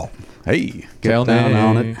the wall. Hey. Get down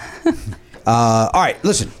on it. All right,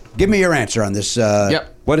 listen. Give me your answer on this.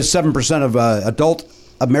 Yep. What does 7% of adult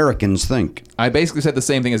Americans think? I basically said the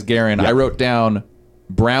same thing as Garen. I wrote down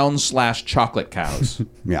brown/chocolate cows.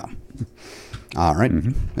 Yeah. All right.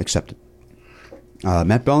 Accepted.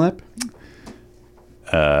 Matt Belknap?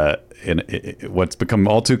 What's become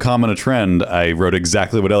all too common a trend, I wrote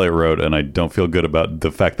exactly what Elliot wrote, and I don't feel good about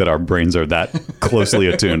the fact that our brains are that closely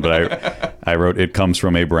attuned, but I wrote it comes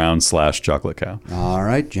from a brown/chocolate cow. All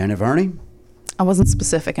right. Janet Varney? I wasn't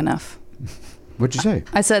specific enough. What'd you say?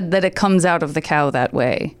 I said that it comes out of the cow that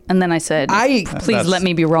way, and then I said, "Please let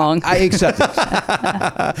me be wrong." I accept it.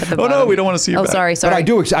 Oh, no, we don't want to see your Oh, back. sorry. But I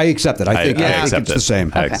accept it. I think accept it's the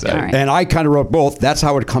same. I Okay, accept all it. right. And I kind of wrote both. That's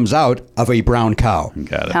how it comes out of a brown cow.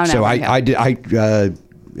 Got it. How So now, I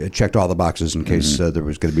checked all the boxes in case there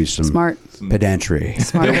was going to be some Smart. pedantry.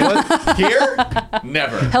 Here?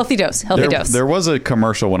 Never. Healthy dose. There was a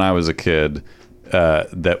commercial when I was a kid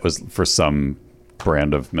that was for some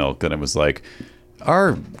brand of milk, and it was like,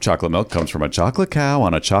 our chocolate milk comes from a chocolate cow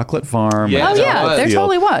on a chocolate farm. Yeah. Oh yeah, there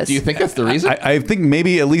totally was. Do you think that's the reason? I think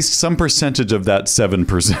maybe at least some percentage of that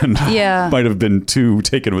 7% Yeah. might have been too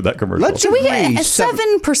taken with that commercial. Let's Do we agree. get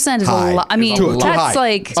 7% is a High. lot? I mean, Too that's high.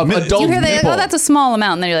 like Of adult you hear that? people. Oh, that's a small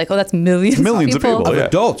amount, and then you're like, oh, that's millions of of people. people. Of Yeah.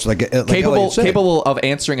 adults, like capable Elliot said. capable of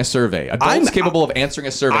answering a survey. Adults capable of answering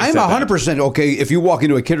a survey. I'm said that. 100% okay if you walk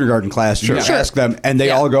into a kindergarten class and you ask them and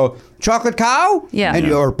they all go, chocolate cow? Yeah. And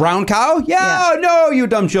you're brown cow? Yeah, no, you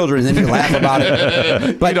dumb children. And then you laugh about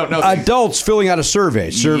it. But don't know. adults filling out a survey.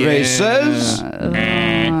 Survey says,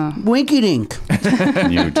 winky dink.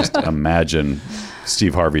 Can you just imagine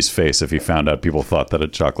Steve Harvey's face if he found out people thought that a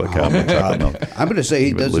chocolate cow made chocolate milk? I'm going to say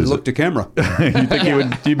he doesn't lose look it. to camera. You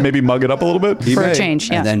think he'd maybe mug it up a little bit? For a change,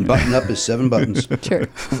 yeah. And then button up his 7 buttons. Sure.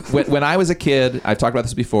 When I was a kid, I've talked about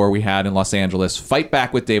this before, we had in Los Angeles Fight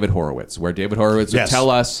Back with David Horowitz, where David Horowitz would tell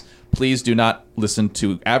us, please do not listen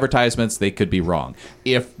to advertisements. They could be wrong.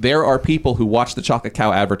 If there are people who watched the chocolate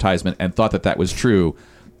cow advertisement and thought that that was true,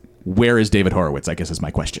 where is David Horowitz, I guess is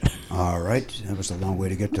my question. All right. That was a long way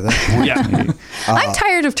to get to that point. Yeah. I'm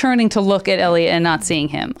tired of turning to look at Elliot and not seeing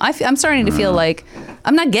him. I'm starting to feel like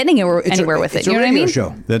I'm not getting anywhere with it. It's You a know what I radio mean?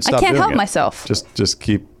 show. Then I stop can't doing help it. myself. Just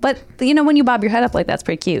keep. But when you bob your head up like that's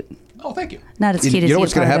pretty cute. Oh, thank you. Not as cute as You know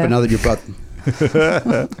what's going to happen now that you're about...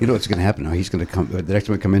 You know what's going to happen now? He's going to come. The next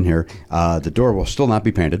one come in here. The door will still not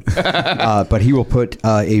be painted, but he will put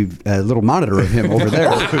a little monitor of him over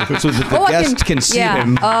there so that the guests can see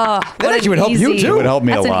him. That actually would help you, too. It would help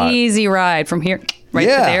me that's a lot. an easy ride from here right to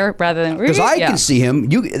there rather than because I can see him.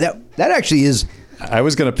 That actually is I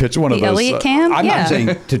was going to pitch one of The those. Elliott cam? I'm not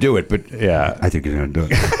saying to do it, but Yeah. I think you're going to do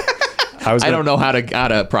it. I don't know how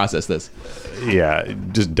to process this. Yeah,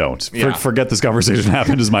 just don't. Yeah. Forget this conversation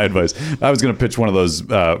happened is my advice. I was going to pitch one of those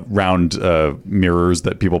round mirrors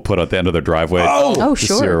that people put at the end of their driveway. Oh, to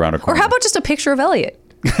sure. see around a Or corner. how about just a picture of Elliot?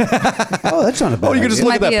 Oh, that's not a bad Oh, you can just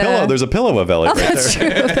look at Might that be pillow. a- There's a pillow of Elliot right That's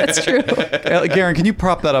there. true. That's true. Garen, can you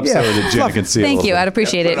prop that up Yeah. so that Jen can see? Thank a you. little I'd bit?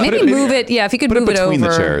 appreciate it. Put Maybe move it. Yeah, if you could Put move it between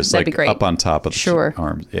over, the chairs, that'd like be great. up on top of the Sure.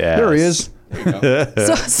 arms. Yeah, There he is. So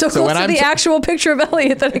close when to I'm the actual picture of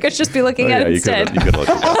Elliot that I could just be looking at you instead. could look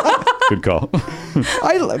at that. Good call.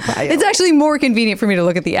 It's actually more convenient for me to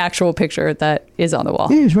look at the actual picture that is on the wall.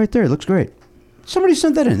 Yeah, he's right there. It looks great. Somebody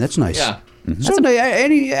sent that in. That's nice. Yeah. So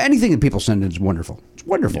anything that people send in is wonderful. It's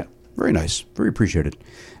wonderful. Yeah. Very nice. Very appreciated.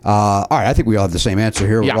 All right, I think we all have the same answer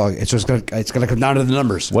here. Yeah. Well, it's gonna come down to the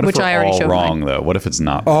numbers. What if Which we're I already all showed wrong mine. though? What if it's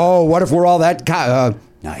not? Oh, what if we're all that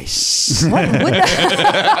nice?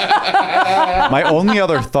 My only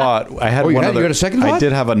other thought, I had Oh, you one had- other. you had a second I thought?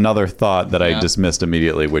 did have another thought that I Yeah. dismissed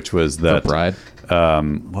immediately, which was that Bride?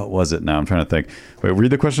 What was it? Now I'm trying to think. Wait,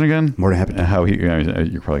 read the question again. More to happen. How he?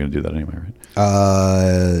 You're probably going to do that anyway,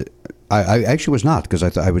 right? I actually was not because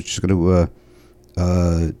I was just going to.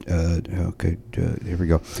 Okay, here we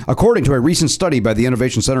go. According to a recent study by the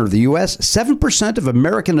Innovation Center of the U.S., 7% of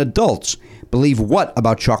American adults believe what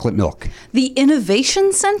about chocolate milk? The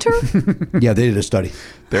Innovation Center? Yeah, they did a study.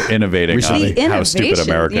 They're innovating Recently. The on how innovation. stupid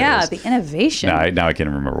America yeah, is. the innovation. Now I can't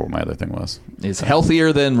remember what my other thing was. It's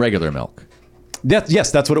healthier than regular milk.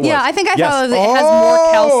 Yes, that's what it was. Yeah, I think I Yes. thought it has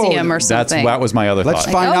more calcium or That's something. that was my other Let's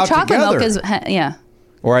thought. find out chocolate together. milk is, yeah.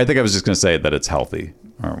 Or I think I was just going to say that it's healthy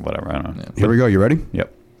or whatever. I don't know. Here we go. You ready?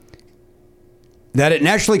 Yep. That it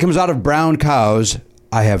naturally comes out of brown cows.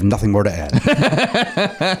 I have nothing more to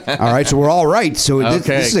add. All right, so we're all right. So this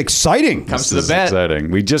is exciting. Comes to This the is bet.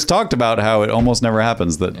 exciting. We just talked about how it almost never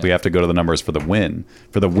happens that we have to go to the numbers for the win.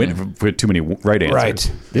 For too many right answers.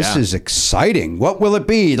 Right. This Yeah. is exciting. What will it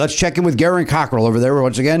be? Let's check in with Garen Cockrell over there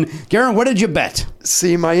once again. Garen, what did you bet?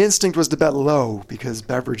 See, my instinct was to bet low because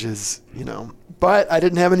beverages, but I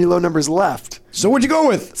didn't have any low numbers left. So what'd you go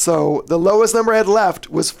with? So the lowest number I had left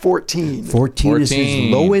was 14. 14 is his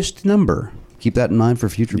 14. lowest number. Keep that in mind for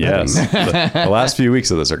future Yes. betting. the last few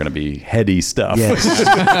weeks of this are going to be heady stuff. Yes.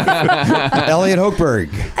 Elliot Hochberg.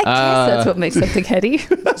 I guess that's what makes something heady.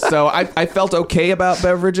 So I felt okay about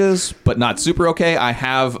beverages, but not super okay. I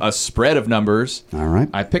have a spread of numbers. All right.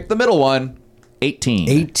 I picked the middle one, 18.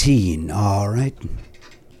 18. All right.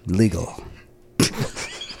 Legal.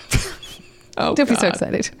 Oh, Don't be so God.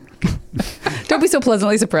 excited. Don't be so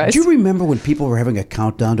pleasantly surprised. Do you remember when people were having a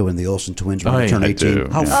countdown to when the Olsen twins were going to turn I 18? do,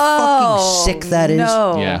 How yeah. fucking sick that is.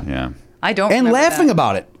 No. Yeah. Yeah. I don't And remember laughing that.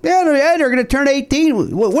 about it. Yeah, they're going to turn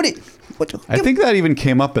 18. What I think that even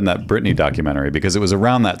came up in that Britney documentary because it was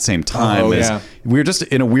around that same time. Oh, as yeah. We were just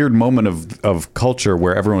in a weird moment of culture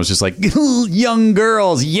where everyone was just like, young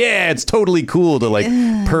girls, yeah, it's totally cool to like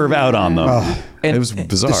perv out on them. And it was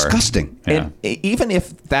bizarre. disgusting. Yeah. And even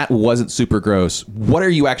if that wasn't super gross, what are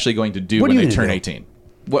you actually going to do What when are you they gonna turn do? 18?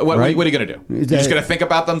 What Right? are you going to do? You're just going to think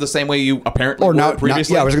about them the same way you apparently Or were now,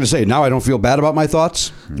 previously? yeah, I was going to say, now I don't feel bad about my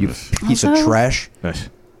thoughts. You piece of trash.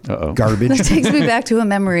 Uh-oh. Garbage. That takes me back to a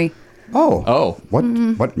memory Oh.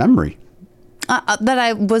 What memory? that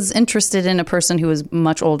I was interested in a person who was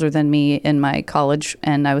much older than me in my college,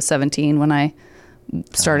 and I was 17 when I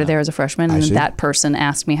started there as a freshman, I and see. that person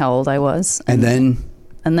asked me how old I was. And then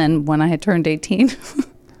And then when I had turned 18,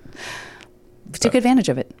 we took advantage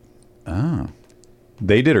of it.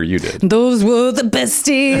 They did or you did? Those were the best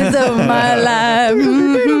days of my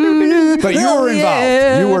life. But you were involved.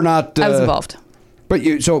 Yeah. You were not I was involved. But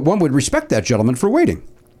so one would respect that gentleman for waiting.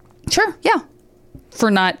 Sure, yeah. For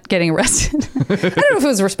not getting arrested. I don't know if it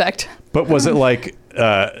was respect. But was it like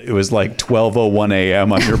it was like 12:01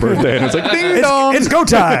 a.m. on your birthday, and it's like ding dong, It's go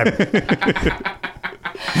time.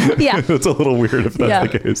 Yeah. It's a little weird if that's Yeah.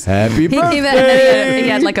 the case. Happy He came in and he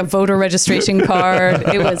had like a voter registration card.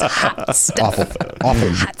 It was hot stuff. Awful.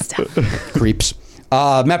 Hot stuff. Creeps.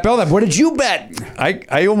 Matt Belknap, what did you bet?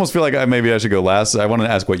 I almost feel like maybe I should go last. I want to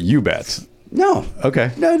ask what you bet. No.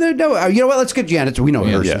 Okay. No. You know what? Let's get Janet. We know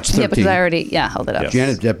hers. Yeah. It's 13. Yeah, because I already held it up. Yeah.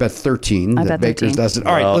 Janet bet 13. I That bet Baker's 13. dozen.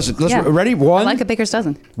 All right, Well, listen. Yeah. Ready? I One, like a baker's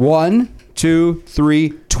dozen. 1, 2, 3,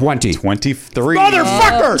 20. 23.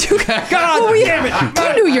 Motherfucker! God damn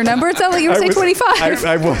it! You knew your number. It sounded like you were saying 25.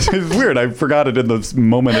 I was. It's weird. I forgot it in the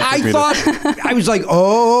moment. It took me I to- thought, I was like,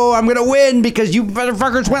 oh, I'm going to win because you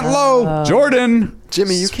motherfuckers went low. Jordan.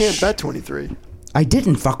 Jimmy, you can't bet 23. I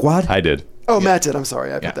didn't, fuckwad. I did. Oh, Matt did. I'm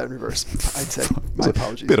sorry. I put that in reverse. I'd say my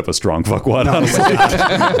apologies. Bit of a strong fuck one. Honestly.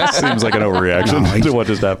 Seems like an overreaction to what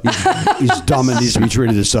just happened. He's dumb and needs to be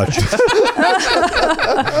treated as such.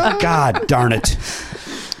 God darn it.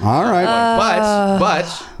 All right.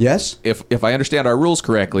 But yes, if I understand our rules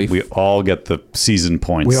correctly, we all get the season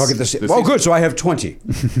points. We all get oh, good. So I have 20.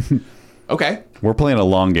 Okay. We're playing a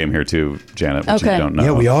long game here too, Janet, which you don't know.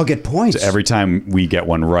 Yeah, we all get points. So every time we get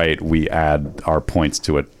one right, we add our points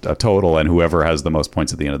to a total, and whoever has the most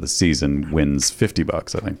points at the end of the season wins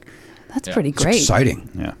 $50, I think. That's pretty great. It's exciting.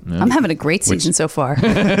 Yeah. I'm having a great season so far. You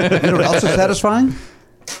know what else is satisfying?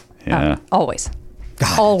 Yeah. Always.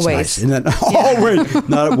 God, always. Nice, isn't it? Always.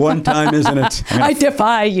 Not at one time, isn't it? I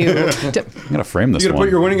defy you. I'm going to frame this You one. going to put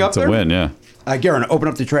your winning up there? It's a win, yeah. Garen, open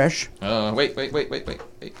up the trash. Wait.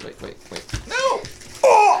 No!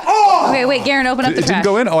 Okay, wait, Garen, open up the It trash. didn't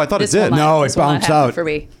go in? Oh, I thought it did. No, this it will not bounced happen out. For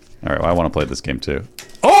me. All right, well, I want to play this game too.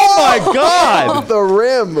 Oh my God! The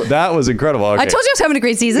rim. That was incredible. Okay. I told you I was having a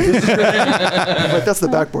great season. But that's the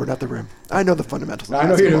backboard, not the rim. I know the fundamentals. I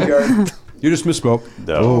know you do, Garen. You just misspoke.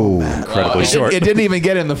 No, incredibly short. It didn't even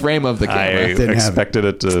get in the frame of the camera. I expected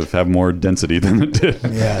it to have more density than it did.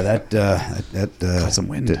 Yeah, that some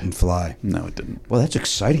wind. didn't fly. No, it didn't. Well, that's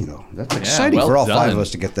exciting, though. That's exciting well for all five done. of us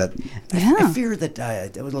to get that. Yeah. I fear that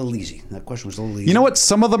that was a little easy. That question was a little easy. You know what?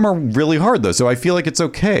 Some of them are really hard, though, so I feel like it's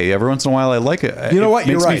okay. Every once in a while, I like it. You know what? It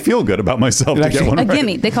You're makes me right. feel good about myself to get one A right.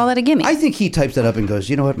 gimme. They call that a gimme. I think he types that up and goes,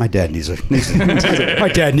 you know what? My dad needs a my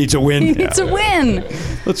dad needs a win. He needs a win.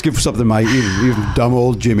 Let's give something my even dumb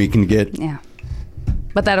old Jimmy can get. Yeah.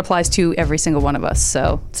 But that applies to every single one of us,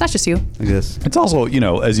 so it's not just you. I guess. It's also,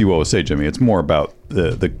 as you always say, Jimmy, it's more about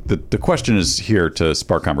the question is here to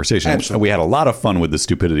spark conversation. Absolutely. We had a lot of fun with the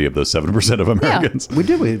stupidity of those 7% of Americans. We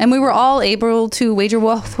did. And we were all able to wager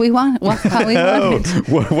what we want. What we wanted.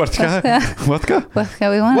 What What we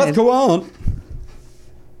wanted. What go on?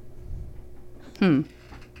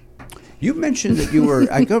 You mentioned that you were,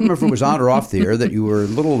 I don't remember if it was on or off the air, that you were a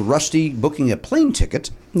little rusty booking a plane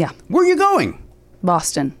ticket. Yeah. Where are you going?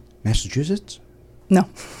 Boston. Massachusetts? No.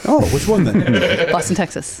 Oh, which one then? Boston,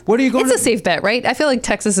 Texas. What are you going It's to- a safe bet, right? I feel like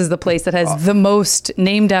Texas is the place that has the most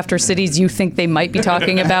named after cities you think they might be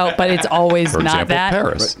talking about, but it's always For not example, that.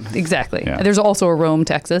 Paris. Exactly. Yeah. There's also a Rome,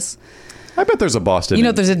 Texas. I bet there's a Boston. You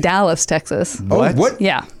know, there's a Dallas, Texas. What? Oh, what?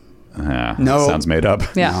 Yeah. No. Sounds made up.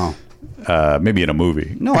 Yeah. No. Maybe in a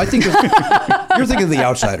movie. No, I think you're thinking of The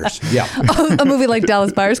Outsiders. Yeah. A movie like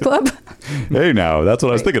Dallas Buyers Club. Hey, now that's what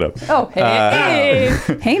I was thinking of. Oh, hey.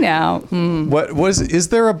 Hey now. Is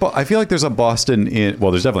there I feel like there's a Boston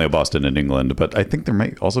there's definitely a Boston in England, but I think there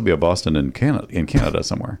might also be a Boston in Canada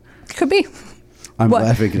somewhere. Could be. I'm What?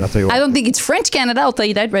 laughing. I'll tell you what. I don't think it's French Canada. I'll tell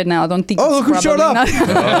you that right now. I don't think. Oh, it's look who showed probably up.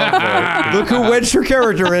 not- Look who wedged her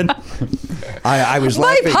character in. I was By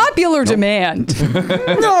laughing. popular demand.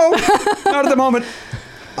 No, not at the moment.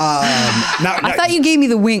 I thought you gave me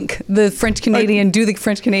the wink, the French Canadian. Do the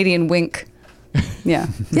French Canadian wink. Yeah,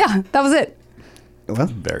 yeah, that was it. Well,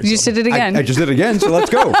 Very You just did it again. I just did it again, so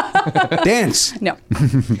let's go. Dance. No.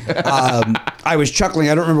 I was chuckling.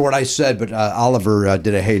 I don't remember what I said, but Oliver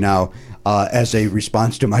did a hey now as a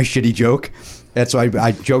response to my shitty joke. And so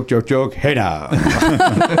I joke, hey now.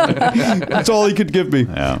 That's all he could give me.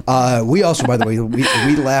 Yeah. We also, by the way, we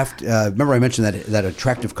laughed. Remember I mentioned that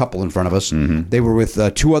attractive couple in front of us? Mm-hmm. They were with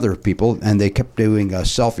two other people, and they kept doing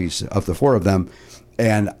selfies of the four of them.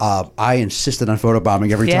 And I insisted on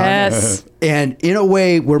photobombing every time. Yes. And in a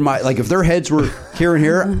way where if their heads were here and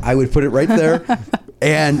here, I would put it right there.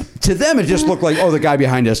 And to them, it just looked like, oh, the guy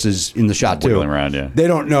behind us is in the shot too. Wiggling around, yeah. They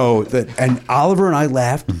don't know that. And Oliver and I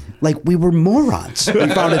laughed like we were morons. We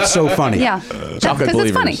found it so funny. Yeah. Chocolate Because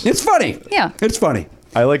it's funny. believers. It's funny. Yeah. It's funny.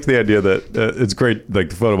 I liked the idea that it's great. Like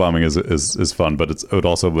the photobombing is fun, but it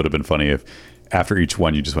also would have been funny if after each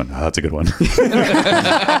one you just went, oh, that's a good one. Nice,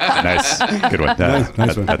 good one.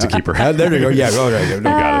 Nice one. That's a keeper. There you go. Yeah, all right. You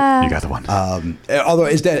got the one. Although,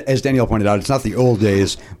 as Danielle pointed out, it's not the old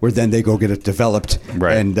days where then they go get it developed.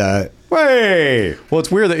 Right. And Way. Well,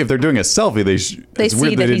 it's weird that if they're doing a selfie, They it's see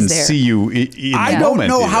weird that they he's didn't there. see you. In I the don't moment,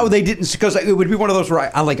 know how even. they didn't, because it would be one of those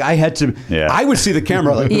where I had to. Yeah. I would see the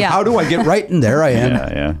camera. Like, Yeah. how do I get right in there? I am.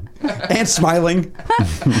 Yeah, And smiling.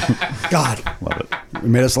 God. love it. It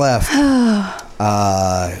made us laugh.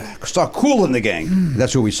 Saw Cool in the Gang.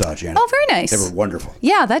 That's who we saw, Janet. Oh, very nice. They were wonderful.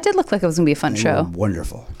 Yeah, that did look like it was going to be a fun They show. were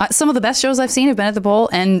wonderful. Some of the best shows I've seen have been at the Bowl,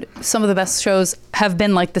 and some of the best shows have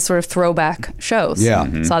been like the sort of throwback shows. Yeah.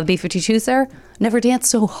 Mm-hmm. Saw the B-52s there. Never danced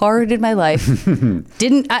so hard in my life.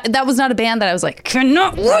 That was not a band that I was like,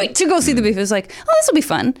 cannot wait to go see the B-52s. It was like, oh, this will be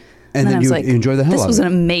fun. And then I was you like, enjoy the hell this out was of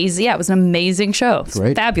an it. amazing, it was an amazing show. It was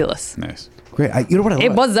Great. fabulous. Nice. Great. You know what I love?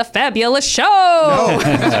 It was a fabulous show.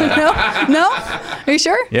 No? Are you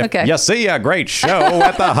sure? If Okay. you see a great show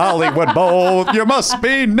at the Hollywood Bowl, you must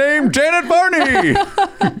be named Janet Varney.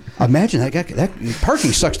 Imagine that guy. That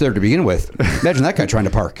parking sucks there to begin with. Imagine that guy trying to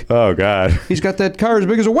park. Oh, God. He's got that car as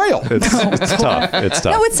big as a whale. It's tough. It's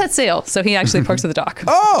tough. No, it's set sail, so he actually parks at the dock.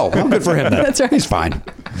 Oh, well, good for him then. That's right. He's fine.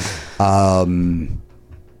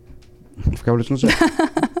 I forgot what I was going to say.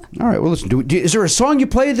 All right, well, listen. Is there a song you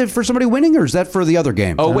play for somebody winning, or is that for the other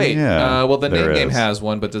game? Oh, wait. Yeah, Well, the there name game is. has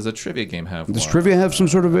one, but does the trivia game have one? Does trivia have some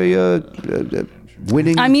sort of a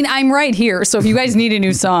winning? I mean, I'm right here, so if you guys need a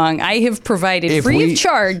new song, I have provided free of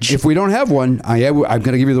charge. If we don't have one, I'm going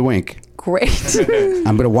to give you the wink. Great.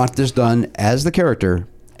 I'm going to want this done as the character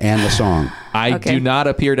and the song. I Okay. do not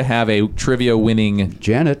appear to have a trivia winning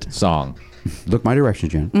Janet, song. look my direction,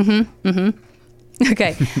 Janet.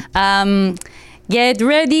 Okay. Get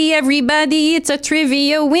ready, everybody. It's a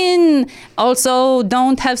trivia win. Also,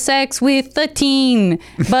 don't have sex with a teen.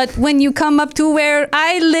 But when you come up to where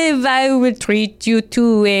I live, I will treat you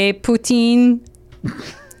to a poutine.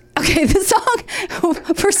 Okay, this song,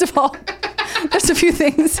 first of all, there's a few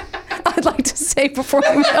things I'd like to say before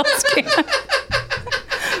anyone else can.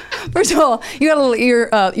 First of all, you got a little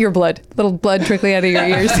ear blood, little blood trickling out of your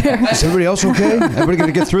ears there. Is everybody else okay? Everybody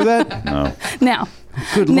going to get through that? No. Now,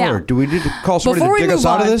 Good Now, Lord. Do we need to call somebody before to we dig us move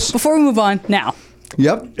out on, of this? before we move on, now,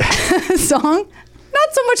 Yep. song,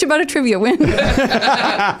 not so much about a trivia win.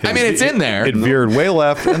 I mean, it's in there. It veered way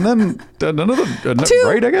left, and then another Two.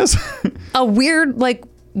 right, I guess. A weird, like,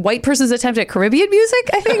 white person's attempt at Caribbean music.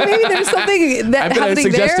 I think maybe there's something that I'm going to happening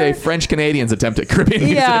suggest there. a French Canadian's attempt at Caribbean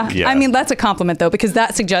music. Yeah. I mean, that's a compliment, though, because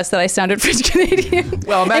that suggests that I sounded French Canadian.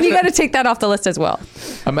 Well, and imagine you got to take that off the list as well.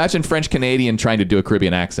 Imagine French Canadian trying to do a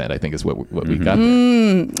Caribbean accent, I think is what we got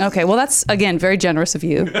there. Okay, well, that's, again, very generous of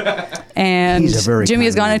you. And He's a very Jimmy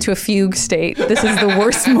has kind gone man. into a fugue state. This is the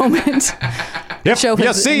worst moment. If Show you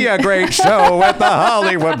has- see a great show at the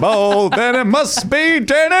Hollywood Bowl, then it must be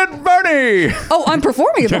Janet Varney. Oh, I'm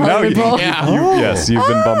performing at the Hollywood Bowl. Yes, you've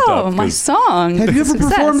been bumped Oh, up. my 'cause song. Have you ever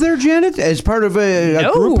Success. performed there, Janet, as part of a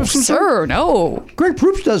No, group of some sort? sir, no. Greg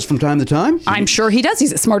Proops does from time to time. I'm sure he does.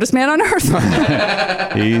 He's the smartest man on earth.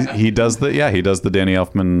 he does the Danny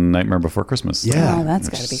Elfman Nightmare Before Christmas. Yeah. Oh, that's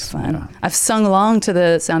got to be fun. I've sung along to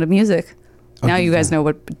the Sound of Music. Now you guys know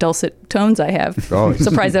what dulcet tones I have. Oh.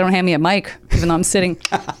 Surprised they don't hand me a mic, even though I'm sitting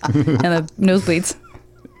and the nosebleeds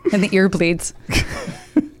and the ear bleeds.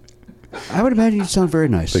 I would imagine you sound very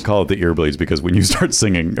nice. They call it the ear bleeds because when you start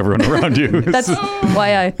singing, everyone around you. That's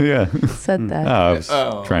why I yeah. said that. I was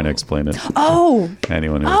trying to explain it. Oh,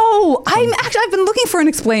 Anyone who. I've been looking for an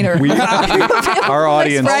explainer. Our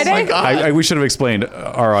audience. Next Friday? We should have explained.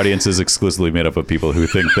 Our audience is exclusively made up of people who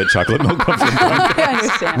think that chocolate milk comes from Dunkin'. I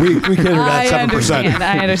understand. We cater I that 7%. understand.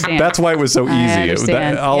 I understand. That's why it was so I easy.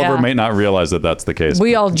 understand. Oliver Yeah. may not realize that that's the case.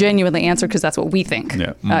 We all genuinely answered because that's what we think.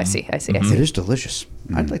 Yeah. I see. I see. It is delicious.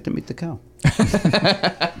 I'd like to meet the cow.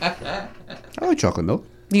 I like chocolate milk.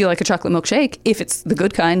 You like a chocolate milkshake if it's the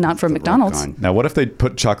good kind, not from McDonald's. kind. Now, what if they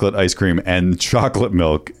put chocolate ice cream and chocolate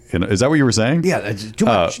milk in? Is that what you were saying? Yeah, that's too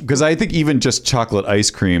much. Because I think even just chocolate ice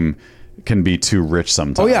cream can be too rich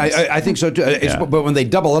sometimes. Oh, yeah, I think so, too. Yeah. But when they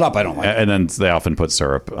double it up, I don't like it. And then they often put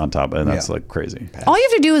syrup on top, and that's Yeah. like crazy. All you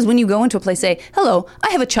have to do is when you go into a place, say, "Hello,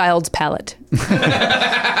 I have a child's palate."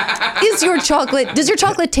 Does your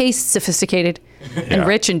chocolate taste sophisticated and Yeah.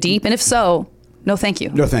 rich and deep? And if so, no, thank you.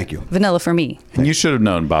 No, thank you. Vanilla for me. And you should have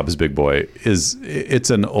known Bob's Big Boy it's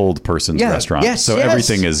an old person's Yeah, restaurant. yes, so yes.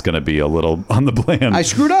 everything is going to be a little on the bland. I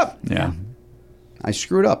screwed up. Yeah. I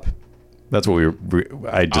screwed up. That's what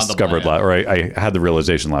I discovered, I had the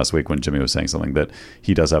realization last week when Jimmy was saying something that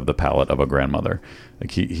he does have the palate of a grandmother.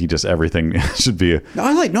 Like he just, everything should be.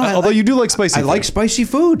 Although you do like spicy I food. like spicy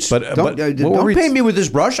foods. But don't what were we- paint me with this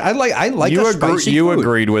brush. I like spicy you food.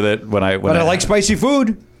 agreed with it when I like spicy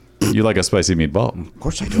food. You like a spicy meatball. Of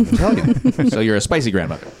course I do. I'll tell you. So you're a spicy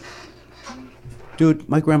grandmother. Dude,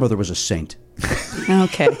 my grandmother was a saint.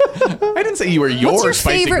 Okay. I didn't say you were your What's your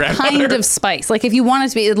spicy favorite grandmother. kind of spice? Like if you want it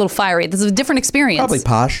to be a little fiery, this is a different experience. Probably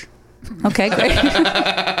posh. Okay, great.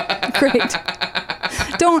 Great.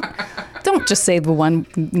 Don't just say the one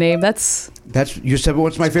name. That's You said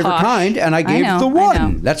what's my favorite Posh. kind, and I gave know, the I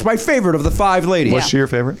one. know. That's my favorite of the 5 ladies. Was she your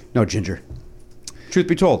favorite? No, Ginger. Truth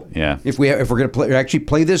be told, Yeah. If we're gonna actually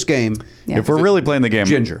play this game, yeah. If we're really playing the game,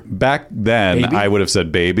 Ginger. Back then, Baby? I would have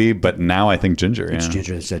said baby, but now I think Ginger. it's yeah.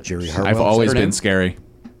 Ginger that said Jerry Harwell. I've Is that always her been name? scary.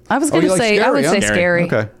 I was going you to like say I scary, would huh? say Scary.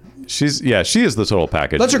 scary. Okay. She is the total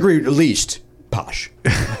package. Let's agree, at least posh.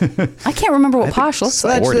 I can't remember what posh looks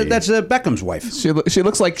like. That's Beckham's wife. She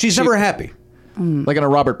looks like She's never happy. like in a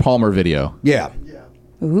Robert Palmer video. Yeah.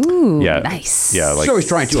 Ooh, Yeah, nice. Yeah, like She's always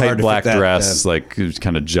trying too tight hard to black fit that, dress, like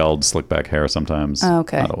kind of gelled, slick back hair sometimes. Oh,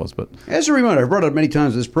 okay. Not always, but As a reminder, I've brought it up many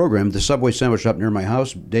times in this program. The Subway sandwich shop near my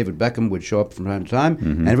house, David Beckham would show up from time to time,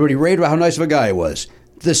 and everybody raved about how nice of a guy he was.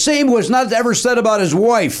 The same was not ever said about his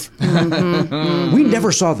wife. We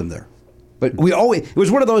never saw them there. But it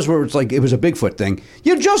was one of those where it's like, it was a Bigfoot thing.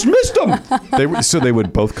 You just missed them. so they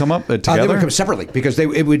would both come up together? They would come separately because they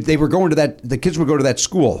were going to that, the kids would go to that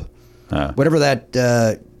school. Whatever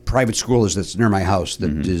that private school is that's near my house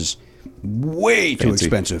that is way too Fancy.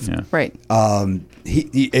 expensive. Yeah. Right.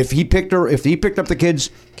 If he picked up the kids,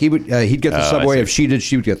 he'd get the Subway. If she did,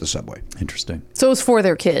 she would get the Subway. Interesting. So it was for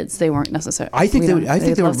their kids. They weren't necessarily. I think they were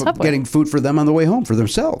love Subway. getting food for them on the way home for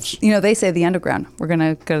themselves. You know, they say the underground. We're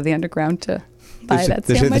gonna go to the underground to buy that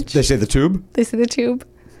sandwich. They say the tube. They say the tube.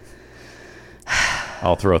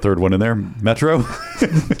 I'll throw a third one in there. Metro.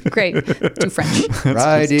 Great. Too French.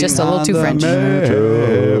 Riding Just a little on too the French.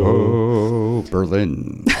 metro,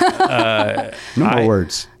 Berlin. No more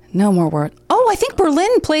words. No more word. Oh, I think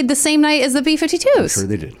Berlin played the same night as the B-52s. Sure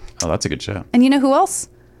they did. Oh, that's a good show. And you know who else?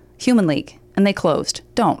 Human League. And they closed.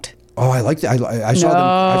 Don't. Oh, I like that. I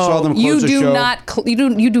saw them close you the do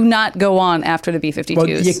show. you do not go on after the B-52s. Well,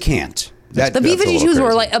 you can't. The That's a little B-52s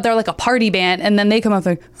were crazy. they're like a party band, and then they come up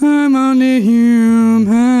like, I'm only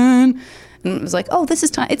human. And it was like, oh, this is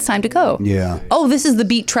time. It's time to go. Yeah. Oh, this is the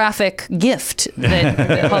beat traffic gift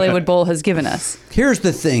that Hollywood Bowl has given us. Here's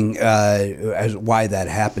the thing as why that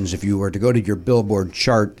happens. If you were to go to your Billboard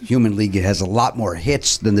chart, Human League has a lot more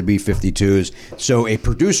hits than the B-52s. So a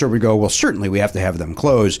producer would go, well, certainly we have to have them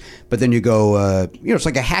close. But then you go, it's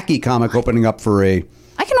like a hacky comic opening up for a...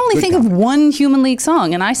 I can only think of one Human League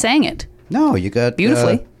song, and I sang it. No, you got...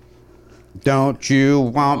 Beautifully. Don't you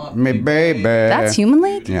want me, baby? That's Human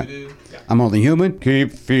League? Yeah. I'm only human.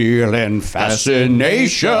 Keep feeling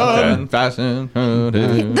fascination.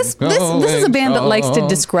 This is a band that likes to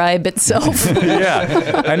describe itself.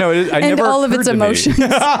 Yeah, I know. I And never all of occurred its to me. emotions.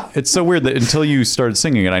 It's so weird that until you started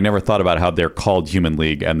singing it, I never thought about how they're called Human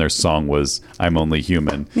League and their song was "I'm Only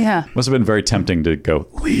Human." Yeah. Must have been very tempting to go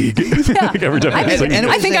League. Like every time I sing.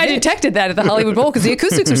 I think I detected that at the Hollywood Bowl because the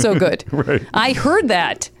acoustics are so good. Right. I heard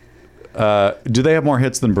that. Do they have more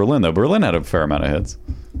hits than Berlin though? Berlin had a fair amount of hits.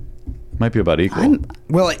 Might be about equal.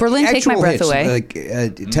 Well, Berlin, Take My actual Breath hits, Away. like,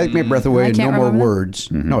 Take My Breath Away I and No can't More remember that.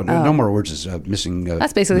 Words. No More Words is missing.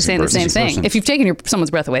 That's basically saying the same thing. persons. If you've taken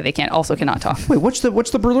someone's breath away, they cannot talk. Wait, what's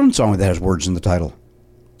the Berlin song that has words in the title?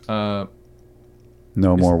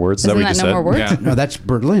 No more words. Is that Isn't what you that said? No More Words? Yeah. No, that's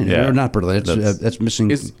Berlin. Yeah. Or not Berlin. That's- That's missing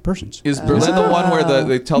Is- persons. Is Berlin the one where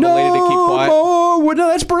they tell the lady to keep quiet? No,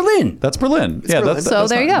 that's Berlin. That's Berlin. Yeah, Berlin. that's So that's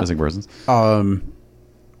there not you go. Missing persons.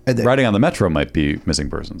 And the Riding on the Metro might be missing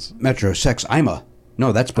persons. Metro Sex Ima.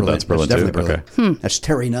 No, that's Berlin. that's Berlin, definitely too? Berlin. Okay. That's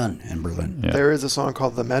Terry Nunn in Berlin. Yeah. There is a song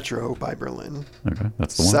called "The Metro" by Berlin. Okay,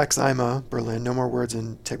 that's the one. Sex, Ima, Berlin, No More Words,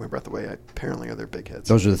 and Take My Breath Away apparently are their big hits.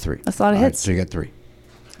 Those are the three. That's a lot of All right, hits. so you got three.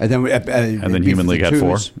 And then And then Human League had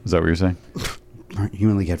 4. Is that what you're saying?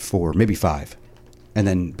 Human League had 4, maybe 5. And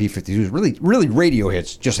then B-52s, really radio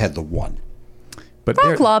hits, just had the 1. But Rock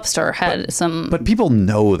they're- Lobster had some. But people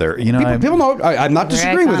know they're People know. I'm not Very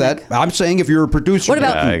disagreeing with iconic. that. I'm saying if you're a producer. What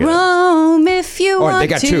about Yeah, I get it. Rome if you Oh, want they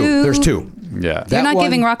got to? 2. There's 2. Yeah. You're That not one-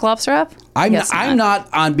 giving Rock Lobster up? I'm Yes, not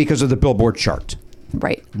on because of the Billboard chart.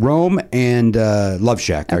 Right. Rome and Love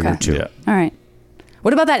Shack are Okay. your 2. Yeah. All right.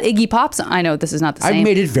 What about that Iggy Pop song? I know this is not the I same.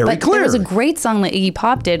 made it very but clear. There was a great song that Iggy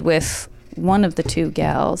Pop did with one of the 2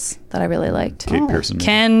 gals that I really liked. Kate Pearson.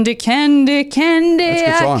 Candy, candy, candy, That's a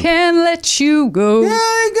good I song. can't let you go. Yeah,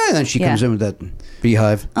 good. And then she comes Yeah. in with that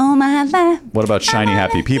beehive. Oh my life. What about Shiny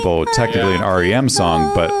Happy People? Technically an REM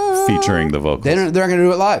song, but featuring the vocals. They're not going to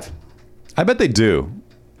do it live. I bet they do.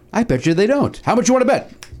 I bet you they don't. How much you want to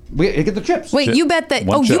bet? We get the chips. Wait, Chip. you bet that?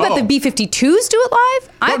 One Oh, you chip. bet the B-52s do it live?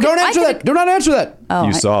 Don't answer that. Do not answer that.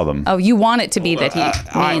 You saw them. Oh, you want it to be that he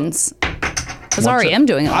means. Because REM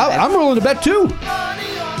doing it live. I'm willing to bet too.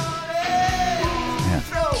 Yeah.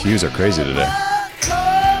 Cues are crazy today.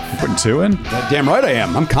 You putting 2 in? Damn right I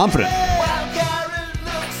am. I'm confident.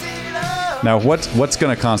 Now, what's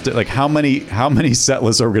going to constitute? Like, how many set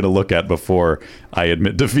lists are we going to look at before I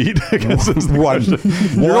admit defeat? I guess is the question.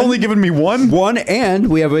 You're only giving me 1? 1, and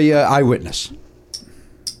we have a eyewitness.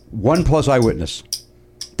 1 plus eyewitness.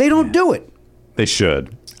 They don't do it. They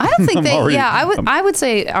should. I don't think I'm they. already- I would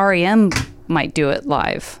say REM might do it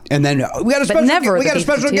live. And then we got a special, never we the got a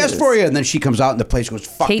special B-52s. guest for you. And then she comes out and the place goes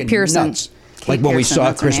fucking Kate Pearson. nuts. Kate Like when we Pearson, saw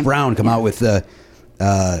that's her Chris name. Brown come out with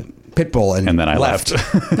Pitbull and And then I left.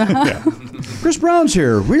 Yeah. Chris Brown's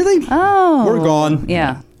here. Really? Oh. We're gone.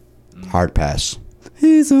 Yeah. Hard pass.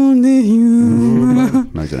 He's only human.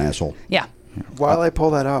 No, he's an asshole. Yeah. While I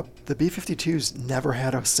pull that up, the B-52s never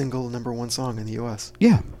had a single #1 song in the U.S.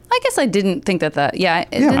 Yeah. I guess I didn't think that.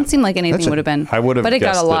 It didn't seem like anything would have been. I would have. But it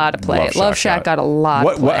got a lot of play. Love Shack got a lot.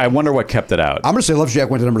 Of play. I wonder what kept it out. I'm going to say Love Shack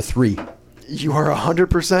went to number 3. You are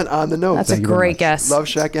 100% on the nose. That's a great guess. Love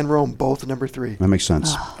Shack and Rome, both number 3. That makes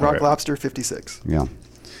sense. Rock Lobster, 56. Yeah.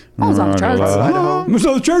 Oh, it's on the charts. Idaho. It's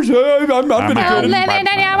on the charts. I'm That's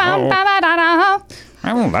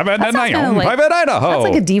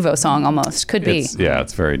like a Devo song almost. Could be.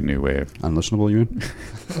 It's very new wave. Unlistenable, you mean?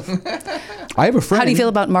 I have a friend. How do you feel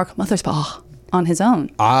about Mark Mothersbaugh on his own?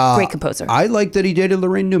 Great composer. I like that he dated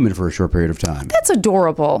Lorraine Newman for a short period of time. That's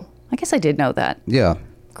adorable. I guess I did know that. Yeah.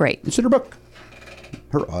 Great. It's in her book.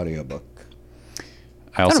 Her audiobook.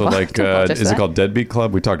 I also like, is it called Deadbeat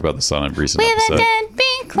Club? We talked about this on a recent episode.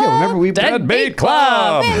 Deadbeat Club. Yeah, remember we Deadbeat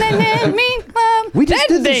Club. Deadbeat Club. We just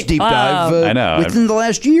did this deep dive I know. within the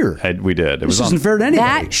last year. We did. It was This isn't fair to anybody.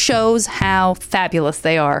 That shows how fabulous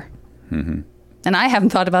they are. Mm-hmm. And I haven't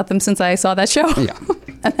thought about them since I saw that show. Yeah.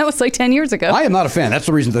 And that was like 10 years ago. I am not a fan. That's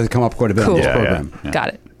the reason that they come up quite a bit on this program. Yeah. Got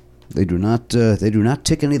it. They do not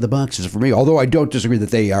tick any of the boxes for me, although I don't disagree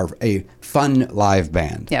that they are a fun live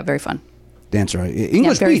band. Yeah, very fun. Dancer.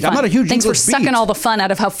 English very beat. fun. I'm not a huge Thanks English for sucking all the fun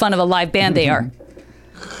out of how fun of a live band they are.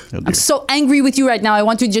 I'm so angry with you right now. I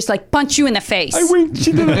want to just like punch you in the face. I winked.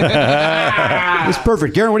 It's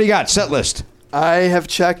perfect. Garen, what do you got? Set list. I have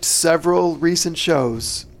checked several recent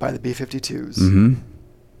shows by the B-52s. Mm-hmm.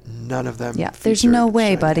 None of them. Yeah, there's no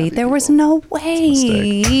way, buddy. There was no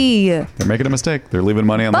way. They're making a mistake. They're leaving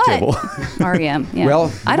money on the table. REM. Yeah.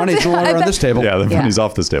 Well, money's no longer on this table. Yeah, the money's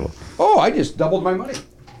off this table. Oh, I just doubled my money.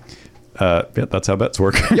 That's how bets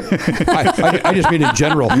work. Yep. I just mean in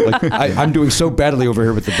general. Like, I'm doing so badly over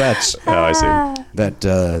here with the bets. Oh, I see.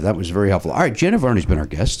 That was very helpful. All right, Jenna Varney's been our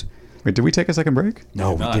guest. Wait, did we take a second break?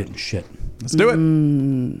 No, we didn't. Shit. Let's do it.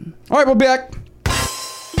 All right, we'll be back.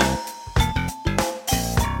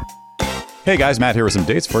 Hey guys, Matt here with some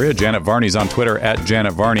dates for you. Janet Varney's on Twitter at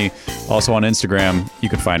Janet Varney. Also on Instagram, you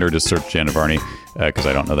can find her. Just search Janet Varney because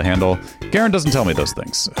I don't know the handle. Garen doesn't tell me those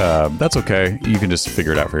things. That's okay. You can just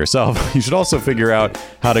figure it out for yourself. You should also figure out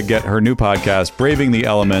how to get her new podcast, Braving the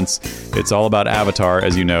Elements. It's all about Avatar.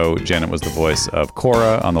 As you know, Janet was the voice of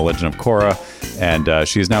Korra on The Legend of Korra. And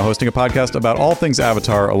she is now hosting a podcast about all things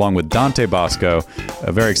Avatar along with Dante Bosco.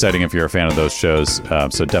 Very exciting if you're a fan of those shows.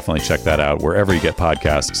 So definitely check that out wherever you get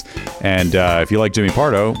podcasts. And if you like Jimmy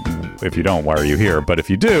Pardo, if you don't, why are you here? But if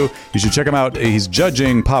you do, you should check him out. He's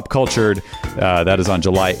judging Pop Cultured. That is on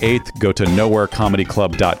July 8th. Go to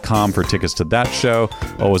nowherecomedyclub.com for tickets to that show.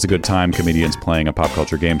 Always a good time. Comedians playing a pop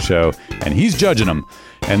culture game show. And he's judging them.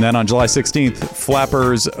 And then on July 16th,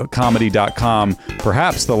 flapperscomedy.com,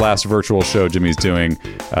 perhaps the last virtual show Jimmy's doing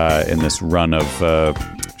in this run of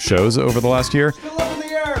shows over the last year.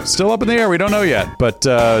 Still up in the air. We don't know yet, but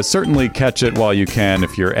certainly catch it while you can.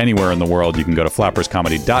 If you're anywhere in the world, you can go to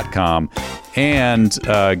flapperscomedy.com and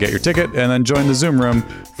get your ticket and then join the Zoom room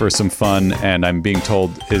for some fun. And I'm being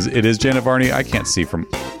told it is Janet Varney. I can't see from...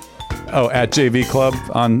 Oh, at JV Club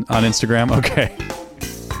on Instagram. Okay.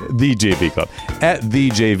 The JV Club. At the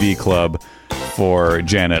JV Club for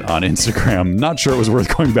Janet on Instagram. Not sure it was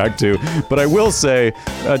worth going back to, but I will say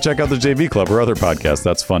check out the JV Club or other podcasts.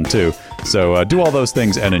 That's fun too. So do all those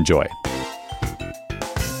things and enjoy.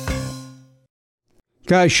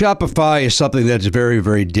 Guys, Shopify is something that's very,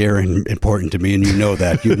 very dear and important to me, and you know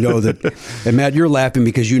that. You know that. And Matt, you're laughing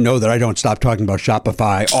because you know that I don't stop talking about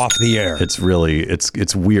Shopify off the air. It's really,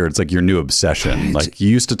 it's weird. It's like your new obsession. Like you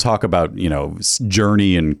used to talk about,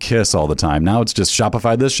 Journey and Kiss all the time. Now it's just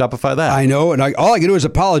Shopify this, Shopify that. I know, and all I can do is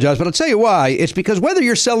apologize, but I'll tell you why. It's because whether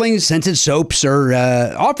you're selling scented soaps or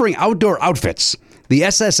offering outdoor outfits, the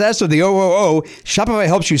SSS or the OOO, Shopify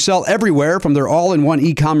helps you sell everywhere from their all-in-one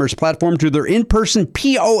e-commerce platform to their in-person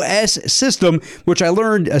POS system, which I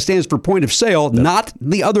learned stands for point of sale, not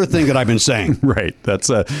the other thing that I've been saying. Right. That's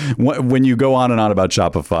when you go on and on about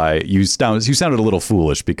Shopify, you sounded a little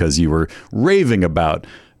foolish because you were raving about,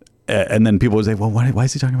 and then people would say, well, why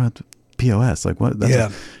is he talking about POS? Like what?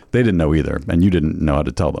 That's they didn't know either, and you didn't know how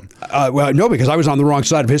to tell them. Well, no, because I was on the wrong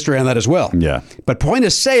side of history on that as well. Yeah. But point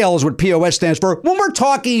of sale is what POS stands for when we're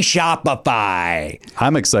talking Shopify.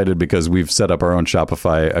 I'm excited because we've set up our own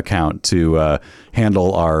Shopify account to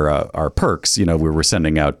handle our perks. We were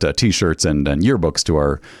sending out T-shirts and yearbooks to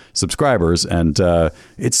our subscribers, and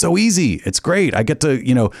it's so easy. It's great. I get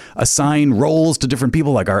to assign roles to different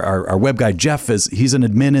people. Like our web guy Jeff he's an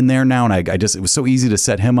admin in there now, and it was so easy to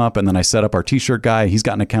set him up. And then I set up our T-shirt guy. He's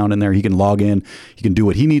got an account in there. He can log in. He can do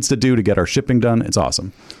what he needs to do to get our shipping done. It's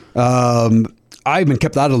awesome. I've been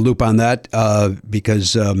kept out of the loop on that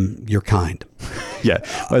because you're kind. Yeah,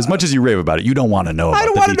 as much as you rave about it, you don't want to know about I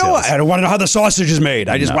don't the want to know. details. I don't want to know how the sausage is made.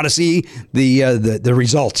 I just want to see the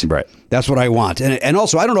result. Right. That's what I want. And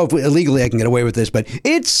also, I don't know if illegally I can get away with this, but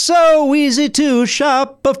it's so easy to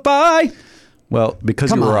Shopify. Well,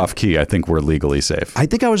 because you were off key, I think we're legally safe. I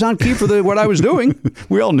think I was on key for what I was doing.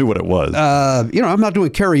 We all knew what it was. I'm not doing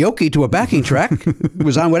karaoke to a backing track. It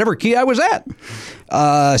was on whatever key I was at.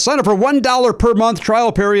 Sign up for $1 per month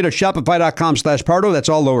trial period at Shopify.com/Pardo. That's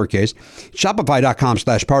all lowercase.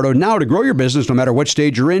 Shopify.com/Pardo. Now to grow your business no matter what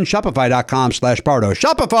stage you're in. Shopify.com/Pardo.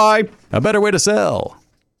 Shopify. A better way to sell.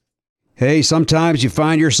 Hey, sometimes you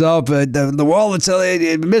find yourself the wallet's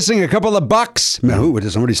missing a couple of bucks.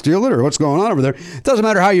 Did somebody steal it or what's going on over there? It doesn't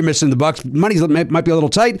matter how you're missing the bucks. Money might be a little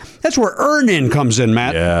tight. That's where Earn-In comes in,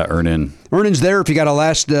 Matt. Yeah, Earn-In. Earn-In's there if you got a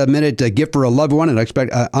last-minute gift for a loved one, an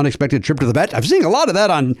unexpected trip to the vet. I've seen a lot of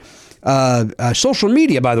that on social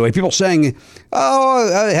media, by the way. People saying,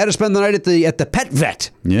 I had to spend the night at the pet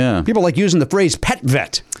vet. Yeah. People like using the phrase pet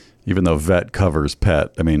vet. Even though vet covers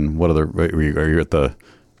pet. I mean, what other... Are you at the...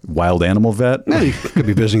 wild animal vet? You could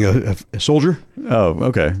be visiting a soldier. Oh,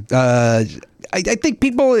 okay. I think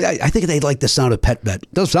people, I think they like the sound of pet vet.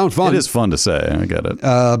 It does sound fun. It is fun to say. I get it.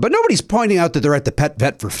 But nobody's pointing out that they're at the pet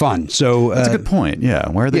vet for fun. So that's a good point. Yeah.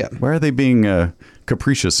 Why are they being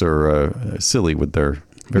capricious or silly with their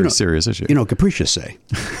very serious issue? Capricious say.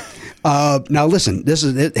 Now listen,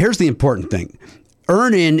 here's the important thing.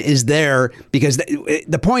 Earn-In is there because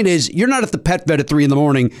the point is you're not at the pet vet at 3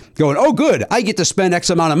 a.m. going, oh, good, I get to spend X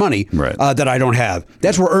amount of money that I don't have.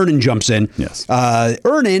 That's where Earn-In jumps in. Yes.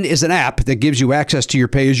 Earn-In is an app that gives you access to your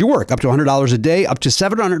pay as you work, up to $100 a day, up to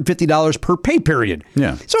 $750 per pay period.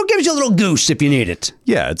 Yeah. So it gives you a little goose if you need it.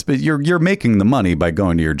 Yeah, but you're making the money by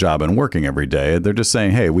going to your job and working every day. They're just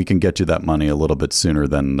saying, hey, we can get you that money a little bit sooner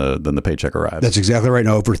than the paycheck arrives. That's exactly right.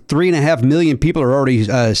 Now, over 3.5 million people are already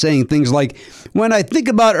saying things like, when I think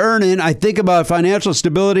about Earn-In, I think about financial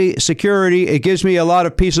stability, security. It gives me a lot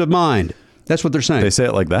of peace of mind. That's what they're saying. They say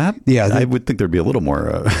it like that? Yeah. I would think there'd be a little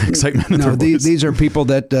more excitement in their voice. These are people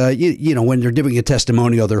that, when they're giving a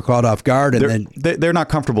testimonial, they're caught off guard. And they're not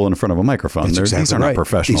comfortable in front of a microphone. These are not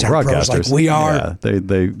professional these are pros broadcasters. like we are. Yeah,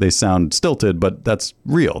 they sound stilted, but that's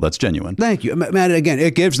real. That's genuine. Thank you. Matt, again,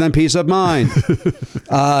 it gives them peace of mind.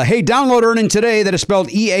 Hey, download Earn-In today. That is spelled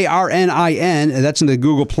EARNIN. That's in the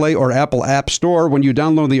Google Play or Apple App Store. When you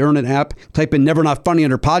download the Earn-In app, type in Never Not Funny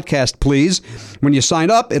under podcast, please. When you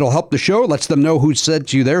sign up, it'll help the show. Lets them know who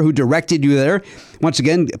said you there, who directed you there. Once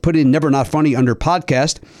again, put in Never Not Funny under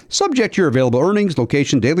podcast. Subject to your available earnings,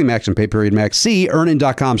 location, daily max, and pay period max. See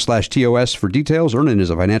earnin.com/TOS for details. Earn-In is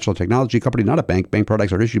a financial technology company, not a bank. Bank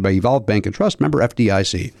products are issued by Evolve Bank and Trust, member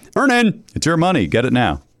FDIC. Earn-In. It's your money. Get it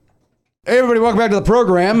now. Hey, everybody, welcome back to the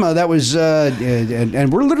program. That was,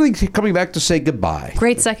 and we're literally coming back to say goodbye.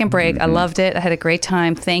 Great second break. I loved it. I had a great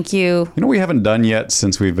time. Thank you. You know we haven't done yet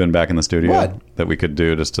since we've been back in the studio? What? That we could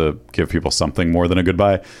do just to give people something more than a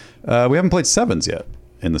goodbye. We haven't played sevens yet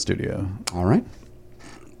in the studio. All right.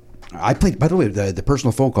 I played, by the way, the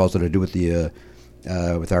personal phone calls that I do with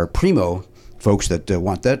with our Primo folks that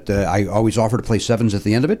want that. I always offer to play sevens at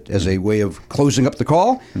the end of it as a way of closing up the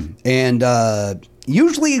call. And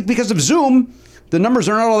usually because of Zoom, the numbers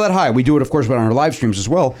are not all that high. We do it, of course, on our live streams as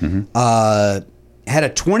well. Had a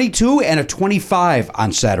 22 and a 25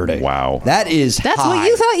 on Saturday. Wow. That's That's high. what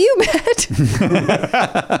you thought you meant.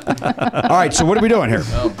 All right, so what are we doing here?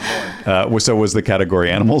 So was the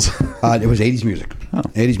category animals? It was 80s music.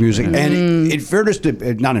 80s music. And in fairness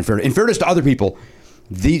to other people,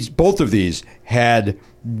 both of these had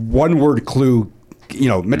one-word clue,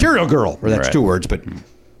 Material Girl, or that's 2 words, but,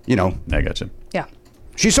 I got you. Yeah.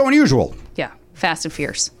 She's so unusual. Yeah. Fast and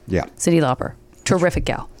Fierce. Yeah. Cyndi Lauper. Terrific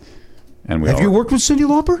gal. And Have you worked with Cyndi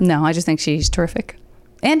Lauper? No, I just think she's terrific.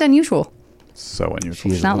 And unusual. So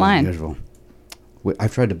unusual. She's not lying. Unusual.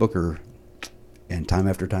 I've tried to book her, and time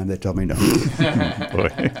after time they tell me no.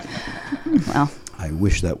 Well. I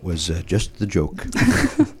wish that was just the joke.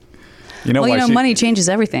 Money changes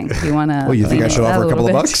everything. You want to? Oh, you think I should offer a couple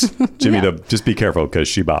of bucks? Jimmy, just be careful because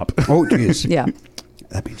she bop. Oh, geez. Yeah.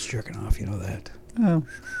 That means jerking off. You know that. Oh.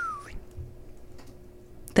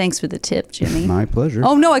 Thanks for the tip, Jimmy. My pleasure.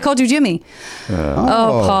 Oh, no, I called you Jimmy.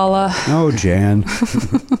 Paula. Oh, Jan.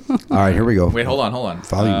 All right, here we go. Wait, hold on. Is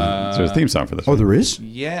there a theme song for this? Oh, there is?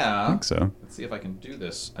 Yeah. I think so. Let's see if I can do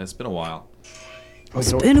this. It's been a while.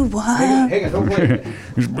 It's been a while. Hang on, don't play it.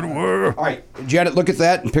 All right, Janet, look at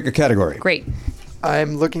that and pick a category. Great.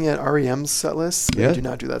 I'm looking at REM's set list. They do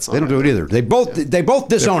not do that song. They don't do it either. They both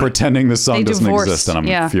disown it. Pretending this song They doesn't divorced. exist, and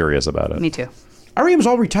I'm furious about it. Me too. REM's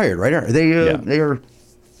all retired, right? They are.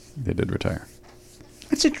 They did retire.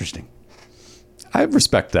 That's interesting. I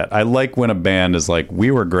respect that. I like when a band is like,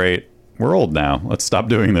 we were great. We're old now. Let's stop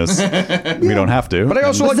doing this. We don't have to. But I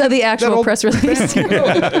also Was that the actual press release?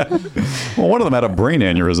 Well, one of them had a brain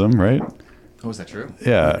aneurysm, right? Oh, is that true?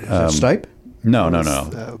 Yeah. Stipe? No.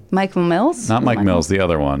 Michael Mills? Not Mike Mills, the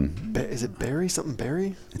other one. Is it Barry? Something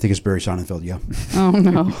Barry? I think it's Barry Sonnenfeld, yeah. Oh,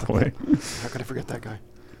 no. Boy. How could I forget that guy?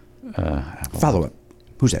 Follow up.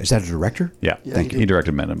 Who's that? Is that a director? Yeah. Thank you. He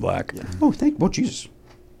directed Men in Black. Yeah. Oh, Jesus.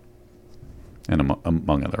 And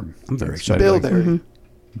among other. I'm very things. excited. Bill Barry.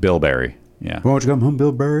 Bill Barry. Yeah. Won't you come home,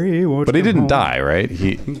 Bill Barry? But he didn't die, right?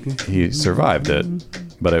 He survived it.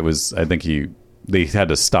 But it was, I think they had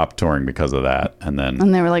to stop touring because of that. And then.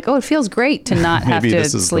 And they were like, oh, it feels great to not have Maybe to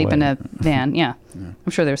this is the sleep in way. a van. Yeah. I'm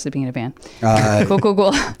sure they were sleeping in a van.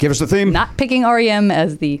 Cool. Give us the theme. Not picking REM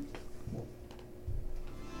as the.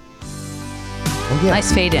 Oh, yeah.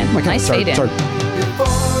 Nice fade in. Oh my God, Nice sorry, fade in. sorry.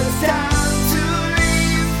 Before it's time to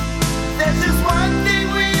leave, there's just one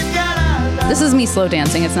thing we've gotta know. This is me slow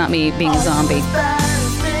dancing. It's not me being a zombie.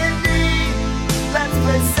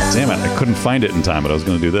 Damn it. I couldn't find it in time, but I was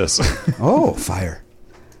going to do this. Oh, fire.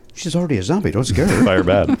 She's already a zombie. Don't scare her. Fire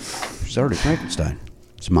bad. She's already Frankenstein.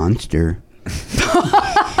 It's a monster.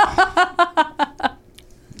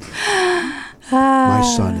 My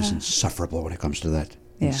son is insufferable when it comes to that.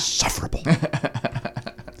 Yeah. Insufferable. I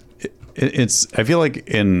feel like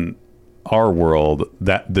in our world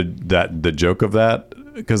that the joke of that,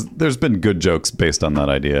 because there's been good jokes based on that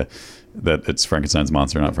idea that it's Frankenstein's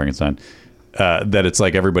monster, not Frankenstein. That it's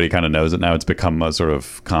like everybody kind of knows it now. It's become a sort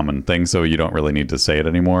of common thing, so you don't really need to say it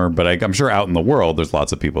anymore. But I'm sure out in the world, there's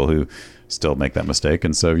lots of people who still make that mistake,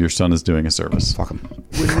 and so your son is doing a service. Fuck him.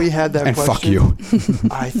 When we had that And question, fuck you.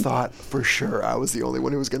 I thought for sure I was the only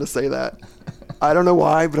one who was going to say that. I don't know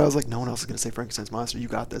why, but I was like, no one else is going to say Frankenstein's monster. You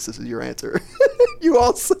got this. This is your answer. You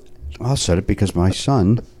all said. I said it because my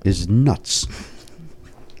son is nuts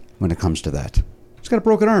when it comes to that. He's got a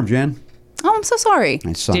broken arm, Jan. Oh, I'm so sorry.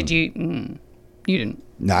 My son. Did you? You didn't.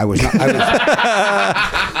 No, I was not.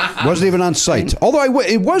 Wasn't even on site. Although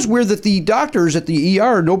it was weird that the doctors at the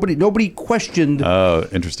ER, nobody questioned. Oh,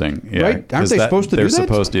 interesting. Yeah. Right? Aren't they supposed to do that? They're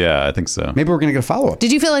supposed to, yeah, I think so. Maybe we're going to get a follow-up.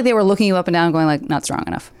 Did you feel like they were looking you up and down, going like, not strong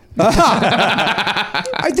enough?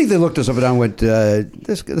 I think they looked us up and down and went,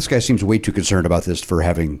 this guy seems way too concerned about this for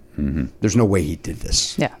having, there's no way he did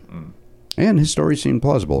this. Yeah. And his story seemed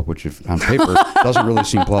plausible, which if on paper doesn't really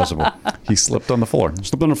seem plausible. He slipped on the floor.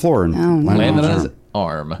 Slipped on the floor and Landed on his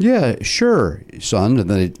arm. Yeah, sure, son. And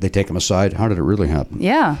then they take him aside. How did it really happen?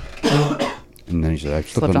 Yeah. And then he said, I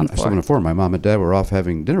slipped on on the floor. the floor. My mom and dad were off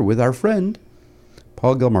having dinner with our friend,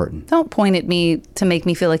 Paul Gilmartin. Don't point at me to make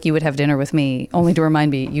me feel like you would have dinner with me, only to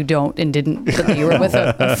remind me you don't and didn't, that you were with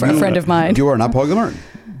a friend of mine. You are not Paul Gilmartin.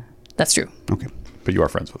 That's true. Okay. But you are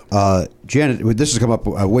friends with him. Janet, this has come up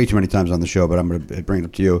way too many times on the show, but I'm going to bring it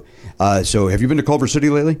up to you. So have you been to Culver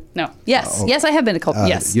City lately? No. Yes. Yes, I have been to Culver.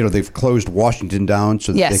 Yes. You know, they've closed Washington down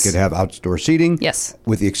so that Yes. they could have outdoor seating. Yes.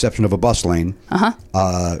 With the exception of a bus lane.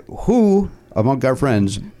 Who, among our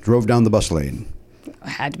friends, drove down the bus lane?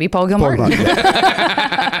 Had to be Paul Gilmartin.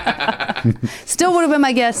 Still would have been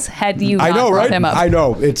my guess had you not brought him up. I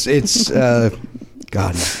know. It's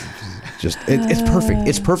God. It's perfect.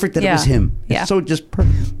 It's perfect that it was him. Yeah. It's so just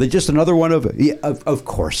just another one of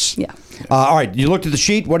course. Yeah. All right. You looked at the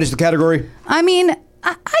sheet. What is the category? I mean,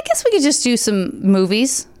 I guess we could just do some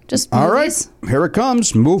movies. Just movies. All right. Here it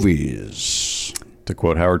comes. Movies. To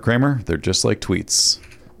quote Howard Kramer, they're just like tweets.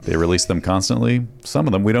 They release them constantly. Some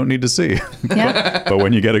of them we don't need to see. Yeah. But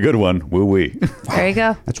when you get a good one, woo-wee. There you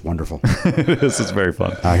go. That's wonderful. This is very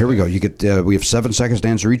fun. Here we go. You get. We have 7 seconds to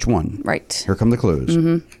answer each one. Right. Here come the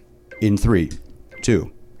clues. In 3,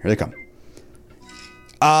 2, here they come.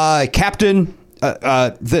 Captain,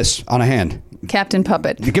 this on a hand. Captain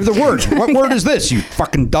Puppet. You give the word. What word is this, you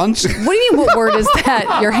fucking dunce? What do you mean, what word is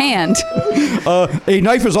that? Your hand. A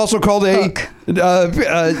knife is also called a Hook.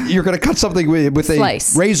 You're going to cut something with a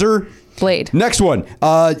Slice. razor. Blade. Next one.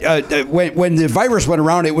 When the virus went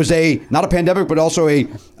around, it was not a pandemic, but also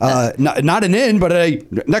not an end, but a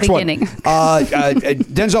next Beginning. one.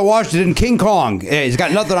 Denzel Washington, King Kong. He's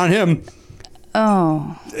got nothing on him.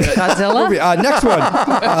 Oh. Godzilla? Next one.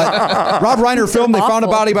 Rob Reiner film. They found a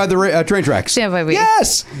body by the train tracks. Stand by me.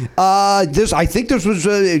 Yes. I think this was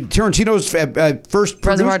Tarantino's first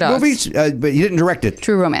Reservoir produced Dogs. movies, but he didn't direct it.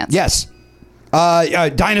 True Romance. Yes.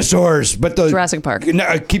 Dinosaurs, but the Jurassic Park.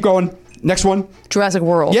 Keep going. Next one. Jurassic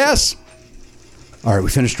World. Yes. All right,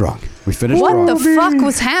 we finished strong. What strong. the fuck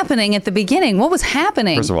was happening at the beginning? What was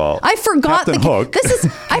happening? First of all, I forgot Captain Hook.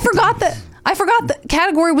 I forgot that I forgot the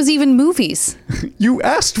category was even movies. You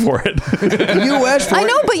asked for it. You asked for I it.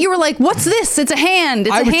 know, but you were like, "What's this? It's a hand.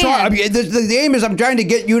 It's a hand." The aim is I'm trying to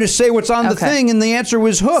get you to say what's on the Okay. thing, and the answer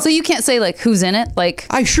was Hook. So you can't say like who's in it. Like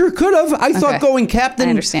I sure could have. I thought going Captain. I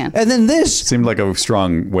understand. And then this. Seemed like a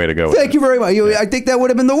strong way to go. Thank you very much. I think that would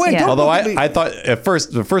have been the way. Yeah. Don't Although look at me. I thought at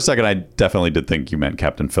first, the first second, I definitely did think you meant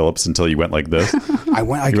Captain Phillips until you went like this. I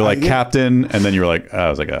went. You were like Captain, and then you were like, I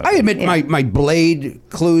was like, I admit my Blade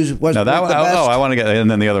clues was no, that the best. I want to get, and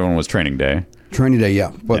then the other one was Training Day. Training Day,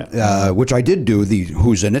 yeah. But, which I did do the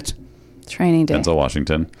Who's in It. Training Day. Denzel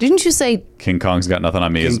Washington. Didn't you say? King Kong's got nothing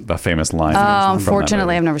on me is a famous line. from that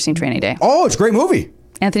Unfortunately, movie. I've never seen Training Day. Oh, it's a great movie.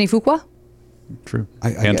 Anthony Fuqua. True.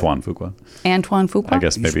 I Antoine Fuqua. Antoine Fuqua. I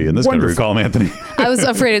guess maybe in this country we call him Anthony. I was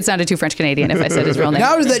afraid it sounded too French Canadian if I said his real name.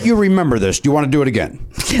 Now that you remember this, do you want to do it again?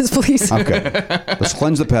 Yes, please. Okay. Let's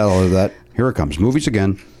cleanse the palate of that. Here it comes. Movies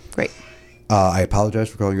again. Great. I apologize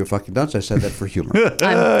for calling you a fucking dunce. I said that for humor.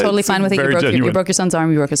 I'm totally fine with it. very You genuine. broke your son's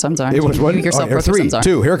arm. You broke your son's arm. It was what? You yourself broke your three, son's arm.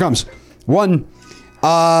 2. Here it comes. 1.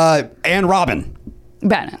 Anne Robin.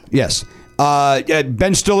 Batman. Yes.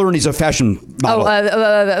 Ben Stiller, and he's a fashion model.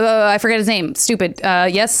 I forget his name. Stupid.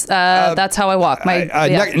 Yes, that's how I walk.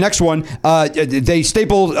 Next one. They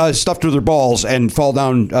staple stuff to their balls and fall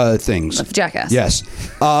down things. Jackass. Yes.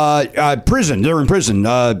 Prison. They're in prison.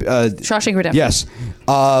 Shawshank Redemption. Yes.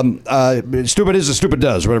 Stupid is as stupid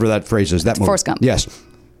does. Whatever that phrase is. That movie. Forrest Gump. Yes.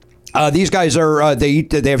 These guys are they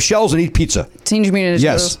have shells and eat pizza. Teenage Mutant Ninja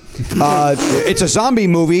Yes. Turtles. It's a zombie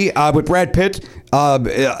movie with Brad Pitt. No.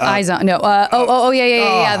 Yeah. I can't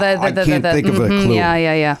think of a clue.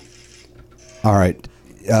 Yeah. All right.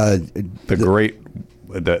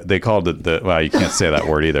 They called it well, you can't say that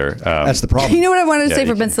word either. That's the problem. You know what I wanted to say you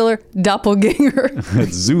for Ben can. Stiller? Doppelganger.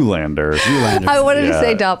 It's Zoolander. I wanted to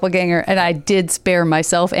say Yeah. doppelganger, and I did spare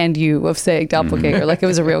myself and you of saying doppelganger, like it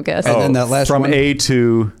was a real guess. And then that last From one. A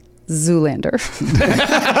to Zoolander.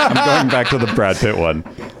 I'm going back to the Brad Pitt one.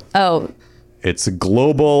 Oh, It's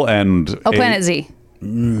global and Planet Z.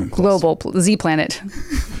 Global Z planet.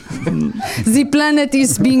 The planet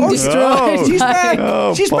is being destroyed. She's back.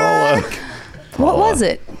 Oh, She's Paula. back. What was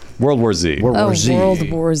it? World War Z. World War Z. World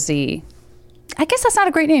War Z. I guess that's not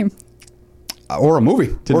a great name. Or a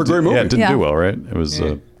movie. Or a great movie. Yeah, it didn't Yeah. do well, right? It was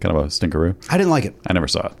kind of a stinkeroo. I didn't like it. I never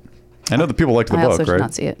saw it. I know the people liked the I book, also did right?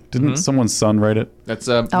 not see it. Didn't someone's son write it? That's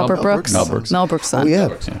Albert Brooks. Mel Brooks. Mel Brooks' son. Oh, yeah.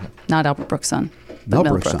 Not Albert Brooks' son. Mel But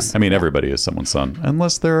Mel Brooks' Brooks. son. I mean, everybody is someone's son,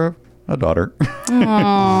 unless they're a daughter.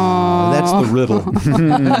 That's the riddle.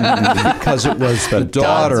 Because it was the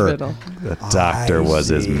daughter. The doctor was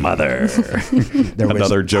his mother. There was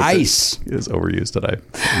Another joke that ice. is overused that I'm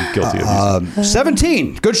guilty of using.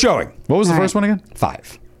 17. Good showing. What was the All first right. one again?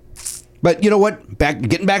 5. But you know what?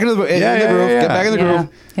 Getting back into the, in the yeah, groove. yeah. Get back in the Yeah. groove.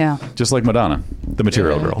 Yeah. Just like Madonna, the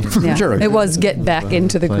Material Girl. Yeah. Sure. It was get back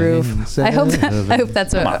into the groove. I hope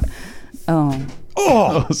that's a. Oh.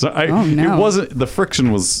 Oh, So no. It wasn't. The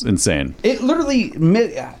friction was insane. it literally,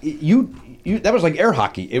 that was like air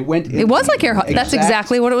hockey. It went. It was like air hockey. That's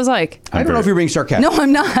exactly what it was like. I don't know if you're being sarcastic. No,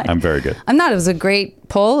 I'm not. I'm very good. I'm not. It was a great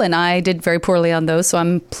pull, and I did very poorly on those. So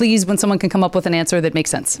I'm pleased when someone can come up with an answer that makes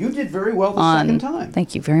sense. You did very well the On. second time.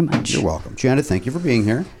 Thank you very much. You're welcome. Janet, thank you for being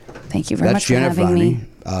here. Thank you very That's much for Janet having Varney. me.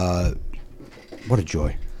 What a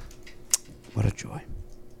joy. What a joy.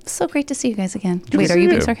 It's so great to see you guys again. to Wait, are see you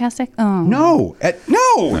being you. sarcastic? Oh. No,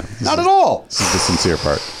 not at all. This is the sincere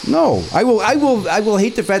part. No, I will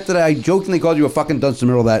hate the fact that I jokingly called you a fucking dunce in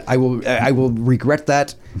the middle of that. I will regret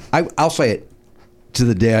that. I'll say it to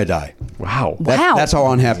the day I die. Wow. Wow. That's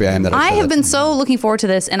how unhappy I am that I I said have that. been so looking forward to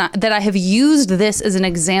this, and that I have used this as an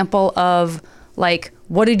example of like,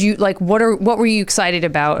 what did you like? What were you excited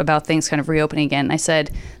about things kind of reopening again? I said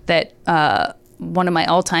that one of my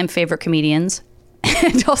all-time favorite comedians.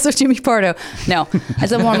 And also Jimmy Pardo. No, I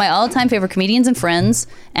said one of my all-time favorite comedians and friends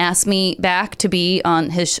asked me back to be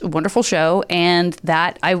on his wonderful show, and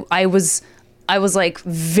that I was like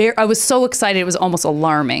I was so excited it was almost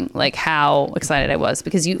alarming, like how excited I was,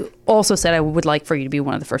 because you also said I would like for you to be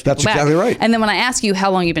one of the first people That's back. exactly right. And then when I asked you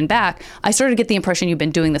how long you've been back, I started to get the impression you've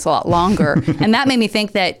been doing this a lot longer, and that made me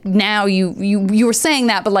think that now you were saying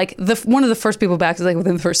that, but like one of the first people back is like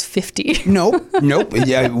within the first 50. Nope.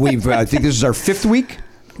 Yeah, I think this is our 5th week,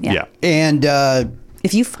 Yeah. and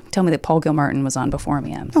If you tell me that Paul Gilmartin was on before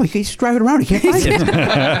me, no, he's driving around. He can't find it.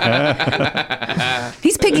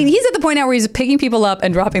 he's at the point now where he's picking people up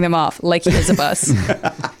and dropping them off like he is a bus.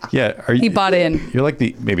 Yeah. He bought in. You're like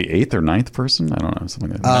the maybe 8th or 9th person. I don't know,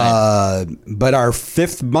 something like that. But our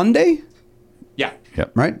 5th Monday, Yeah.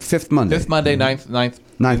 Yep. right? 5th Monday. 5th Monday, 9th Ninth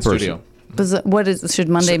in studio. person. Should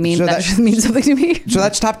Monday mean so that that- should mean something to me? So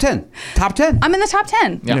that's top 10. Top 10. I'm in the top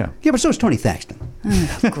 10. Yeah. Yeah, but so is Tony Thaxton.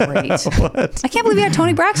 Great. I can't believe you had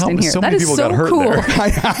Tony Braxton here. So That many is people so got hurt cool.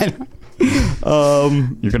 there.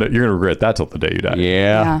 You're gonna regret that till the day you die.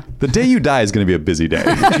 Yeah. The day you die is gonna be a busy day.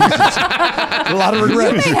 A lot of You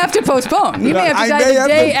regret. may have to postpone. You may have to I die may the have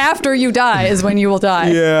day to- after you die is when you will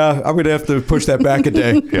die. Yeah, I'm going to have to push that back a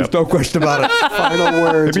day. There's no question about it. Final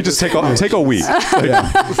words. Maybe just take a week.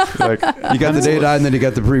 Like, You got the day to die, and then you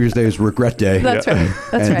got the previous day's regret day. That's right.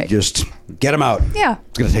 That's and right. just get them out. Yeah.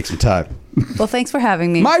 It's going to take some time. Well, thanks for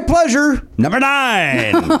having me. My pleasure. Number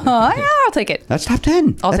 9. Yeah, I'll take it. That's top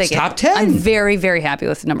 10. I'll That's take it. top 10. I'm very, very happy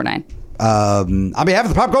with number 9. On behalf of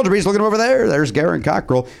the Pop Culture Beast, looking over there's Garen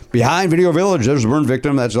Cockrell. Behind Video Village, there's the burn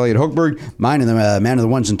victim. That's Elliot Hochberg. Mine and the man of the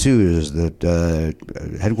ones and twos, the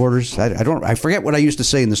headquarters. I forget what I used to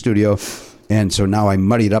say in the studio. And so now I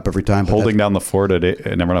muddy it up every time. But holding down the fort at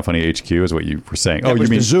Never Not Funny HQ is what you were saying. That was you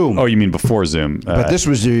mean the Zoom. Oh, you mean before Zoom? But this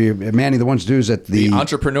was the Manny the ones twos at the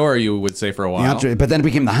Entrepreneur, you would say for a while. but then it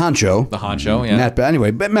became the honcho. The honcho, yeah. Matt, but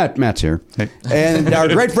anyway, Matt's here. And our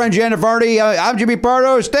great friend Janet Varney. I'm Jimmy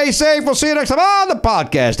Pardo. Stay safe. We'll see you next time on the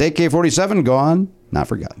podcast. AK-47, gone, not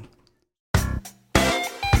forgotten.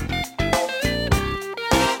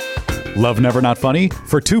 Love Never Not Funny?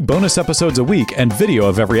 For 2 bonus episodes a week and video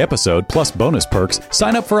of every episode, plus bonus perks,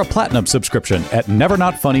 sign up for a platinum subscription at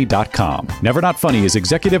nevernotfunny.com. Never Not Funny is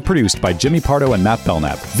executive produced by Jimmy Pardo and Matt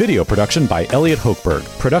Belknap. Video production by Elliot Hochberg.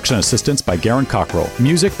 Production assistance by Garen Cockrell.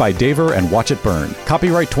 Music by Daver and Watch It Burn.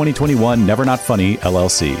 Copyright 2021 Never Not Funny,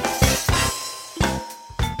 LLC.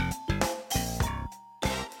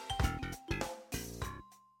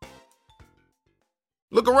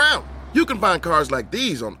 Look around. You can find cars like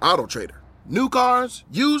these on AutoTrader. New cars,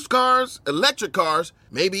 used cars, electric cars,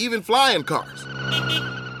 maybe even flying cars.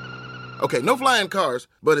 Okay, no flying cars,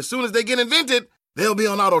 but as soon as they get invented, they'll be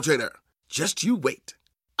on AutoTrader. Just you wait.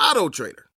 AutoTrader.